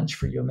challenge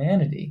for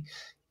humanity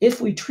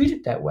if we treat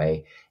it that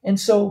way. And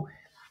so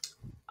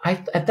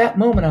at that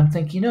moment, I'm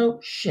thinking,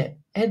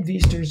 Ed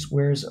Viesturs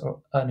wears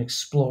an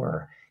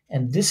Explorer,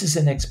 and this is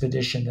an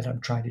expedition that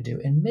I'm trying to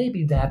do. And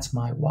maybe that's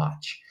my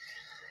watch.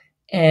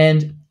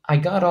 And I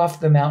got off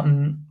the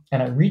mountain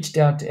and I reached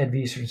out to Ed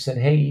Viesturs and said,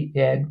 hey,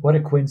 Ed, what a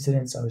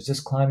coincidence. I was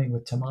just climbing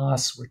with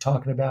Tomas. We're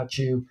talking about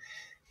you,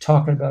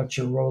 talking about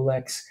your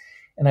Rolex.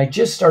 And I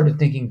just started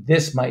thinking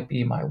this might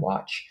be my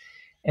watch.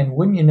 And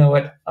wouldn't you know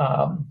it,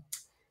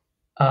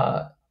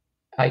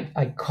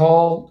 I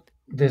called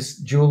this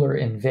jeweler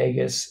in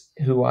Vegas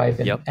who I've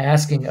been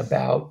asking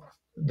about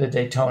the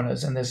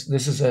Daytonas. And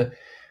this is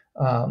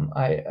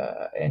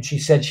and she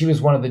said she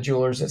was one of the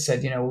jewelers that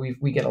said,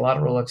 we get a lot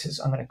of Rolexes.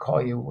 I'm going to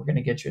call you. We're going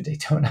to get you a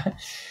Daytona.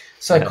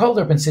 So I called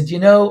her up and said,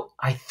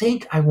 I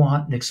think I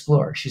want an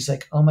Explorer. She's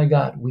like, oh my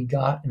God, we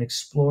got an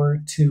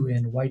Explorer 2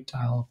 in white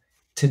dial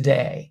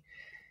today.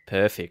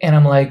 Perfect. And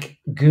I'm like,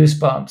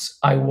 goosebumps.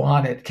 I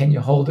want it. Can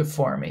you hold it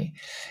for me?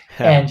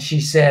 And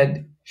she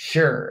said,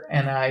 sure.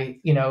 And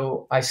I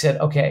said,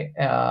 okay,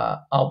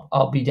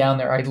 I'll be down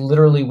there. I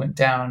literally went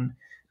down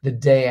the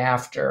day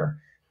after.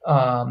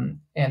 And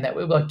that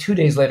was like 2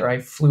 days later, I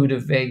flew to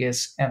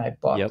Vegas and I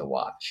bought the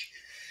watch.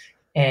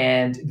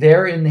 And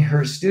they're in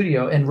her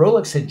studio, and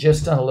Rolex had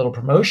just done a little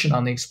promotion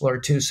on the Explorer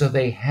 2. So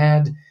they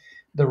had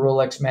the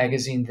Rolex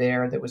magazine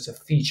there. There was a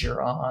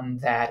feature on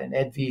that, and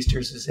Ed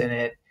Viesturs is in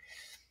it.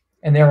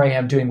 And there I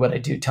am doing what I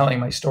do, telling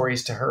my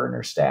stories to her and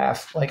her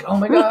staff. Like, oh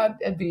my God,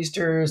 Ed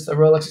Viesturs, the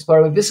Rolex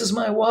Explorer. Like, this is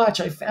my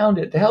watch. I found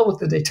it. The hell with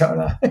the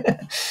Daytona.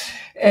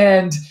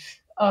 And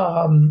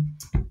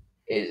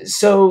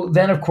so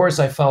then, of course,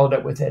 I followed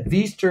up with Ed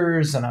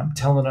Viesturs, and I'm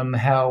telling him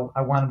how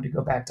I want him to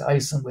go back to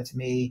Iceland with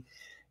me.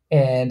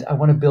 And I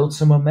want to build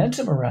some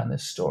momentum around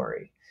this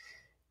story.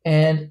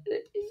 And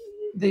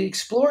the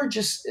Explorer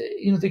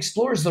the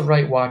Explorer is the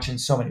right watch in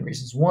so many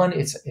reasons. One,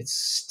 it's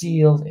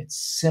steel, it's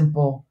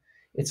simple,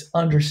 it's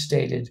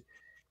understated.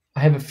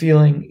 I have a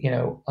feeling,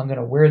 I'm going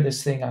to wear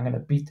this thing, I'm going to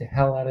beat the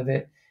hell out of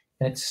it,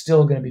 and it's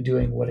still going to be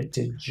doing what it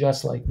did,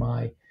 just like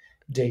my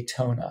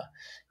Daytona.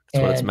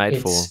 That's what it's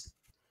made for.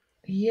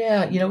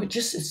 Yeah,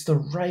 it's the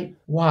right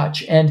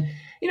watch. And,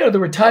 there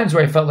were times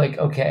where I felt like,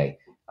 okay,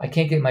 I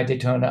can't get my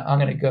Daytona. I'm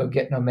going to go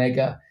get an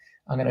Omega.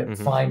 I'm going to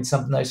find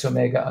something nice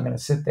Omega. I'm going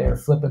to sit there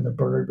flipping the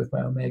bird with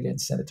my Omega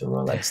and send it to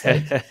Rolex.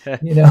 Like,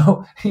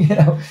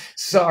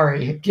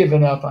 sorry,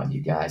 giving up on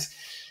you guys.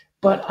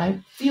 But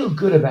I feel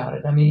good about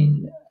it. I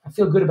mean, I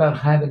feel good about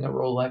having a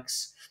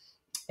Rolex.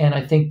 And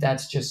I think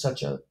that's just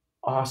such an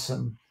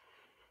awesome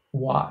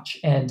watch.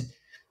 And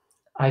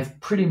I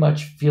pretty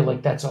much feel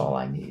like that's all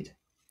I need.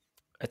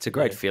 It's a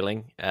great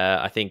feeling.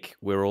 I think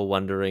we're all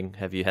wondering,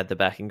 have you had the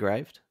back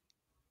engraved?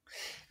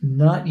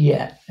 Not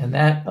yet. And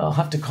that I'll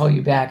have to call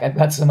you back. I've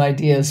got some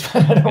ideas,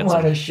 but I don't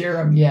want to share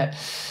them yet.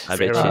 I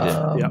bet you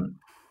do.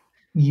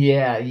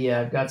 Yeah,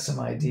 I've got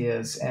some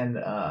ideas. And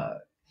I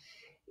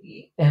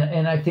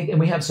think, and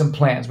we have some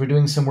plans. We're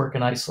doing some work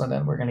in Iceland,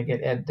 and we're going to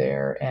get Ed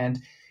there. And,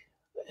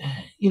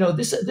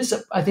 this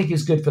I think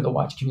is good for the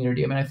watch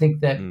community. I mean, I think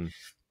that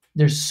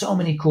there's so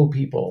many cool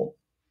people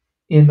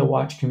in the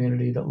watch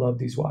community that love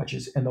these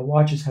watches, and the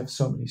watches have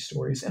so many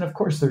stories. And of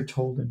course, they're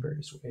told in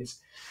various ways.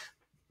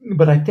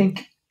 But I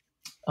think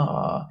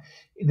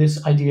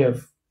this idea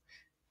of,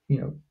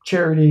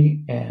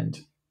 charity and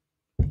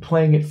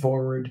playing it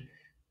forward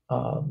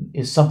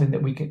is something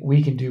that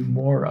we can do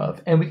more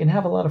of, and we can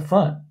have a lot of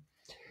fun.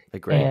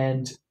 Agreed.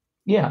 And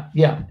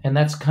yeah, and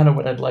that's kind of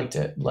what I'd like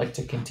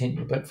to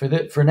continue. But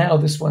for now,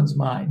 this one's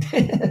mine,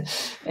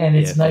 and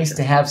it's nice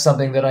to have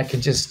something that I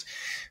can just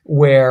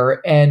wear.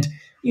 And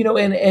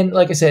and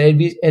like I said,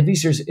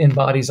 Advisors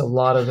embodies a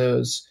lot of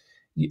those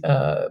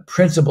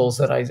principles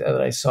that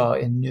I saw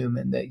in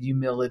Newman, the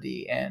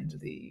humility and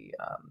the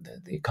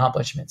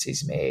accomplishments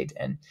he's made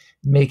and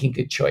making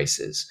good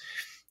choices.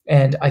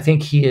 And I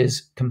think he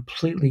is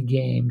completely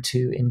game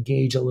to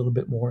engage a little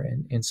bit more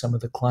in some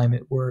of the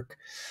climate work.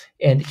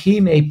 And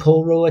he may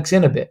pull Rolex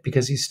in a bit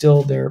because he's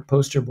still their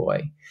poster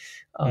boy.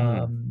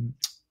 But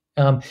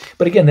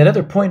again, that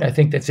other point I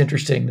think that's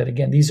interesting, that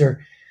again, these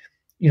are,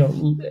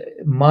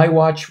 my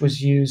watch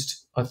was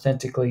used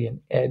authentically,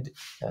 and Ed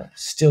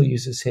still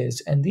uses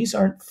his. And these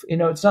aren't,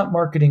 it's not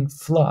marketing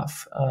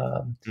fluff.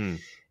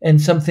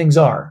 And some things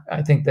are.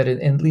 I think that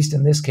at least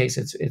in this case,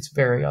 it's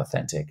very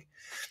authentic.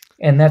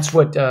 And that's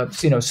what,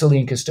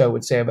 Celine Cousteau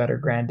would say about her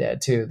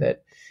granddad too,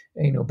 that,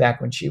 back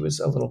when she was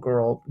a little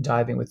girl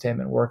diving with him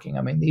and working.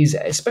 I mean, these,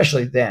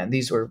 especially then,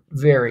 these were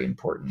very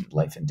important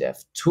life and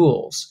death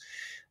tools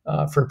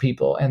for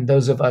people. And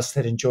those of us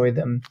that enjoy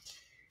them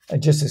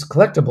just as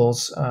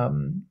collectibles,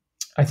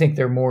 I think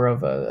they're more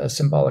of a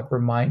symbolic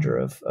reminder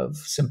of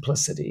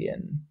simplicity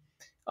and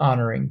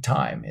honoring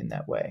time in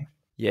that way.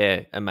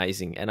 Yeah,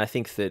 amazing. And I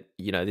think that,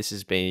 this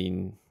has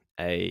been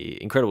a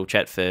incredible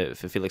chat for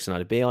Felix and I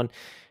to be on.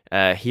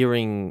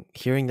 Hearing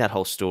that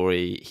whole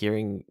story,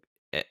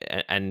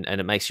 and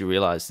it makes you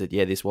realize that,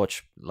 this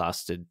watch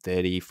lasted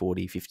 30,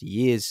 40, 50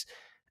 years,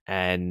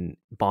 and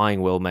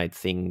buying well-made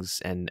things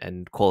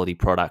and quality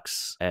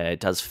products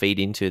does feed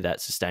into that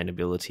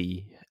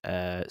sustainability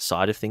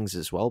side of things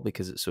as well,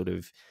 because it's sort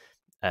of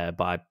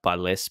by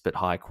less but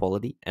high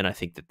quality. And I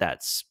think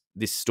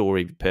this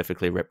story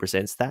perfectly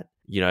represents that.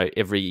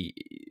 The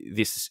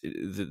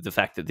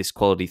fact that this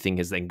quality thing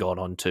has then gone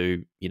on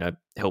to,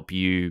 help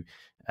you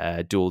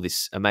do all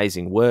this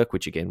amazing work,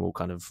 which again will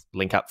kind of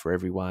link up for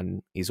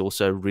everyone, is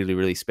also really,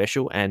 really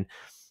special. And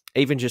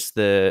even just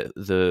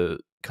the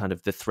kind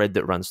of the thread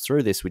that runs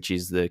through this, which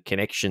is the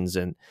connections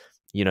and,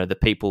 the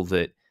people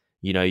that,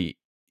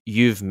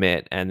 you've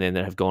met and then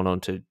that have gone on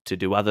to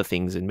do other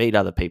things and meet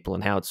other people,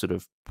 and how it's sort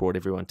of brought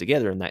everyone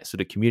together, and that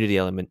sort of community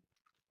element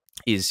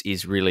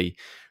is really,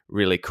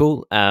 really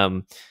cool.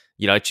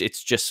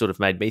 It's just sort of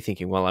made me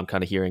thinking, well, I'm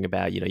kind of hearing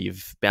about,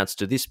 you've bounced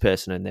to this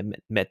person and then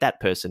met that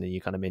person, and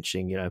you're kind of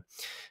mentioning,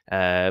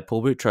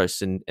 Paul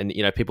Boutros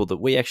and people that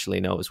we actually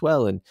know as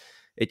well. And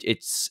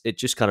it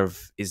just kind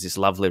of is this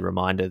lovely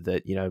reminder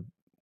that,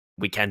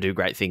 we can do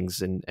great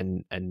things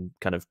and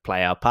kind of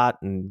play our part,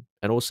 and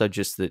also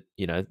just that,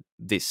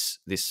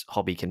 this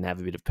hobby can have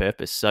a bit of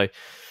purpose. So,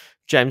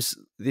 James,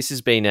 this has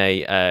been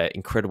a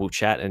incredible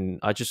chat, and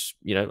I just,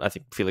 I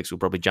think Felix will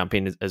probably jump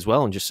in as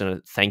well, and just sort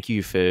of thank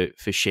you for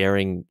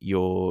sharing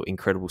your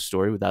incredible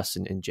story with us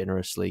and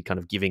generously kind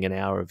of giving an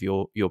hour of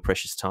your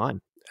precious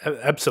time.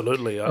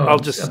 Absolutely.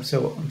 I'm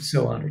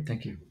so honored.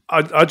 Thank you.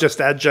 I just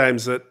add,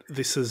 James, that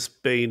this has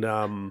been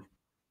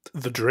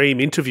the dream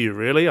interview,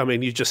 really. I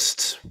mean,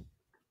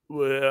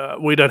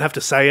 we don't have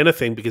to say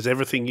anything, because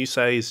everything you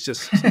say is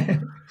just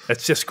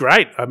it's just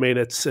great. I mean,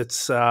 it's even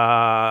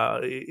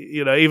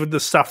the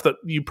stuff that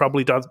you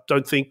probably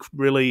don't think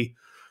really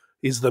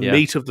is the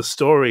meat of the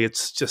story.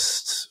 It's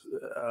just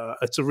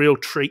it's a real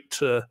treat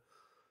to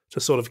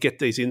sort of get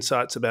these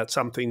insights about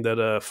something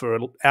that for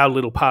our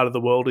little part of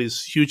the world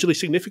is hugely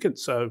significant.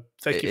 So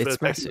thank you for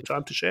taking the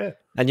time to share.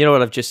 And you know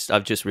what I've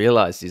just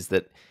realized is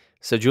that,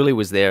 so Julie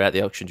was there at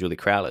the auction, Julie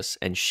Crowless,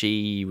 and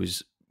she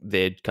was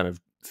there kind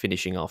of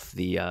finishing off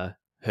the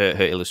her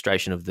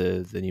illustration of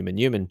the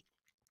Newman,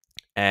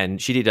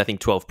 and she did, I think,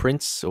 12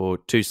 prints, or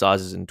 2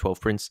 sizes and 12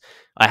 prints.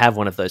 I have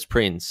one of those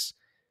prints,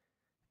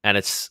 and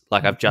it's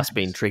like I've just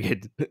been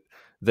triggered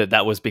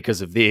that was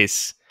because of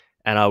this,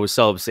 and I was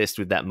so obsessed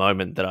with that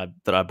moment that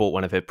I bought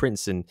one of her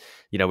prints. And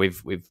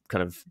we've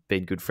kind of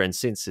been good friends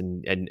since,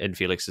 and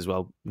Felix as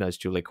well knows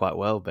Julie quite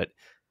well. But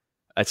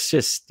it's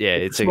just,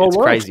 it's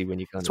crazy when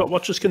you kind of. That's what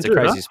watches can do.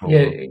 Crazy small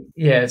world.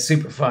 Yeah, it's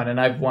super fun, and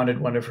I've wanted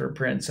one of her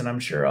prints, and I'm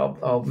sure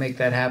I'll make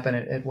that happen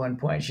at one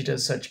point. She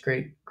does such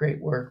great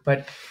work.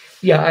 But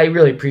yeah, I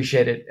really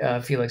appreciate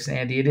it, Felix and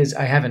Andy. It is.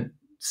 I haven't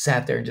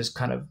sat there and just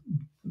kind of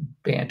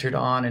bantered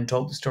on and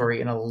told the story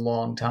in a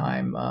long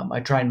time. I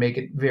try and make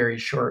it very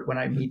short when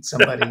I meet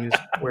somebody who's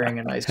wearing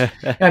a nice.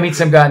 I meet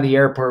some guy in the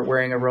airport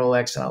wearing a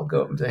Rolex, and I'll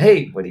go up and say,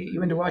 "Hey, what are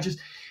you into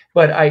watches?"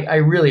 But I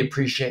really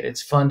appreciate it.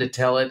 It's fun to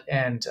tell it,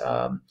 and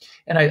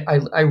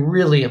I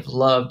really have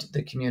loved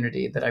the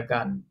community that I've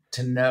gotten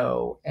to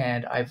know,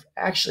 and I've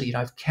actually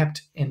I've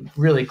kept in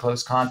really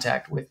close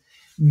contact with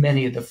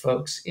many of the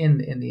folks in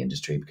the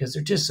industry, because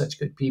they're just such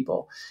good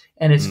people,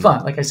 and it's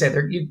fun. Like I said,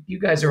 you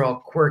guys are all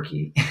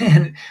quirky,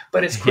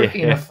 but it's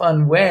quirky in a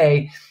fun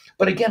way.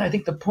 But again, I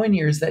think the point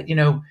here is that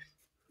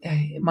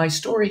my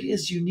story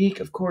is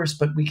unique, of course,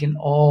 but we can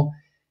all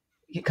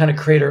kind of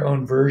create our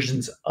own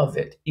versions of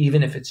it,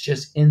 even if it's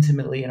just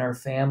intimately in our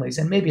families.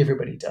 And maybe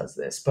everybody does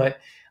this, but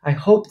I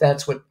hope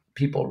that's what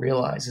people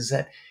realize, is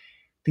that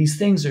these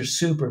things are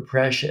super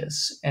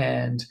precious,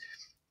 and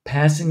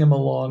passing them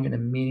along in a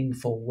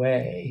meaningful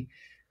way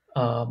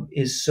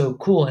is so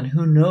cool. And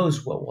who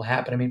knows what will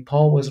happen? I mean,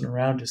 Paul wasn't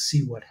around to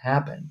see what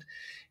happened,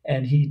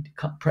 and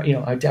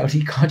I doubt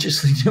he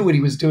consciously knew what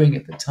he was doing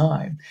at the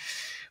time.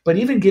 But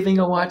even giving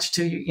a watch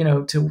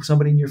to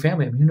somebody in your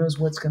family, I mean, who knows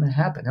what's going to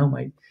happen? Oh,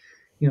 my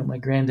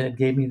granddad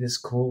gave me this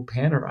cool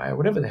Panerai, or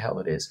whatever the hell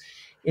it is.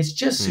 It's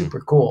just super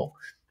cool.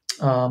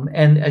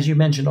 And as you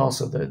mentioned,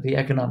 also the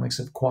economics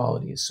of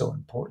quality is so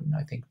important.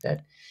 I think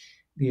that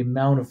the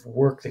amount of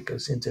work that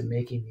goes into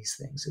making these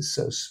things is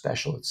so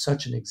special. It's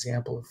such an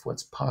example of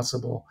what's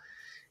possible,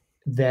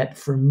 that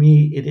for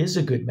me, it is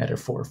a good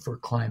metaphor for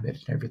climate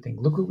and everything.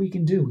 Look what we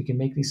can do. We can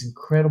make these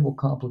incredible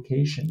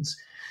complications,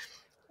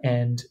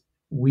 and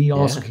we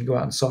also can go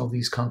out and solve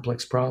these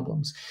complex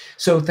problems.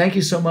 So thank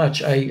you so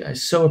much. I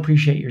so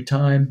appreciate your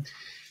time.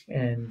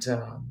 And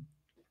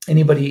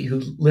anybody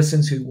who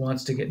listens, who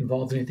wants to get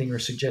involved in anything or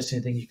suggest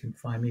anything, you can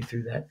find me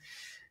through that.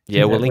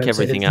 Yeah, we'll link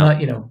everything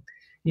up.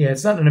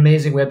 It's not an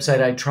amazing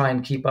website. I try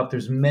and keep up.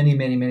 There's many,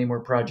 many, many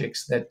more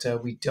projects that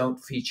we don't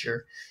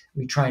feature.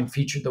 We try and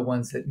feature the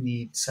ones that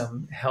need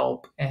some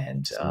help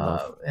and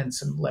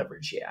some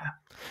leverage. Yeah.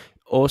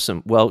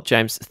 Awesome. Well,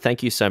 James,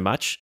 thank you so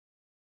much.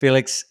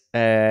 Felix,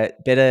 better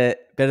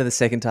the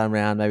second time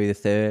around, maybe the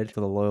third for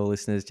the loyal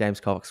listeners.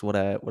 James Cox, what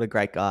a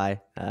great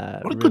guy.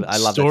 What a good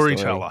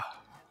storyteller.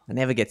 I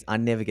never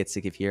get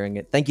sick of hearing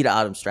it. Thank you to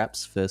Artem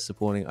Straps for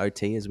supporting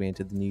OT as we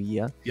entered the new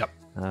year. Yep.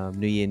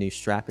 New year, new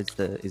strap is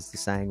the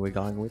saying we're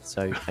going with.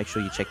 So make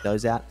sure you check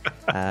those out.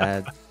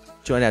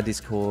 Join our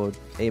Discord.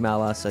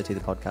 Email us,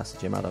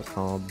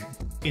 otthepodcast@gmail.com.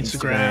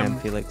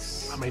 Instagram,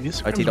 Felix. I mean,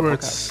 Instagram's where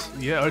it's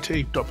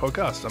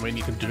ot.podcast. I mean,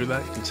 you can do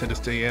that. You can send us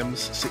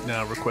DMs, sit in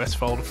our request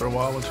folder for a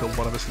while until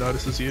one of us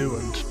notices you,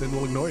 and then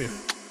we'll ignore you.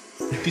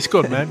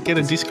 Discord, man. Get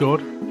in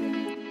Discord.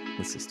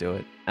 Let's just do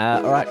it.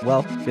 All right.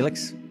 Well,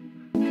 Felix,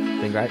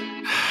 been great.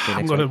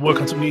 I'm going to work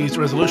on some New Year's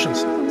resolutions.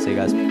 See you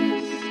guys.